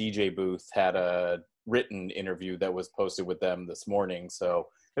from DJ Booth had a written interview that was posted with them this morning, so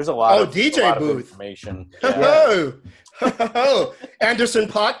there's a lot of information. Yeah. Oh, Anderson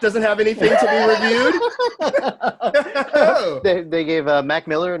 .Paak doesn't have anything to be reviewed. They gave Mac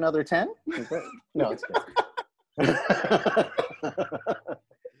Miller another 10. No, it's good.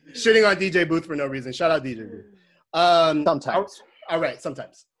 Shitting on DJ Booth for no reason. Shout out DJ Booth. Sometimes. All right,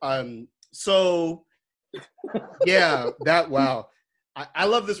 sometimes. So yeah, wow. I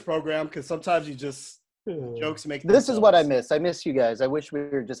love this program because sometimes you just jokes make this is what I miss. I miss you guys. I wish we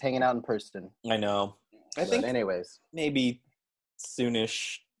were just hanging out in person. I know. I think anyways. Maybe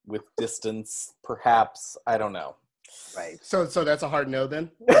soonish with distance, perhaps. I don't know. Right. So that's a hard no then?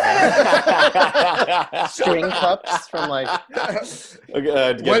 String cups from like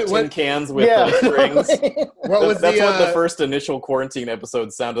tin cans with strings. That's what the first initial quarantine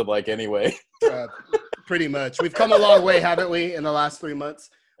episode sounded like anyway. Pretty much. We've come a long way, haven't we, in the last 3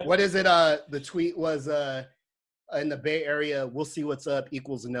 months? What is it? The tweet was in the Bay Area, we'll see what's up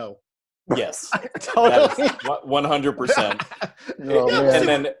equals no. Yes. Totally. 100%. And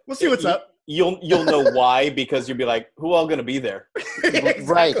then we'll see what's up. You'll know why, because you'll be like, who all gonna be there? Exactly.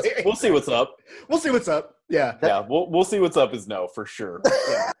 Right. We'll see what's up. We'll see what's up. Yeah. Yeah. We'll see what's up is no for sure.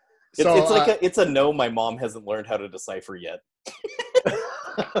 Yeah. It's like it's a no my mom hasn't learned how to decipher yet.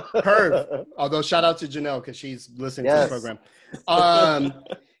 Perv. Although shout out to Janelle because she's listening to the program.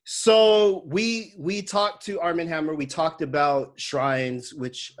 So we talked to Armand Hammer. We talked about Shrines,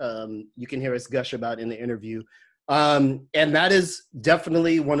 which you can hear us gush about in the interview. And that is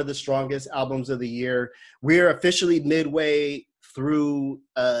definitely one of the strongest albums of the year. We're officially midway through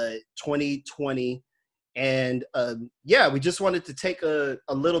 2020. And we just wanted to take a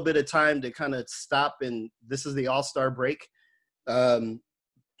little bit of time to kind of stop. And this is the All-Star break.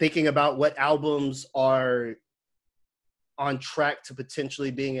 Thinking about what albums are on track to potentially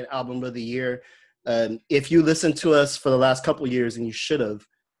being an album of the year. If you listened to us for the last couple of years, and you should have,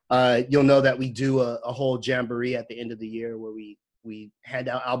 you'll know that we do a whole jamboree at the end of the year where we hand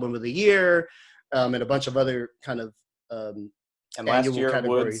out album of the year and a bunch of other kind of and last year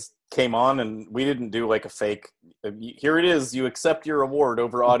Woods came on, and we didn't do like a fake, here it is, you accept your award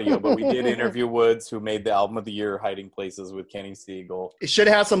over audio, but we did interview Woods, who made the album of the year, Hiding Places, with Kenny Siegel. It should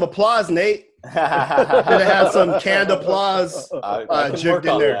have had some applause, Nate. Should have had some canned applause jigged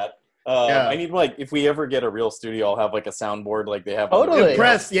in there. That. I need, like, if we ever get a real studio, I'll have like a soundboard like they have totally.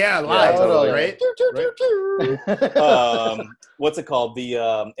 Press, live, right? What's it called?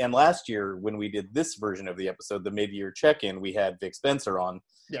 And last year when we did this version of the episode, the mid-year check-in, we had Vic Spencer on.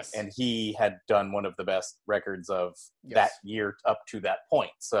 Yes. And he had done one of the best records of that year up to that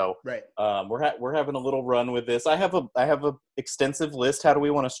point. So we're having a little run with this. I have a extensive list. How do we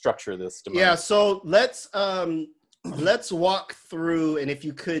want to structure this, Damone? Yeah, so let's walk through, and if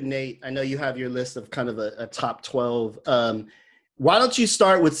you could, Nate, I know you have your list of kind of a top 12. Why don't you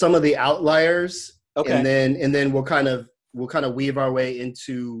start with some of the outliers? Okay. And then we'll kind of weave our way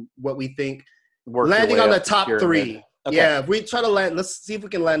into what we think. Landing on the top three. Okay. Yeah, if we try to land, let's see if we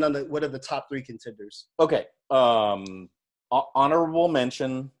can land on what are the top three contenders. Okay. Honorable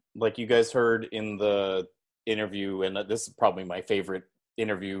mention, like you guys heard in the interview, and this is probably my favorite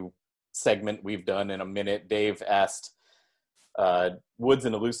interview segment we've done in a minute. Dave asked Woods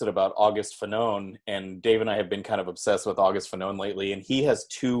and Elucid about August Fanone, and Dave and I have been kind of obsessed with August Fanone lately, and he has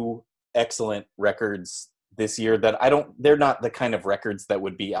two excellent records this year that they're not the kind of records that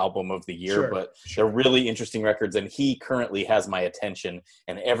would be album of the year, but they're really interesting records. And he currently has my attention,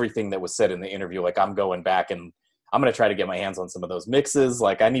 and everything that was said in the interview, like, I'm going back and I'm going to try to get my hands on some of those mixes.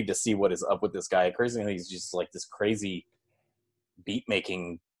 Like, I need to see what is up with this guy. Crazy. He's just like this crazy beat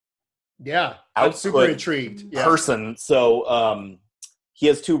making. Yeah. I'm super intrigued. Person. So, he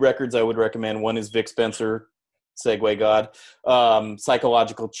has two records I would recommend. One is Vic Spencer, Segue God,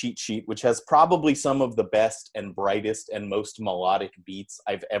 Psychological Cheat Sheet, which has probably some of the best and brightest and most melodic beats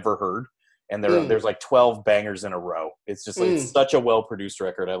I've ever heard. And there's like 12 bangers in a row. It's just like, it's such a well-produced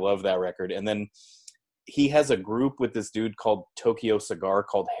record. I love that record. And then he has a group with this dude called Tokyo Cigar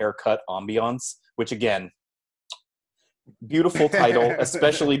called Haircut Ambiance, which again, beautiful title,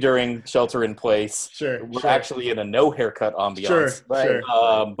 especially during Shelter in Place. We're actually in a no haircut ambiance.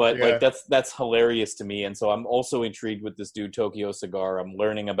 But like that's hilarious to me. And so I'm also intrigued with this dude, Tokyo Cigar. I'm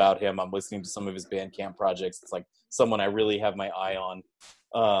learning about him. I'm listening to some of his Bandcamp projects. It's like someone I really have my eye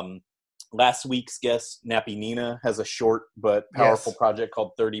on. Last week's guest, Nappy Nina, has a short but powerful project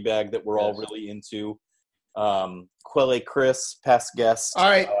called 30 Bag that we're all really into. Quelle Chris, past guest. All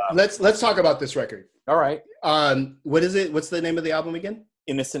right, let's talk about this record. All right. What is it? What's the name of the album again?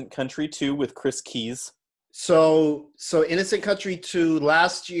 Innocent Country 2 with Chris Keys. So Innocent Country 2,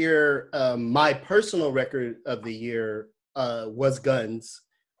 last year, my personal record of the year was Guns.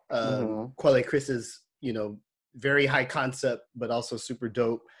 Quelle Chris's, very high concept, but also super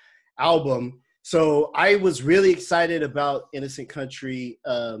dope album. So I was really excited about Innocent Country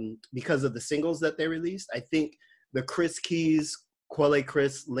because of the singles that they released. I think the Chris Keys, Quelle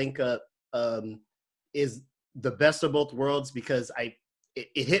Chris link up is the best of both worlds, because it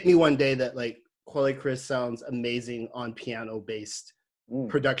hit me one day that like Quelle Chris sounds amazing on piano-based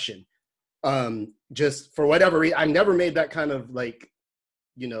production. Just for whatever reason, I've never made that kind of like,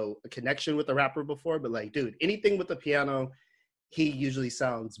 a connection with a rapper before, but like, dude, anything with the piano, he usually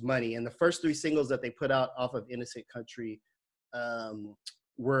sounds money. And the first three singles that they put out off of Innocent Country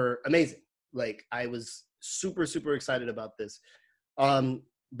were amazing. Like, I was super, super excited about this.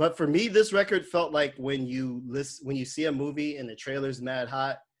 But for me, this record felt like when you see a movie and the trailer's mad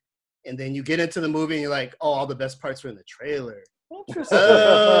hot, and then you get into the movie and you're like, oh, all the best parts were in the trailer. Interesting.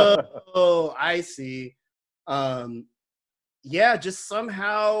 Oh, I see. Just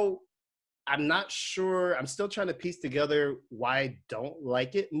somehow, I'm not sure. I'm still trying to piece together why I don't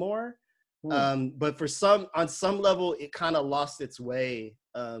like it more. But on some level, it kind of lost its way.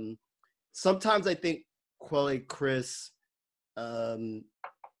 Sometimes I think Quelle Chris,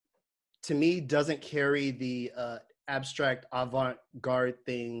 to me, doesn't carry the abstract avant-garde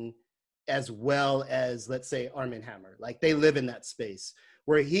thing as well as, let's say, Armand Hammer. Like they live in that space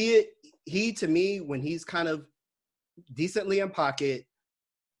where he to me, when he's kind of decently in pocket,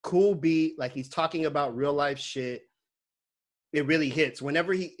 cool beat, like he's talking about real life shit, it really hits.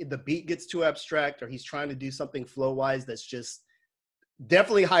 Whenever the beat gets too abstract or he's trying to do something flow wise that's just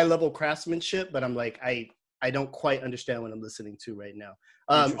definitely high level craftsmanship, but I'm like, I don't quite understand what I'm listening to right now.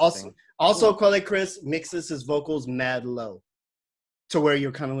 Also Quelle Chris mixes his vocals mad low to where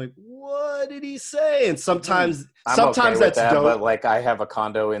you're kind of like, what did he say? And sometimes okay that's that, dope. But like I have a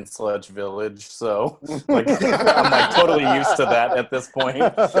condo in Sludge Village, so like I'm like totally used to that at this point.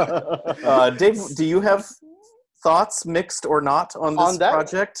 Dave, do you have thoughts, mixed or not, on this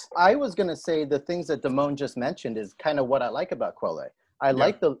project? I was gonna say the things that Damone just mentioned is kind of what I like about Quelle. I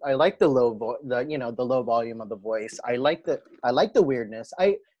like the low the low volume of the voice. I like the weirdness.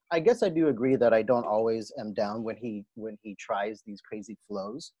 I guess I do agree that I don't always am down when he tries these crazy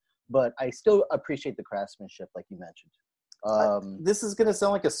flows, but I still appreciate the craftsmanship, like you mentioned. This is gonna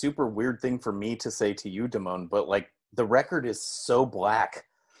sound like a super weird thing for me to say to you, Damone, but like the record is so black,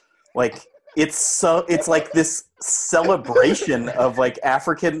 like it's like this celebration of like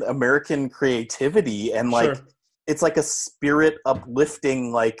African American creativity and like. Sure. It's like a spirit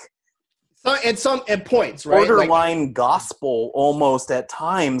uplifting, like at points, right? Borderline like, gospel almost at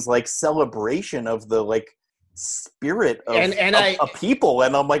times, like celebration of the like spirit of a people.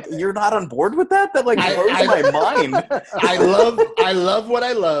 And I'm like, you're not on board with that? That like blows my mind. I love what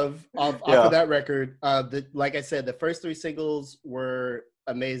I love off of that record. Like I said, the first 3 singles were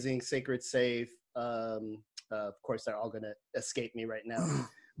amazing. Sacred Safe. Of course, they're all gonna escape me right now,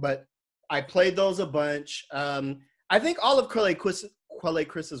 but. I played those a bunch. I think all of Quelle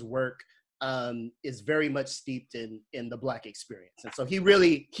Chris's work is very much steeped in the Black experience, and so he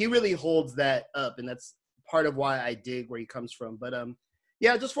really holds that up, and that's part of why I dig where he comes from. But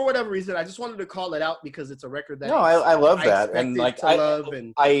yeah, just for whatever reason, I just wanted to call it out because it's a record that I love that, and like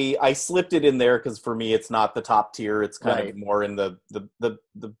I slipped it in there because for me it's not the top tier; it's kind of more in the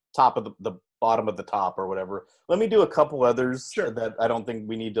top of the bottom of the top or whatever. Let me do a couple others that I don't think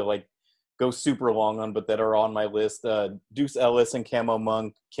we need to like. Go super long on, but that are on my list. Deuce Ellis and Camo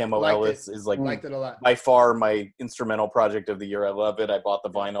Monk. Camo Ellis is like liked it a lot. By far my instrumental project of the year. I love it. I bought the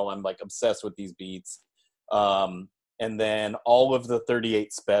vinyl. I'm like obsessed with these beats. And then all of the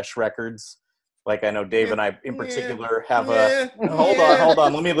 38 Special records. Like I know Dave and I in particular have hold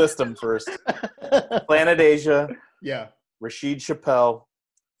on. Let me list them first. Planet Asia. Yeah. Rashid Chappelle.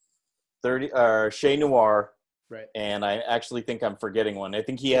 Chez Noir. Right. And I actually think I'm forgetting one. I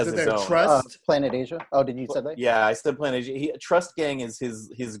think he has his own. Trust? Planet Asia? Oh, did you say that? Yeah, I said Planet Asia. Trust Gang is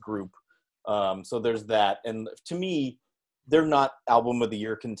his group. So there's that. And to me, they're not album of the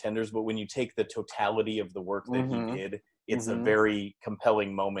year contenders, but when you take the totality of the work that he did, it's a very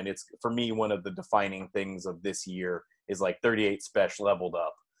compelling moment. It's, for me, one of the defining things of this year is like 38 Special leveled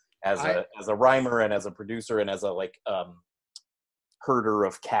up as a rhymer and as a producer and as a like herder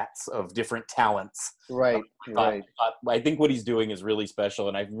of cats of different talents. Right. I think what he's doing is really special,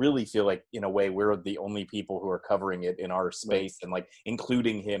 and I really feel like in a way we're the only people who are covering it in our space and like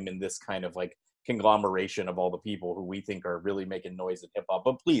including him in this kind of like conglomeration of all the people who we think are really making noise in hip hop.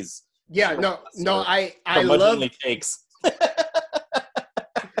 But please, I love takes.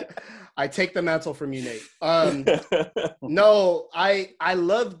 I take the mantle from you, Nate. I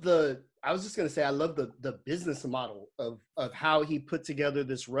love the. I was just going to say, I love the business model of how he put together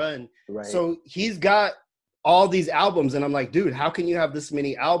this run. Right. So he's got all these albums and I'm like, dude, how can you have this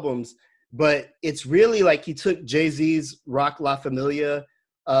many albums? But it's really like he took Jay-Z's Rock La Familia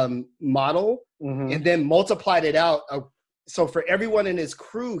model and then multiplied it out. So for everyone in his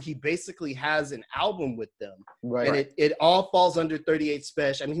crew, he basically has an album with them. Right. And it all falls under 38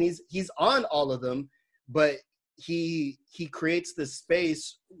 Special. I mean, he's on all of them, but he creates this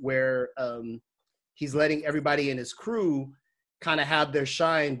space where he's letting everybody in his crew kind of have their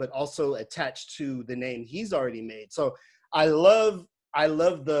shine, but also attached to the name he's already made. So I love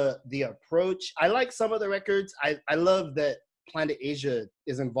the approach. I like some of the records. I love that Planet Asia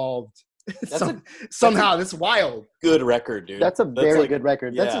is involved somehow. That's wild. Good record, dude. That's a very good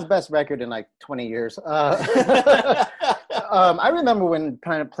record. That's his best record in like 20 years. I remember when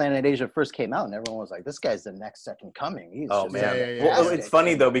Planet Asia first came out, and everyone was like, "This guy's the next Second Coming." Well, it's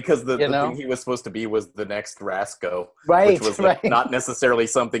funny though because the thing he was supposed to be was the next Rasco, right? Which was like, not necessarily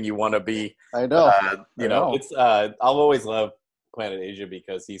something you want to be. I know. You know, it's I'll always love Planet Asia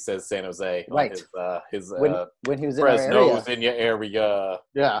because he says San Jose, right? On his when he was in Fresno's in your area,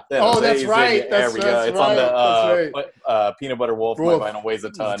 yeah. Oh, that's right. That's it's right. on the Peanut Butter Wolf. My vinyl weighs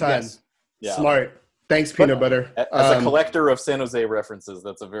a ton. Yes. Yeah. Smart. Thanks, Peanut Butter. As a collector of San Jose references,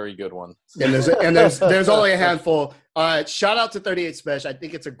 that's a very good one. And there's only a handful. Shout out to 38 Special. I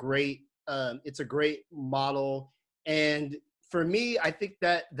think it's a great model. And for me, I think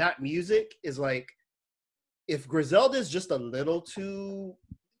that music is like, if Griselda is just a little too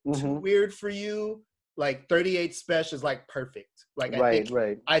weird for you, like 38 Special is like perfect. Like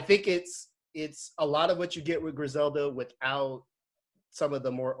I think it's a lot of what you get with Griselda without some of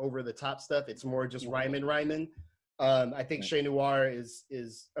the more over the top stuff. It's more just rhyming. I think Shay Noir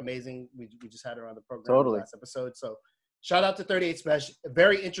is amazing. We just had her on the program last episode. So shout out to 38 Special. A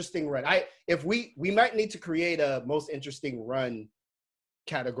very interesting run. We might need to create a most interesting run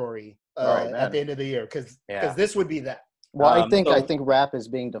category at the end of the year, because this would be that. Well, I think rap is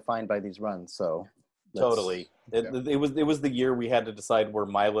being defined by these runs. So totally. It was the year we had to decide, were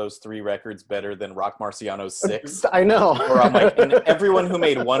Milo's 3 records better than Rock Marciano's 6? I know. Or I'm like, and everyone who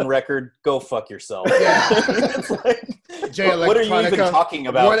made 1 record, go fuck yourself. Yeah. It's like, what are you even talking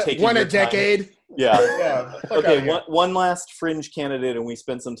about? One a decade. Yeah. Okay. One last fringe candidate, and we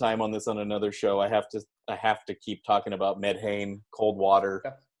spent some time on this on another show. I have to keep talking about Medhane, Cold Water.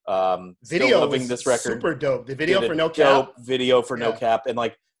 Video loving this record. Super dope. The video for No Cap. Video for No Cap, and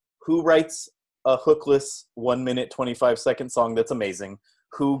like, who writes a hookless 1 minute 25-second song that's amazing?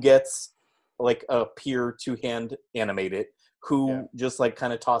 Who gets like a peer to hand animate it? Who just like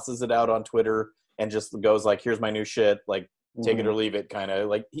kind of tosses it out on Twitter and just goes like, here's my new shit, like take it or leave it, kind of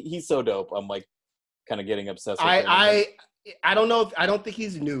like, he's so dope. I'm like kind of getting obsessed with him. I don't know I don't think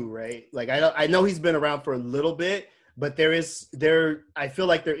he's new, right? Like I know he's been around for a little bit, but I feel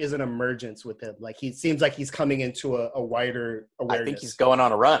like there is an emergence with him. Like he seems like he's coming into a wider awareness. I think he's going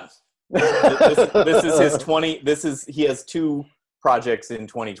on a run. This is his 20. He has 2 projects in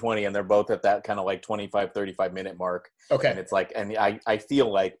 2020, and they're both at that kind of like 25-35 minute mark. Okay. And it's like, and I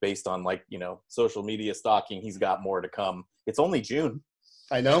feel like, based on like, social media stalking, he's got more to come. It's only June.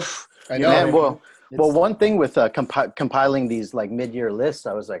 I know. Man, well, one thing with compiling these like mid-year lists,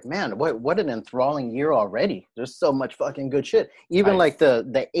 I was like, man, what an enthralling year already. There's so much fucking good shit. Even like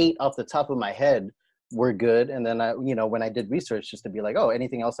the 8 off the top of my head were good, and then I, when I did research just to be like, oh,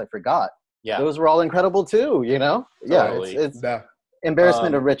 anything else I forgot, those were all incredible too. Totally. It's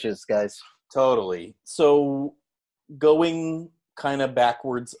embarrassment of riches, guys. Totally. So going kind of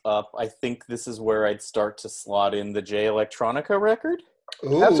backwards up, I think this is where I'd start to slot in the Jay Electronica record.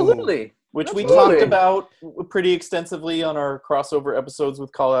 Ooh. Absolutely. Which we talked about pretty extensively on our crossover episodes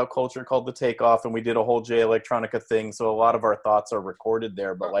with Call Out Culture called The Takeoff, and we did a whole Jay Electronica thing, so a lot of our thoughts are recorded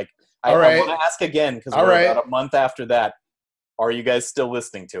there. But like, I want to ask again, because we're about a month after that. Are you guys still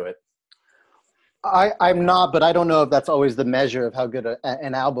listening to it? I'm not, but I don't know if that's always the measure of how good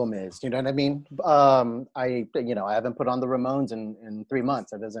an album is. You know what I mean? I haven't put on the Ramones in 3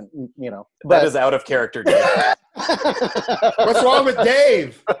 months. It doesn't, That is out of character, Dave. What's wrong with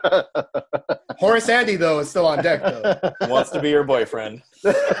Dave? Horace Andy, though, is still on deck, though. Wants to be your boyfriend.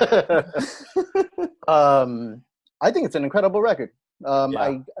 I think it's an incredible record.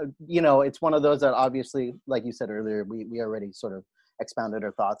 It's one of those that obviously, like you said earlier, we already sort of expounded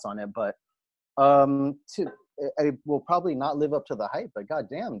our thoughts on it, but I will probably not live up to the hype, but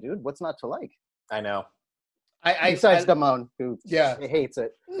goddamn, dude, what's not to like? I know. Besides Damone, who hates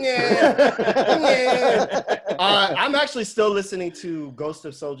it. I'm actually still listening to Ghost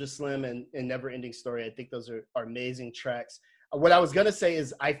of Soulja Slim and Never Ending Story. I think those are amazing tracks. What I was going to say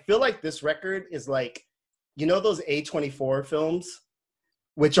is I feel like this record is like, those A24 films?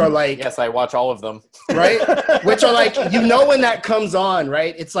 Which are like, yes, I watch all of them, right? Which are like, when that comes on,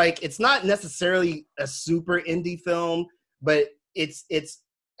 right? It's like, it's not necessarily a super indie film, but it's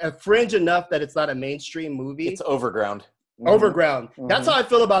a fringe enough that it's not a mainstream movie. It's overground. Mm-hmm. That's how I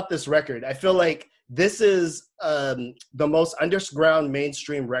feel about this record. I feel like this is the most underground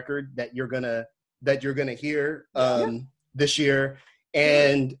mainstream record that you're gonna hear this year,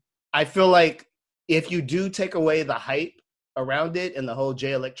 and I feel like if you do take away the hype around it and the whole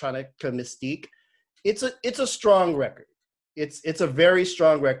Jay Electronica mystique, it's a strong record. It's a very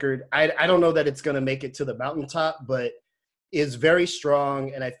strong record. I don't know that it's gonna make it to the mountaintop, but it's very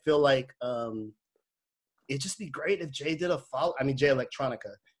strong, and I feel like it'd just be great if Jay did Jay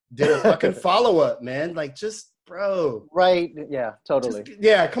Electronica did a fucking follow-up, man. Like, just, bro. Right, yeah, totally.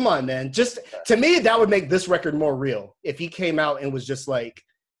 Come on, man. Just, to me, that would make this record more real. If he came out and was just like,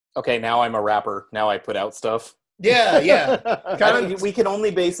 okay, now I'm a rapper. Now I put out stuff. Yeah. We can only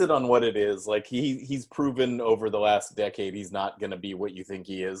base it on what it is. Like, he's proven over the last decade he's not going to be what you think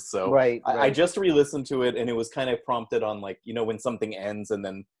he is. So right. I just re-listened to it, and it was kind of prompted on, like, when something ends and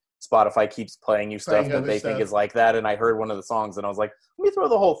then Spotify keeps playing you stuff that they think is like that. And I heard one of the songs, and I was like, let me throw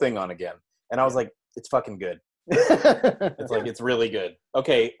the whole thing on again. And I was like, it's fucking good. It's really good.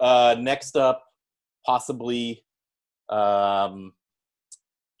 Okay, next up, possibly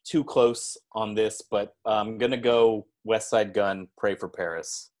too close on this, but I'm gonna go West Side Gun, Pray for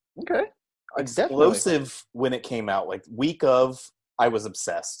Paris. Okay. Explosive definitely. When it came out, like week of, I was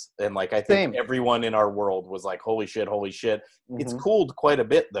obsessed, and like I think everyone in our world was like, holy shit. It's cooled quite a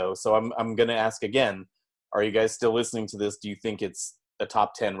bit though, so I'm gonna ask again, are you guys still listening to this? Do you think it's a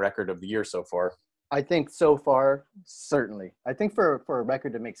top 10 record of the year so far? I think so far, certainly. I think for a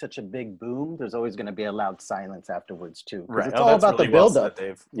record to make such a big boom, there's always going to be a loud silence afterwards too. Right. It's all about really the build-up,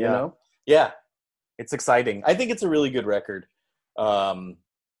 Dave. You know? Yeah. It's exciting. I think it's a really good record.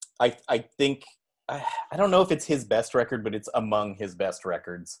 I think, I don't know if it's his best record, but it's among his best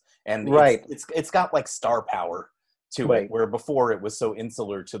records. And it's got like star power to it, where before it was so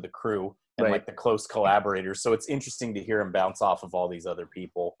insular to the crew and like the close collaborators. So it's interesting to hear him bounce off of all these other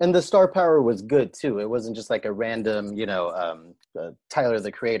people. And the star power was good too. It wasn't just like a random, Tyler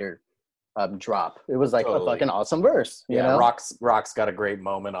the Creator drop. It was like a fucking awesome verse. You know? Rock's got a great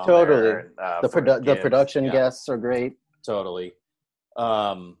moment on there. Totally. The production guests are great. Totally.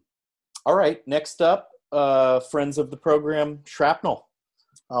 All right. Next up, friends of the program, Shrapnel.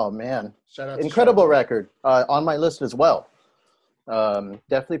 Oh man, shout out! Incredible record on my list as well.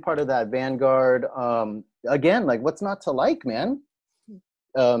 Definitely part of that Vanguard. Again, like what's not to like, man?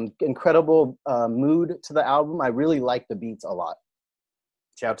 Incredible mood to the album. I really like the beats a lot.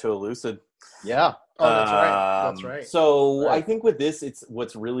 Shout out to Elucid. Yeah. Oh, that's right. So I think with this, it's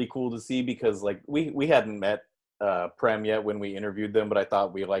what's really cool to see, because like we hadn't met Prem yet when we interviewed them, but I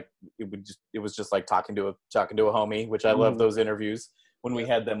thought it was just like talking to a homie, which I love those interviews when we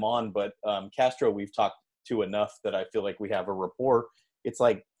had them on. But Castro, we've talked to enough that I feel like we have a rapport. It's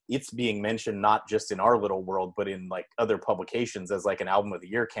like it's being mentioned not just in our little world, but in like other publications as like an album of the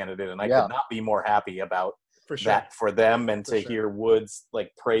year candidate, and I could not be more happy about that for them. And to hear Woods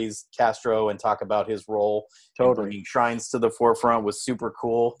like praise Castro and talk about his role in bringing Shrines to the forefront was super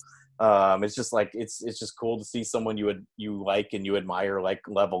cool. It's just like it's just cool to see someone you like and you admire like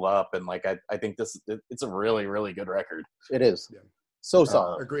level up, and like I think it's a really, really good record. It is. Yeah. So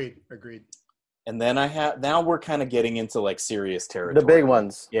solid. Agreed. And then now we're kind of getting into like serious territory. The big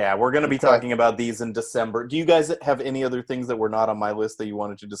ones. Yeah, we're going to be talking about these in December. Do you guys have any other things that were not on my list that you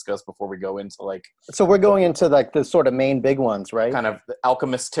wanted to discuss before we go into like... So we're going into like the sort of main big ones, right? Kind of the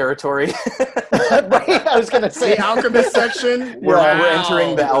Alchemist territory. Right? I was going to say. The Alchemist section? We're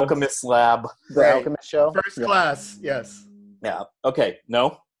entering the Alchemist lab. The Alchemist show? First class, yes. Yeah. Okay.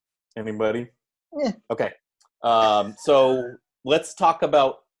 No? Anybody? Yeah. Okay. So let's talk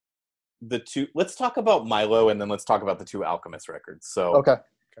about let's talk about Milo, and then let's talk about the two Alchemist records. So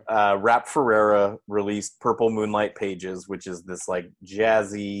Rap Ferreira released Purple Moonlight Pages, which is this like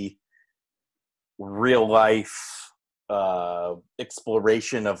jazzy real life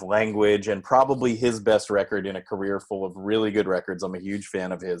exploration of language, and probably his best record in a career full of really good records. I'm a huge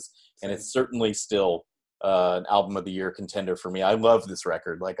fan of his, and it's certainly still an album of the year contender for me. I love this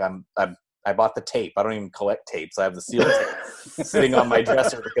record. Like I bought the tape. I don't even collect tapes. I have the seal tape sitting on my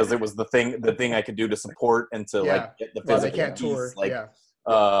dresser because it was the thing I could do to support and to like get the physical they can't tour. Like,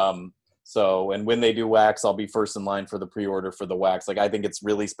 so, and when they do Wax, I'll be first in line for the pre-order for the Wax. Like, I think it's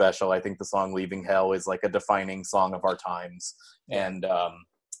really special. I think the song Leaving Hell is like a defining song of our times. And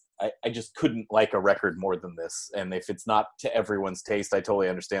I just couldn't like a record more than this. And if it's not to everyone's taste, I totally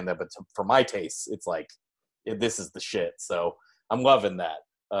understand that. But for my taste, it's like, this is the shit. So I'm loving that.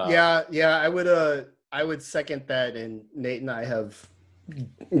 I would second that, and Nate and I have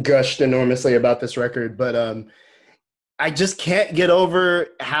gushed enormously about this record, but I just can't get over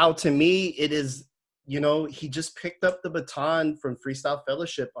how, to me, it is, he just picked up the baton from Freestyle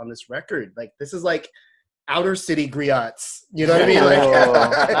Fellowship on this record. Like, this is like Outer City griots, you know what I mean?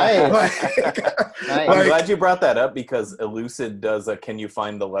 I'm glad you brought that up, because Elucid does a "Can you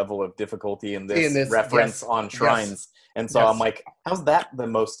find the level of difficulty in this reference on Shrines?" Yes. And so I'm like, how's that the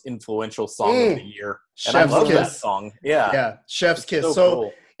most influential song of the year? And I love that song. Yeah, Chef's Kiss. So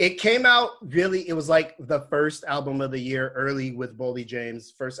cool. It came out really, it was like the first album of the year early with Boldy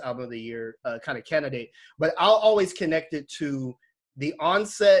James, first album of the year kind of candidate. But I'll always connect it to the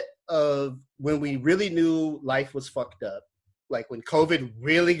onset of when we really knew life was fucked up, like when COVID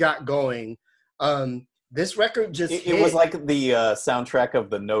really got going. This record just it was like the soundtrack of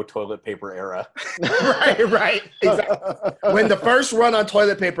the no toilet paper era. right, exactly. When the first run on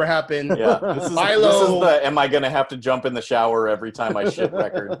toilet paper happened, this is the "Am I gonna have to jump in the shower every time I shit"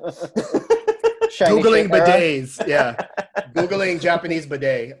 record. Googling bidets, Googling Japanese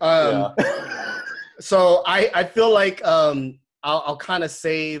bidet. So I feel like I'll kind of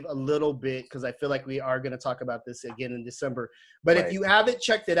save a little bit because I feel like we are going to talk about this again in December. But if you haven't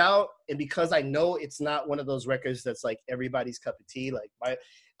checked it out, and because I know it's not one of those records that's like everybody's cup of tea, like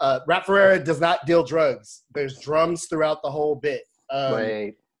Rap Ferreira does not deal drugs. There's drums throughout the whole bit.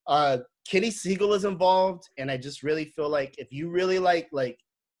 Kenny Siegel is involved, and I just really feel like if you really like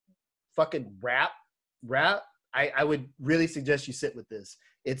fucking rap, I would really suggest you sit with this.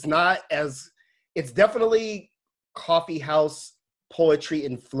 It's definitely coffee house poetry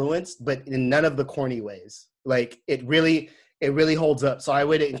influenced, but in none of the corny ways. Like it really holds up. So I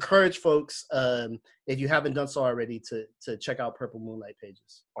would encourage folks, if you haven't done so already, to check out Purple Moonlight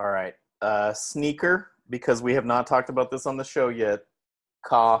Pages. All right. Sneaker, because we have not talked about this on the show yet.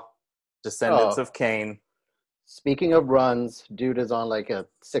 Ka, Descendants of Cain. Speaking of runs, dude is on like a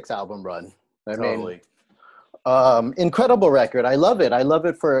 6-album run. I mean, incredible record. I love it. I love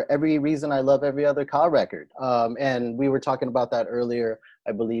it for every reason I love every other Ka record. And we were talking about that earlier,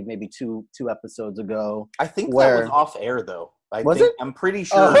 I believe maybe two episodes ago. I think that was off air though. I'm pretty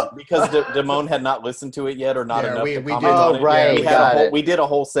sure because Damone had not listened to it yet or not enough to comment on it. Right. We did a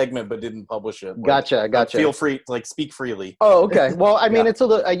whole segment but didn't publish it. Gotcha. Feel free to speak freely. Oh, okay. Well, I mean, it's a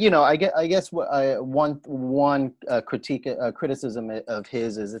little, I guess one criticism of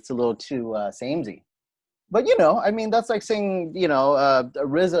his is it's a little too samey. But, I mean, that's like saying,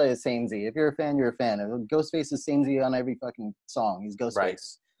 RZA is samey. If you're a fan, you're a fan. Ghostface is samey on every fucking song. He's Ghostface. Right.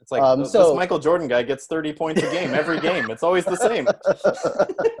 It's like this Michael Jordan guy gets 30 points a game every game. It's always the same.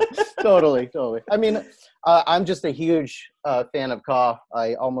 Totally. I mean, I'm just a huge fan of Ka.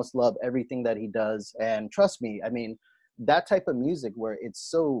 I almost love everything that he does. And trust me, I mean, that type of music where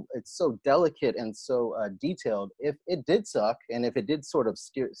it's so delicate and so detailed, if it did suck and if it did sort of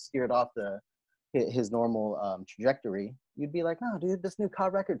steered off his normal trajectory, you'd be like, no, dude, this new Ka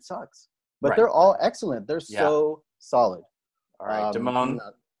record sucks. But they're all excellent. They're so solid. All right, Damone.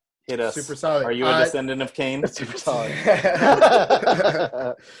 Hit us. Super solid. Are you a descendant of Cain? Super solid.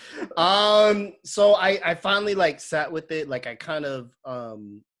 So I finally sat with it. Like I kind of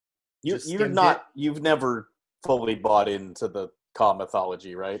you've never fully bought into the Ka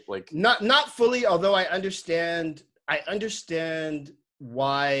mythology, right? Like not fully, although I understand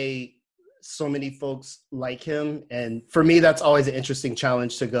why so many folks like him, and for me that's always an interesting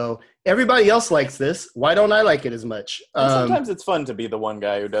challenge to go, everybody else likes this, why don't I like it as much? Sometimes it's fun to be the one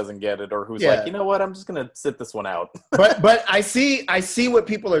guy who doesn't get it or who's like, you know what, I'm just gonna sit this one out. but I see what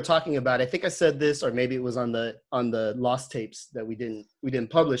people are talking about. I think I said this, or maybe it was on the lost tapes that we didn't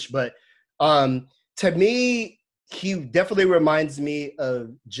publish, but to me he definitely reminds me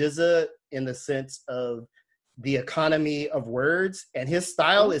of GZA in the sense of the economy of words, and his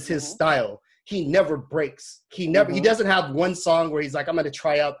style is his style. He never breaks. He doesn't have one song where he's like, I'm going to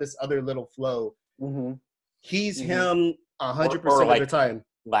try out this other little flow. He's him 100% of the time.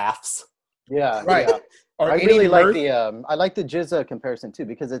 Laughs. Yeah. Right. Yeah. Or I really like I like the GZA comparison too,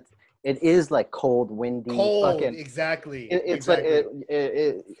 because it is like cold, windy. Fucking, exactly. It's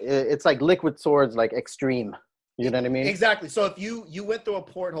like Liquid Swords, like extreme. You know what I mean? Exactly. So if you went through a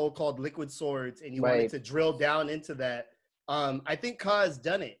porthole called Liquid Swords and you wanted to drill down into that, I think Ka has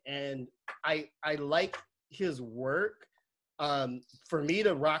done it, and I like his work. For me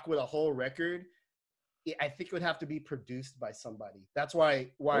to rock with a whole record, I think it would have to be produced by somebody. That's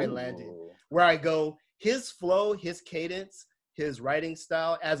why I landed where I go. His flow, his cadence, his writing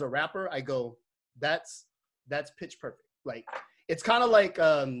style as a rapper, I go, that's pitch perfect. Like it's kind of like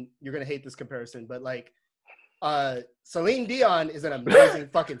you're gonna hate this comparison, but like. Celine Dion is an amazing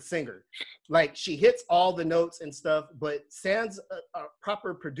fucking singer. Like she hits all the notes and stuff, but sans a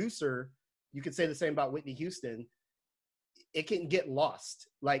proper producer, you could say the same about Whitney Houston. It can get lost.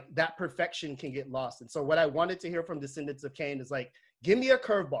 Like that perfection can get lost. And so what I wanted to hear from Descendants of Cain is like, give me a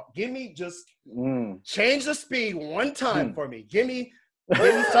curveball. Give me just change the speed one time for me. Give me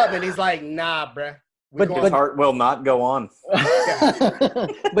something. And he's like, nah, bruh. But his heart will not go on.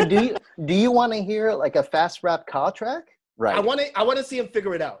 But do you want to hear like a fast rap Ka track? Right. I want to see him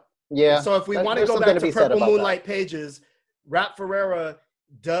figure it out. Yeah. So if we want to go back to Purple Moonlight Pages, Rap Ferreira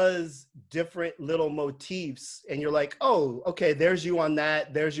does different little motifs, and you're like, oh, okay, there's you on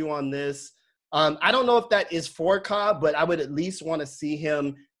that, there's you on this. I don't know if that is for Ka, but I would at least want to see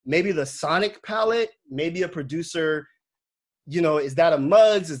him, maybe the sonic palette, maybe a producer. Is that a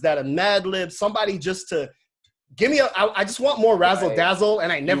Muggs? Is that a Madlib? Somebody just to give me I just want more razzle dazzle,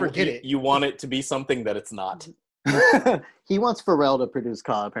 and I never get it. You want it to be something that it's not. He wants Pharrell to produce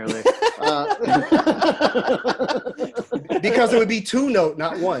Ka, apparently. Because it would be 2 note,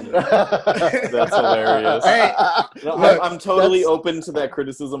 not 1. That's hilarious. Hey, no, look, I'm totally open to that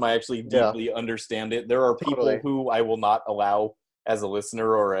criticism. I actually deeply understand it. There are people who I will not allow as a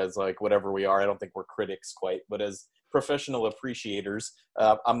listener or as like whatever we are. I don't think we're critics quite, but as professional appreciators,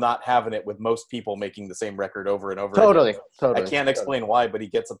 I'm not having it with most people making the same record over and over again. I can't explain why, but he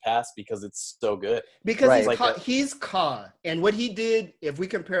gets a pass because it's so good. Because he's Ka, and what he did, if we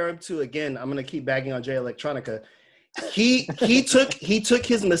compare him to, again, I'm gonna keep bagging on Jay Electronica. He took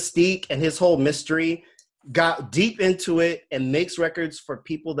his mystique and his whole mystery, got deep into it, and makes records for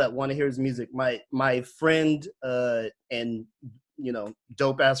people that want to hear his music. My friend and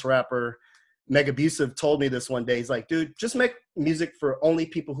dope ass rapper Megabusive told me this one day. He's like, dude, just make music for only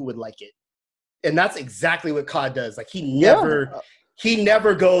people who would like it. And that's exactly what Ka does. Like he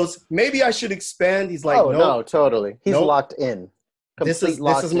never goes, maybe I should expand. He's like, nope. No, totally. He's locked in. This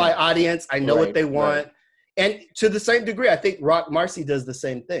is my audience. I know what they want. Right. And to the same degree, I think Rock Marcy does the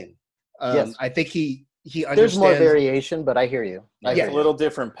same thing. Yes. I think he understands. There's more variation, but I hear you. It's a little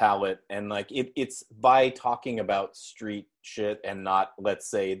different palette, and like it's by talking about street shit and not, let's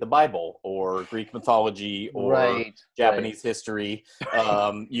say, the Bible or Greek mythology or Japanese history.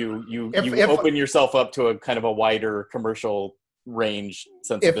 You open yourself up to a kind of a wider commercial range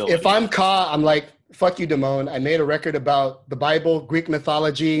sensibility. If I'm Ka, I'm like, fuck you, Damone. I made a record about the Bible, Greek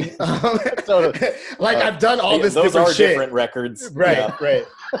mythology. I've done all this those different are shit. Different records. Right.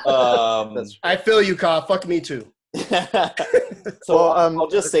 I feel you, Ka. Fuck me too. I'll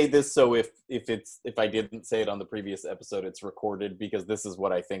just say this. So if I didn't say it on the previous episode, it's recorded because this is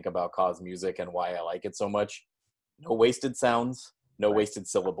what I think about Ka's music and why I like it so much. No wasted sounds, no wasted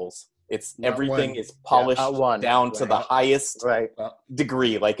syllables. It's not everything one. Is polished down to the highest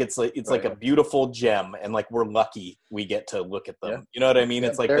degree. Like it's like a beautiful gem, and like we're lucky we get to look at them. Yeah. You know what I mean?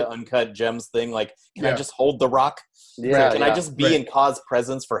 It's like the uncut gems thing. Like, can I just hold the rock? Yeah. Can I just be in Ka's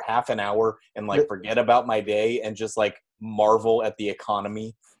presence for half an hour and like forget about my day and just like marvel at the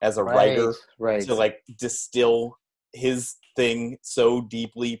economy as a writer to like distill his thing so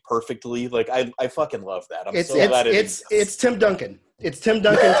deeply, perfectly. Like I fucking love that. I'm so glad it's Tim Duncan. It's Tim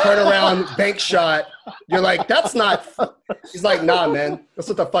Duncan turnaround bank shot. You're like, that's not. He's like, nah, man. That's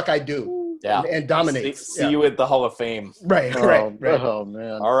what the fuck I do. Yeah, and dominates. See you at the Hall of Fame. Right. Oh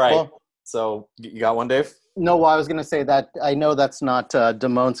man. All right. Well, so you got one, Dave? No, well, I was gonna say that I know that's not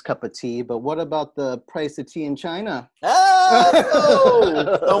Damone's cup of tea, but what about the price of tea in China?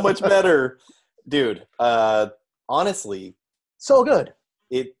 So much better, dude. Honestly, so good.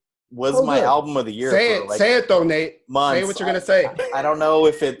 It was my album of the year. Say it though, Nate. Months. Say what you're gonna say. I don't know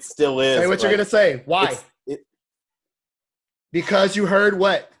if it still is. Say what you're gonna say. Why? Because you heard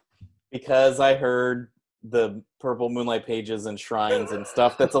what? Because I heard the Purple Moonlight Pages and Shrines and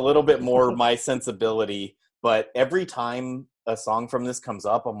stuff that's a little bit more my sensibility. But every time a song from this comes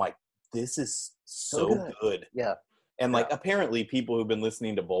up, I'm like, this is so good. Yeah. And like apparently people who've been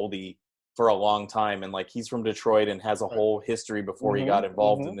listening to Boldy for a long time, and like he's from Detroit and has a whole history before he got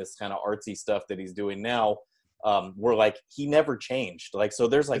involved in this kind of artsy stuff that he's doing now. We're like, he never changed. Like, so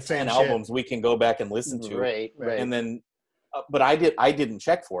there's like 10 albums we can go back and listen to. Right. And then, but I didn't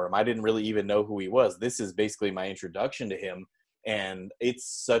check for him. I didn't really even know who he was. This is basically my introduction to him. And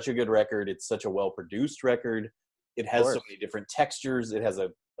it's such a good record. It's such a well-produced record. It has so many different textures. It has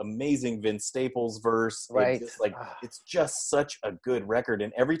a amazing Vince Staples verse. Right. It's just such a good record.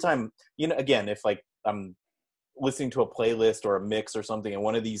 And every time, again, if like I'm listening to a playlist or a mix or something and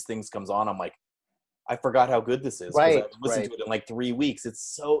one of these things comes on, I'm like, I forgot how good this is. Right. I've listened to it in like 3 weeks.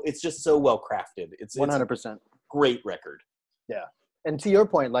 It's just so well crafted. It's 100% great record. Yeah. And to your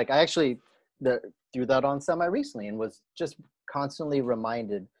point, like I actually threw that on semi recently and was just constantly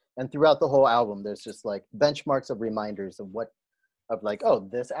reminded. And throughout the whole album, there's just like benchmarks of reminders of like, oh,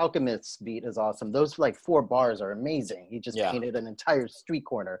 this Alchemist's beat is awesome. Those like 4 bars are amazing. He just painted an entire street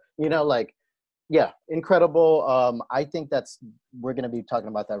corner, incredible. I think we're going to be talking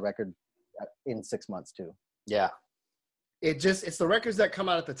about that record in 6 months too. Yeah. It's the records that come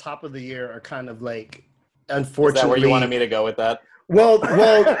out at the top of the year are kind of like, unfortunately. Is that where you wanted me to go with that? Well,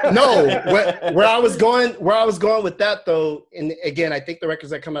 no. Where I was going with that though, and again, I think the records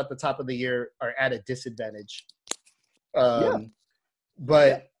that come out at the top of the year are at a disadvantage.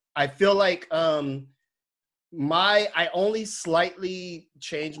 But I feel like I only slightly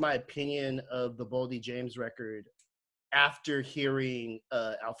changed my opinion of the Boldy James record after hearing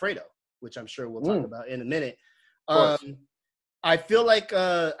Alfredo, which I'm sure we'll talk about in a minute. I feel like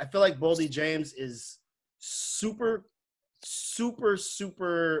Boldy James is super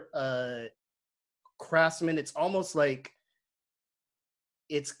Craftsman. It's almost like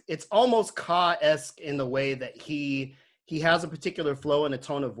it's almost Ka-esque in the way that he has a particular flow and a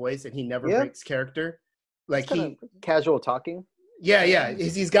tone of voice, and he never breaks character. Like he casual talking. Yeah.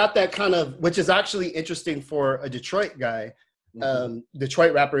 He's got that kind of, which is actually interesting for a Detroit guy.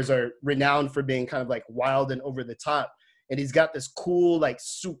 Detroit rappers are renowned for being kind of like wild and over the top. And he's got this cool, like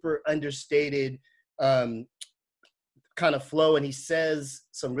super understated kind of flow. And he says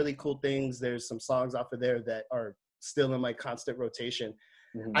some really cool things. There's some songs off of there that are still in my constant rotation.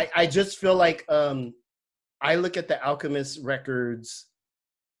 I just feel like I look at the Alchemist records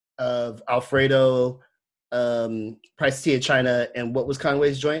of Alfredo, Price T of China, and what was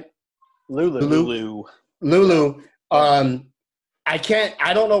Conway's joint? Lulu. I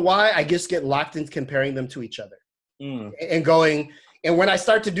don't know why I just get locked in comparing them to each other and going, and when I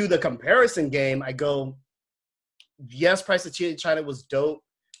start to do the comparison game, I go, yes, Price of Tea in China was dope.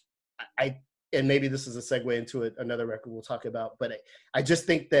 And maybe this is a segue into another record we'll talk about, but I just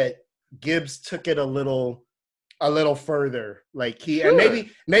think that Gibbs took it a little further. Like and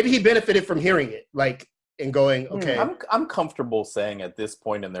maybe he benefited from hearing it, like, and going, okay. I'm comfortable saying at this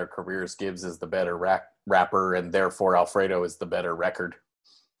point in their careers, Gibbs is the better rapper, and therefore Alfredo is the better record.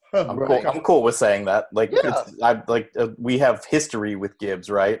 I'm cool with saying that. Like, we have history with Gibbs,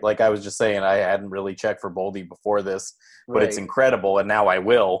 right? Like I was just saying, I hadn't really checked for Boldy before this, but it's incredible, and now I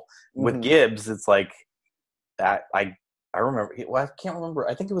will. With Gibbs, it's like that. I remember. I can't remember.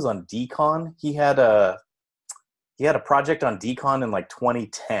 I think it was on Decon. He had a project on Decon in like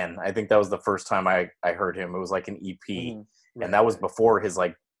 2010. I think that was the first time I heard him. It was like an EP, and that was before his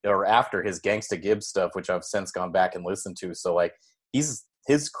or after his Gangsta Gibbs stuff, which I've since gone back and listened to. So like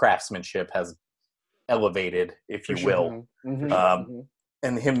his craftsmanship has elevated, if you will,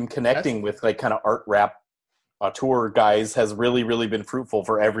 and him connecting with like kind of art rap tour guys has really, really been fruitful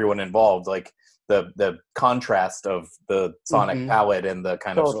for everyone involved. Like the contrast of the sonic palette and the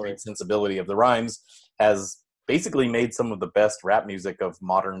kind of street sensibility of the rhymes has basically made some of the best rap music of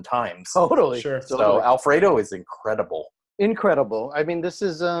modern times. Totally. Sure. So Alfredo is incredible. Incredible. I mean, this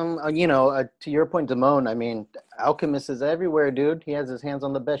is, to your point, Damone, I mean, Alchemist is everywhere, dude. He has his hands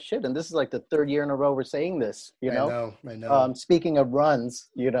on the best shit. And this is like the third year in a row we're saying this, you know? I know. Speaking of runs,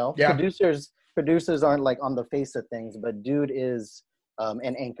 producers aren't like on the face of things, but dude is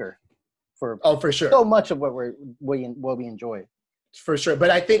an anchor for sure. So much of what we enjoy. For sure. But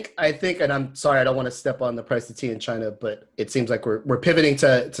I think, and I'm sorry, I don't want to step on the Price of Tea in China, but it seems like we're pivoting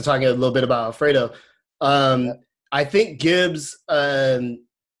to talking a little bit about Alfredo. I think Gibbs,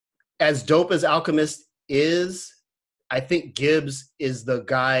 as dope as Alchemist is, I think Gibbs is the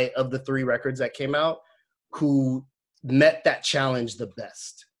guy of the three records that came out who met that challenge the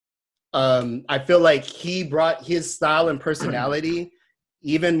best. I feel like he brought his style and personality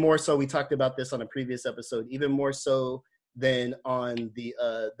even more so. We talked about this on a previous episode, even more so than on the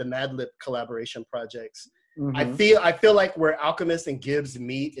Madlib collaboration projects. I feel like where Alchemist and Gibbs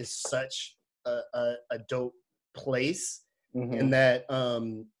meet is such a dope place, and that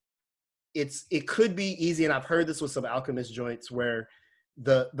it could be easy, and I've heard this with some Alchemist joints where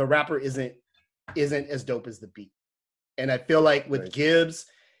the rapper isn't as dope as the beat, and I feel like with Gibbs,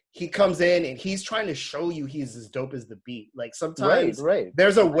 he comes in and he's trying to show you he's as dope as the beat. Like sometimes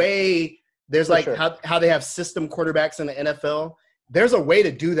there's a way, there's like how they have system quarterbacks in the NFL. There's a way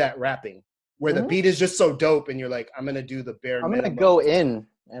to do that rapping where the beat is just so dope and you're like, I'm gonna do the bare minimum. I'm gonna go in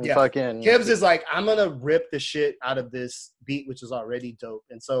and fucking. Gibbs is like, I'm gonna rip the shit out of this beat, which is already dope.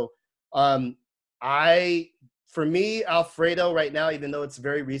 And so, for me, Alfredo right now, even though it's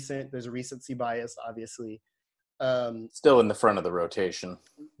very recent, there's a recency bias, obviously. Still in the front of the rotation.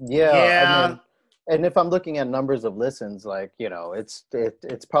 Yeah. I mean, and if I'm looking at numbers of listens, like, you know, it's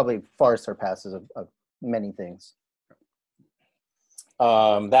probably far surpasses of many things.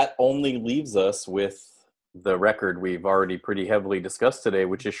 That only leaves us with the record we've already pretty heavily discussed today,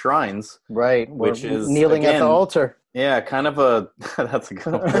 which is Shrines. Right. Which is kneeling at the altar. Yeah, kind of that's a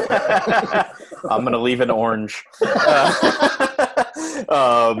good one. I'm going to leave it orange.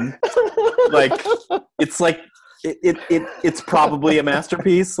 It's like, it's probably a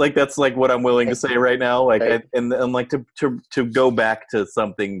masterpiece. Like, that's like what I'm willing to say right now. Like, and like to go back to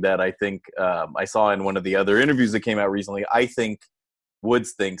something that I think I saw in one of the other interviews that came out recently. I think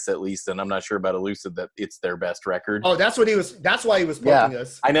Woods thinks, at least, and I'm not sure about Elucid, that it's their best record. Oh, that's why he was poking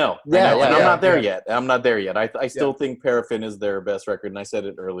us. I know. And I'm not there yet. I still think Paraffin is their best record, and I said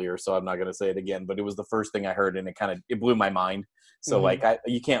it earlier, so I'm not going to say it again, but it was the first thing I heard, and it blew my mind. So,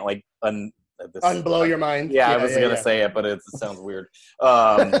 you can't, Unblow your mind. Yeah, I was gonna say it, but it sounds weird.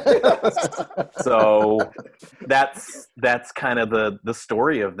 So that's kind of the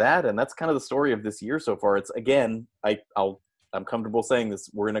story of that, and that's kind of the story of this year so far. It's again, I'm comfortable saying this.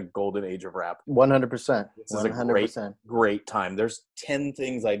 We're in a golden age of rap. 100%. This is a great time. There's 10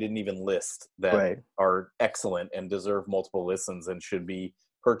 things I didn't even list that are excellent and deserve multiple listens and should be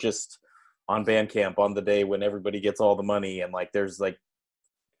purchased on Bandcamp on the day when everybody gets all the money. And like, there's like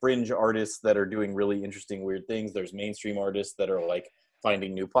fringe artists that are doing really interesting, weird things. There's mainstream artists that are like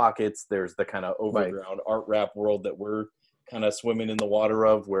finding new pockets. There's the kind of overground art rap world that we're kind of swimming in the water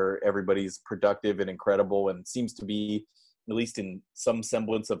of, where everybody's productive and incredible and seems to be at least in some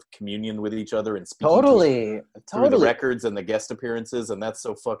semblance of communion with each other and speaking through the records and the guest appearances, and that's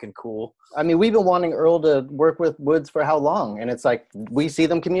so fucking cool. I mean, we've been wanting Earl to work with Woods for how long? And it's like we see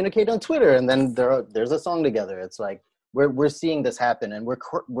them communicate on Twitter, and then there's a song together. It's like we're seeing this happen, and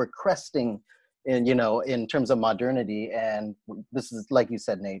we're cresting in terms of modernity, and this is, like you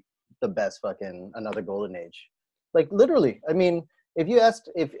said, Nate, the best fucking another golden age. Like literally, I mean. If you asked,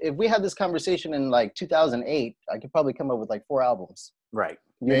 if we had this conversation in like 2008, I could probably come up with like 4 albums. Right.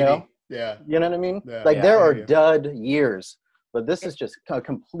 You know? Yeah. You know what I mean? Yeah. Like there are dud years, but this is just a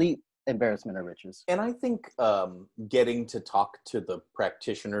complete embarrassment of riches. And I think getting to talk to the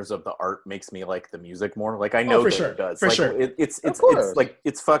practitioners of the art makes me like the music more. Like I know it does. For like, sure. It's like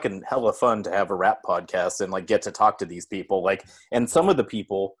it's fucking hella fun to have a rap podcast and like get to talk to these people. Like, and some of the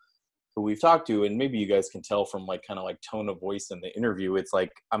people who we've talked to, and maybe you guys can tell from like kind of like tone of voice in the interview, it's like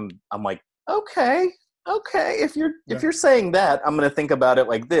I'm like, okay, if you're saying that, I'm gonna think about it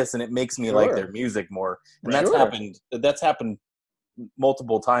like this, and it makes me like their music more. And that's happened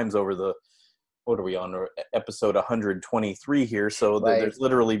multiple times over the, what are we on, episode 123 here, so there's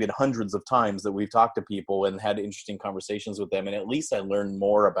literally been hundreds of times that we've talked to people and had interesting conversations with them, and at least I learned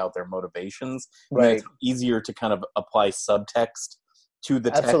more about their motivations. And it's easier to kind of apply subtext to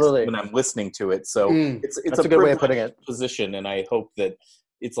the text when I'm listening to it. So it's a good way of putting it. Position, and I hope that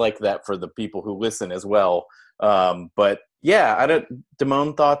it's like that for the people who listen as well. But yeah,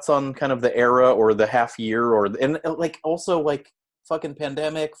 Damone, thoughts on kind of the era or the half year, and like also like fucking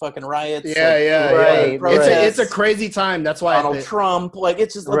pandemic, fucking riots. It's a crazy time. That's why Donald Trump, like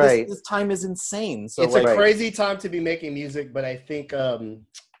it's just this time is insane. So it's a crazy time to be making music, but I think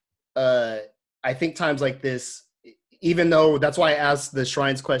times like this, even though that's why I asked the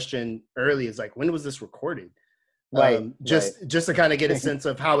Shrines question early, is like, when was this recorded? Just to kind of get a sense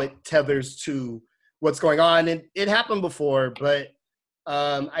of how it tethers to what's going on. And it happened before, but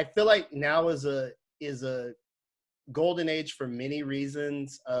I feel like now is a golden age for many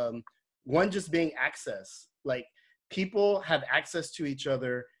reasons. One just being access. Like people have access to each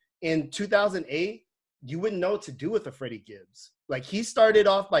other. In 2008, you wouldn't know what to do with a Freddie Gibbs. Like he started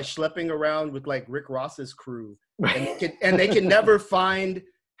off by schlepping around with like Rick Ross's crew, and they can never find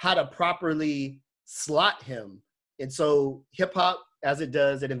how to properly slot him. And so hip hop, as it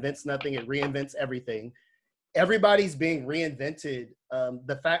does, it invents nothing, it reinvents everything. Everybody's being reinvented.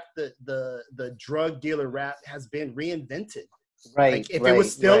 The fact that the drug dealer rap has been reinvented. Like if it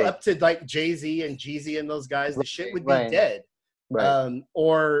was still up to like Jay-Z and Jeezy and those guys, the shit would be dead.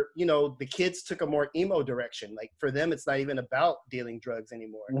 Or, the kids took a more emo direction. Like for them, it's not even about dealing drugs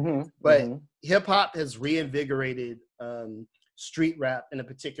anymore. But hip hop has reinvigorated street rap in a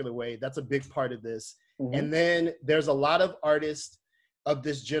particular way. That's a big part of this. And then there's a lot of artists of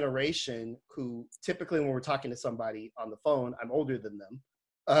this generation who typically when we're talking to somebody on the phone, I'm older than them.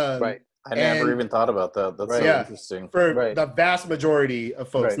 I never even thought about that. That's so interesting. For the vast majority of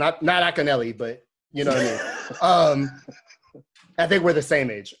folks, not Akinelli, but you know what I mean? I think we're the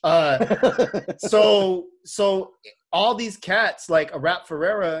same age. So all these cats, like a Rap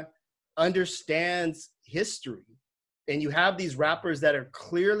Ferreira, understands history. And you have these rappers that are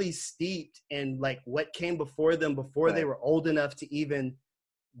clearly steeped in like what came before them before they were old enough to even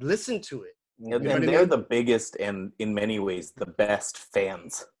listen to it. And they're the biggest and in many ways the best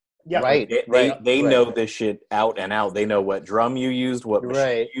fans. Yeah, They know this shit out and out. They know what drum you used, what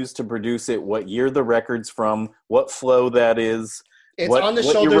machine you used to produce it, what year the record's from, what flow that is. It's on the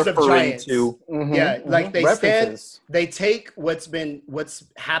shoulders of giants. Like they take what's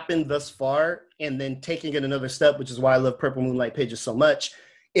happened thus far and then taking it another step, which is why I love Purple Moonlight Pages so much.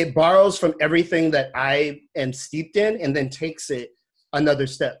 It borrows from everything that I am steeped in and then takes it another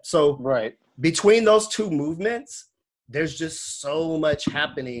step. So between those two movements, there's just so much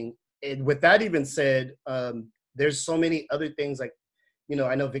happening. And with that even said, there's so many other things like,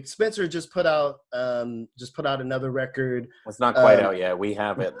 I know Vic Spencer just put out another record. It's not quite out yet. We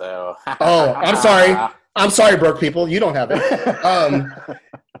have it though. I'm sorry, broke people. You don't have it.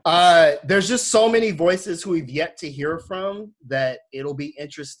 There's just so many voices who we've yet to hear from that it'll be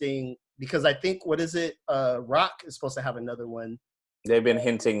interesting because I think, what is it? Rock is supposed to have another one. They've been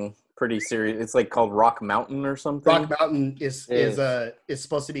hinting pretty serious. It's like called Rock Mountain or something. Rock Mountain is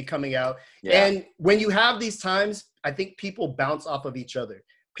supposed to be coming out. Yeah. And when you have these times, I think people bounce off of each other.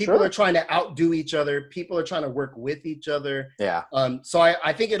 People are trying to outdo each other. People are trying to work with each other. Yeah. So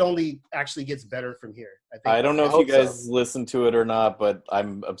I think it only actually gets better from here. I don't know if you guys listen to it or not, but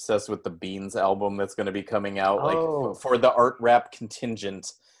I'm obsessed with the Beans album that's going to be coming out like for the art rap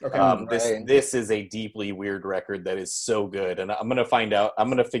contingent. Okay. This is a deeply weird record that is so good, and I'm going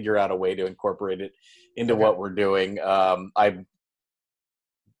to figure out a way to incorporate it into what we're doing.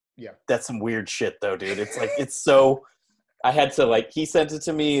 That's some weird shit though, dude. It's like, it's so, I had to he sent it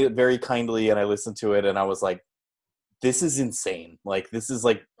to me very kindly and I listened to it and I was like, this is insane. Like, this is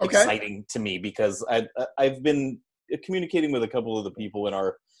exciting to me because I've been communicating with a couple of the people in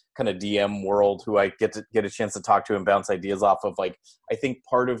our kind of DM world who I get a chance to talk to and bounce ideas off of. Like, I think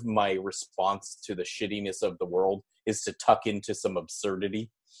part of my response to the shittiness of the world is to tuck into some absurdity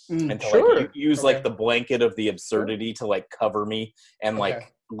and to use the blanket of the absurdity to cover me and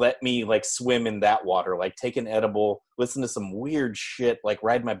let me swim in that water, take an edible, listen to some weird shit,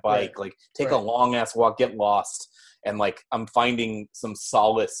 ride my bike, take a long ass walk, get lost. And I'm finding some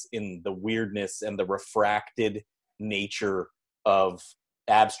solace in the weirdness and the refracted nature of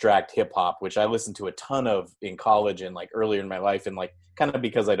abstract hip hop, which I listened to a ton of in college and earlier in my life. And kind of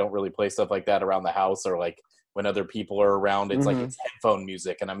because I don't really play stuff like that around the house or when other people are around, it's it's headphone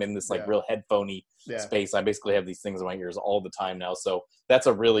music and I'm in this real headphoney space. I basically have these things in my ears all the time now. So that's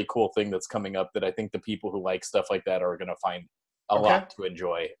a really cool thing that's coming up that I think the people who like stuff like that are going to find a lot to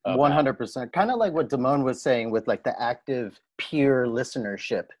enjoy. 100%. Kind of like what Damone was saying with the active peer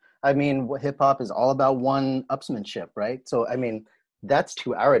listenership. I mean, hip hop is all about one-upsmanship, right? So, I mean, that's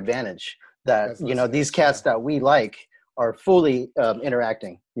to our advantage that, these cats that we like are fully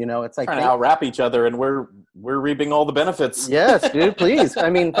interacting. It's trying to out-rap each other and we're reaping all the benefits. Yes, dude, please. I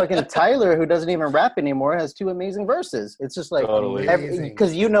mean, fucking Tyler, who doesn't even rap anymore, has 2 amazing verses. It's just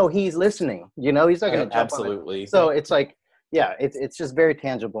because he's listening. He's not going to absolutely. So it's it's just very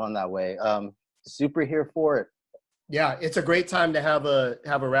tangible in that way. Super here for it. Yeah, it's a great time to have a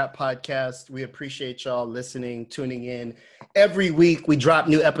rap podcast. We appreciate y'all listening, tuning in. Every week we drop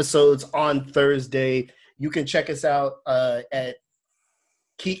new episodes on Thursday. You can check us out at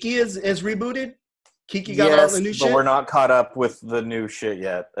Kiki is rebooted. Kiki got all the new shit. But we're not caught up with the new shit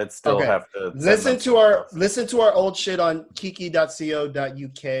yet. I'd still have to listen to our old shit on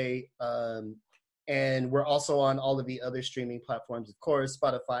kiki.co.uk. And we're also on all of the other streaming platforms, of course,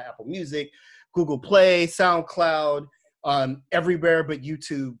 Spotify, Apple Music, Google Play, SoundCloud, everywhere but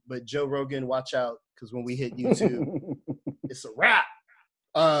YouTube. But Joe Rogan, watch out, because when we hit YouTube, it's a wrap.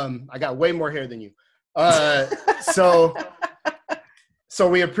 I got way more hair than you. So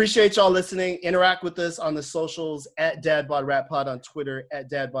we appreciate y'all listening. Interact with us on the socials at DadBodRapPod on Twitter,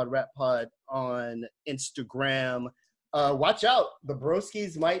 at DadBodRapPod on Instagram. Watch out. The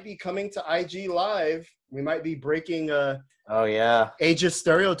Broskis might be coming to IG Live. We might be breaking ageist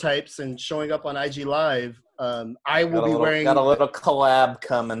stereotypes and showing up on IG Live. I will be wearing... Got a little collab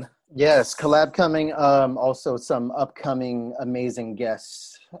coming. Yes, collab coming. Also some upcoming amazing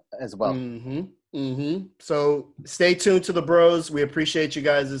guests as well. So stay tuned to the bros. We appreciate you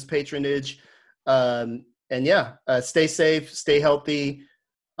guys' patronage. Stay safe, stay healthy.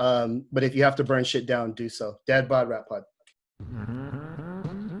 But if you have to burn shit down, do so. Dad Bod Rap Pod.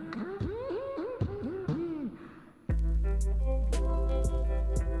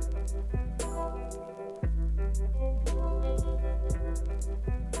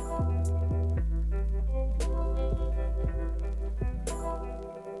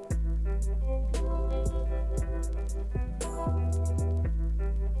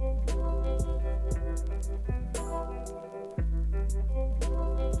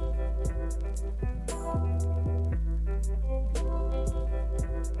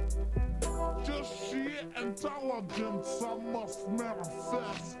 Intelligence I must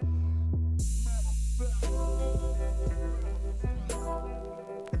manifest.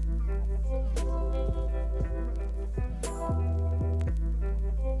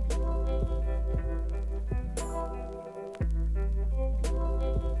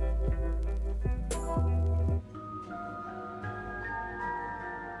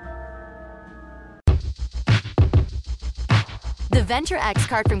 The Venture X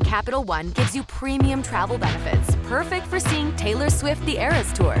card from Capital One gives you premium travel benefits, perfect for seeing Taylor Swift The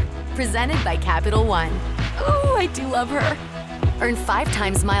Eras Tour. Presented by Capital One. Ooh, I do love her. Earn 5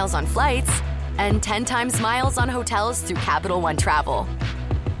 times miles on flights and 10 times miles on hotels through Capital One Travel.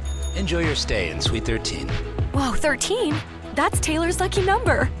 Enjoy your stay in Suite 13. Whoa, 13? That's Taylor's lucky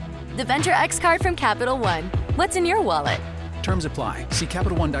number. The Venture X card from Capital One. What's in your wallet? Terms apply. See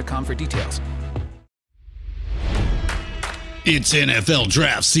CapitalOne.com for details. It's NFL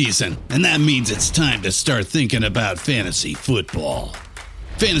draft season, and that means it's time to start thinking about fantasy football.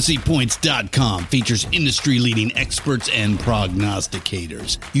 FantasyPoints.com features industry-leading experts and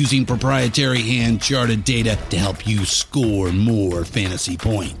prognosticators using proprietary hand-charted data to help you score more fantasy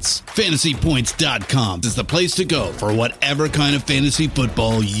points. FantasyPoints.com is the place to go for whatever kind of fantasy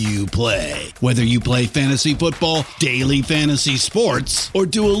football you play. Whether you play fantasy football, daily fantasy sports, or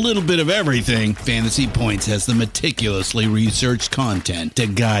do a little bit of everything, Fantasy Points has the meticulously researched content to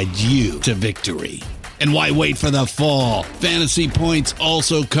guide you to victory. And why wait for the fall? Fantasy Points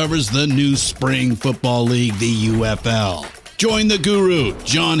also covers the new spring football league, the UFL. Join the guru,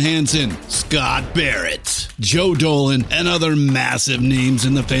 John Hansen, Scott Barrett, Joe Dolan, and other massive names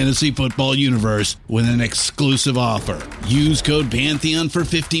in the fantasy football universe with an exclusive offer. Use code Pantheon for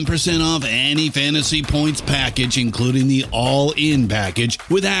 15% off any Fantasy Points package, including the all-in package,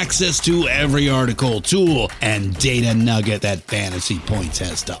 with access to every article, tool, and data nugget that Fantasy Points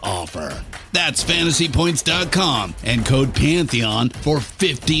has to offer. That's FantasyPoints.com and code Pantheon for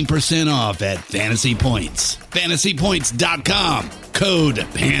 15% off at Fantasy Points. FantasyPoints.com, code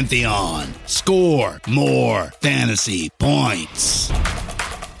Pantheon. Score more fantasy points.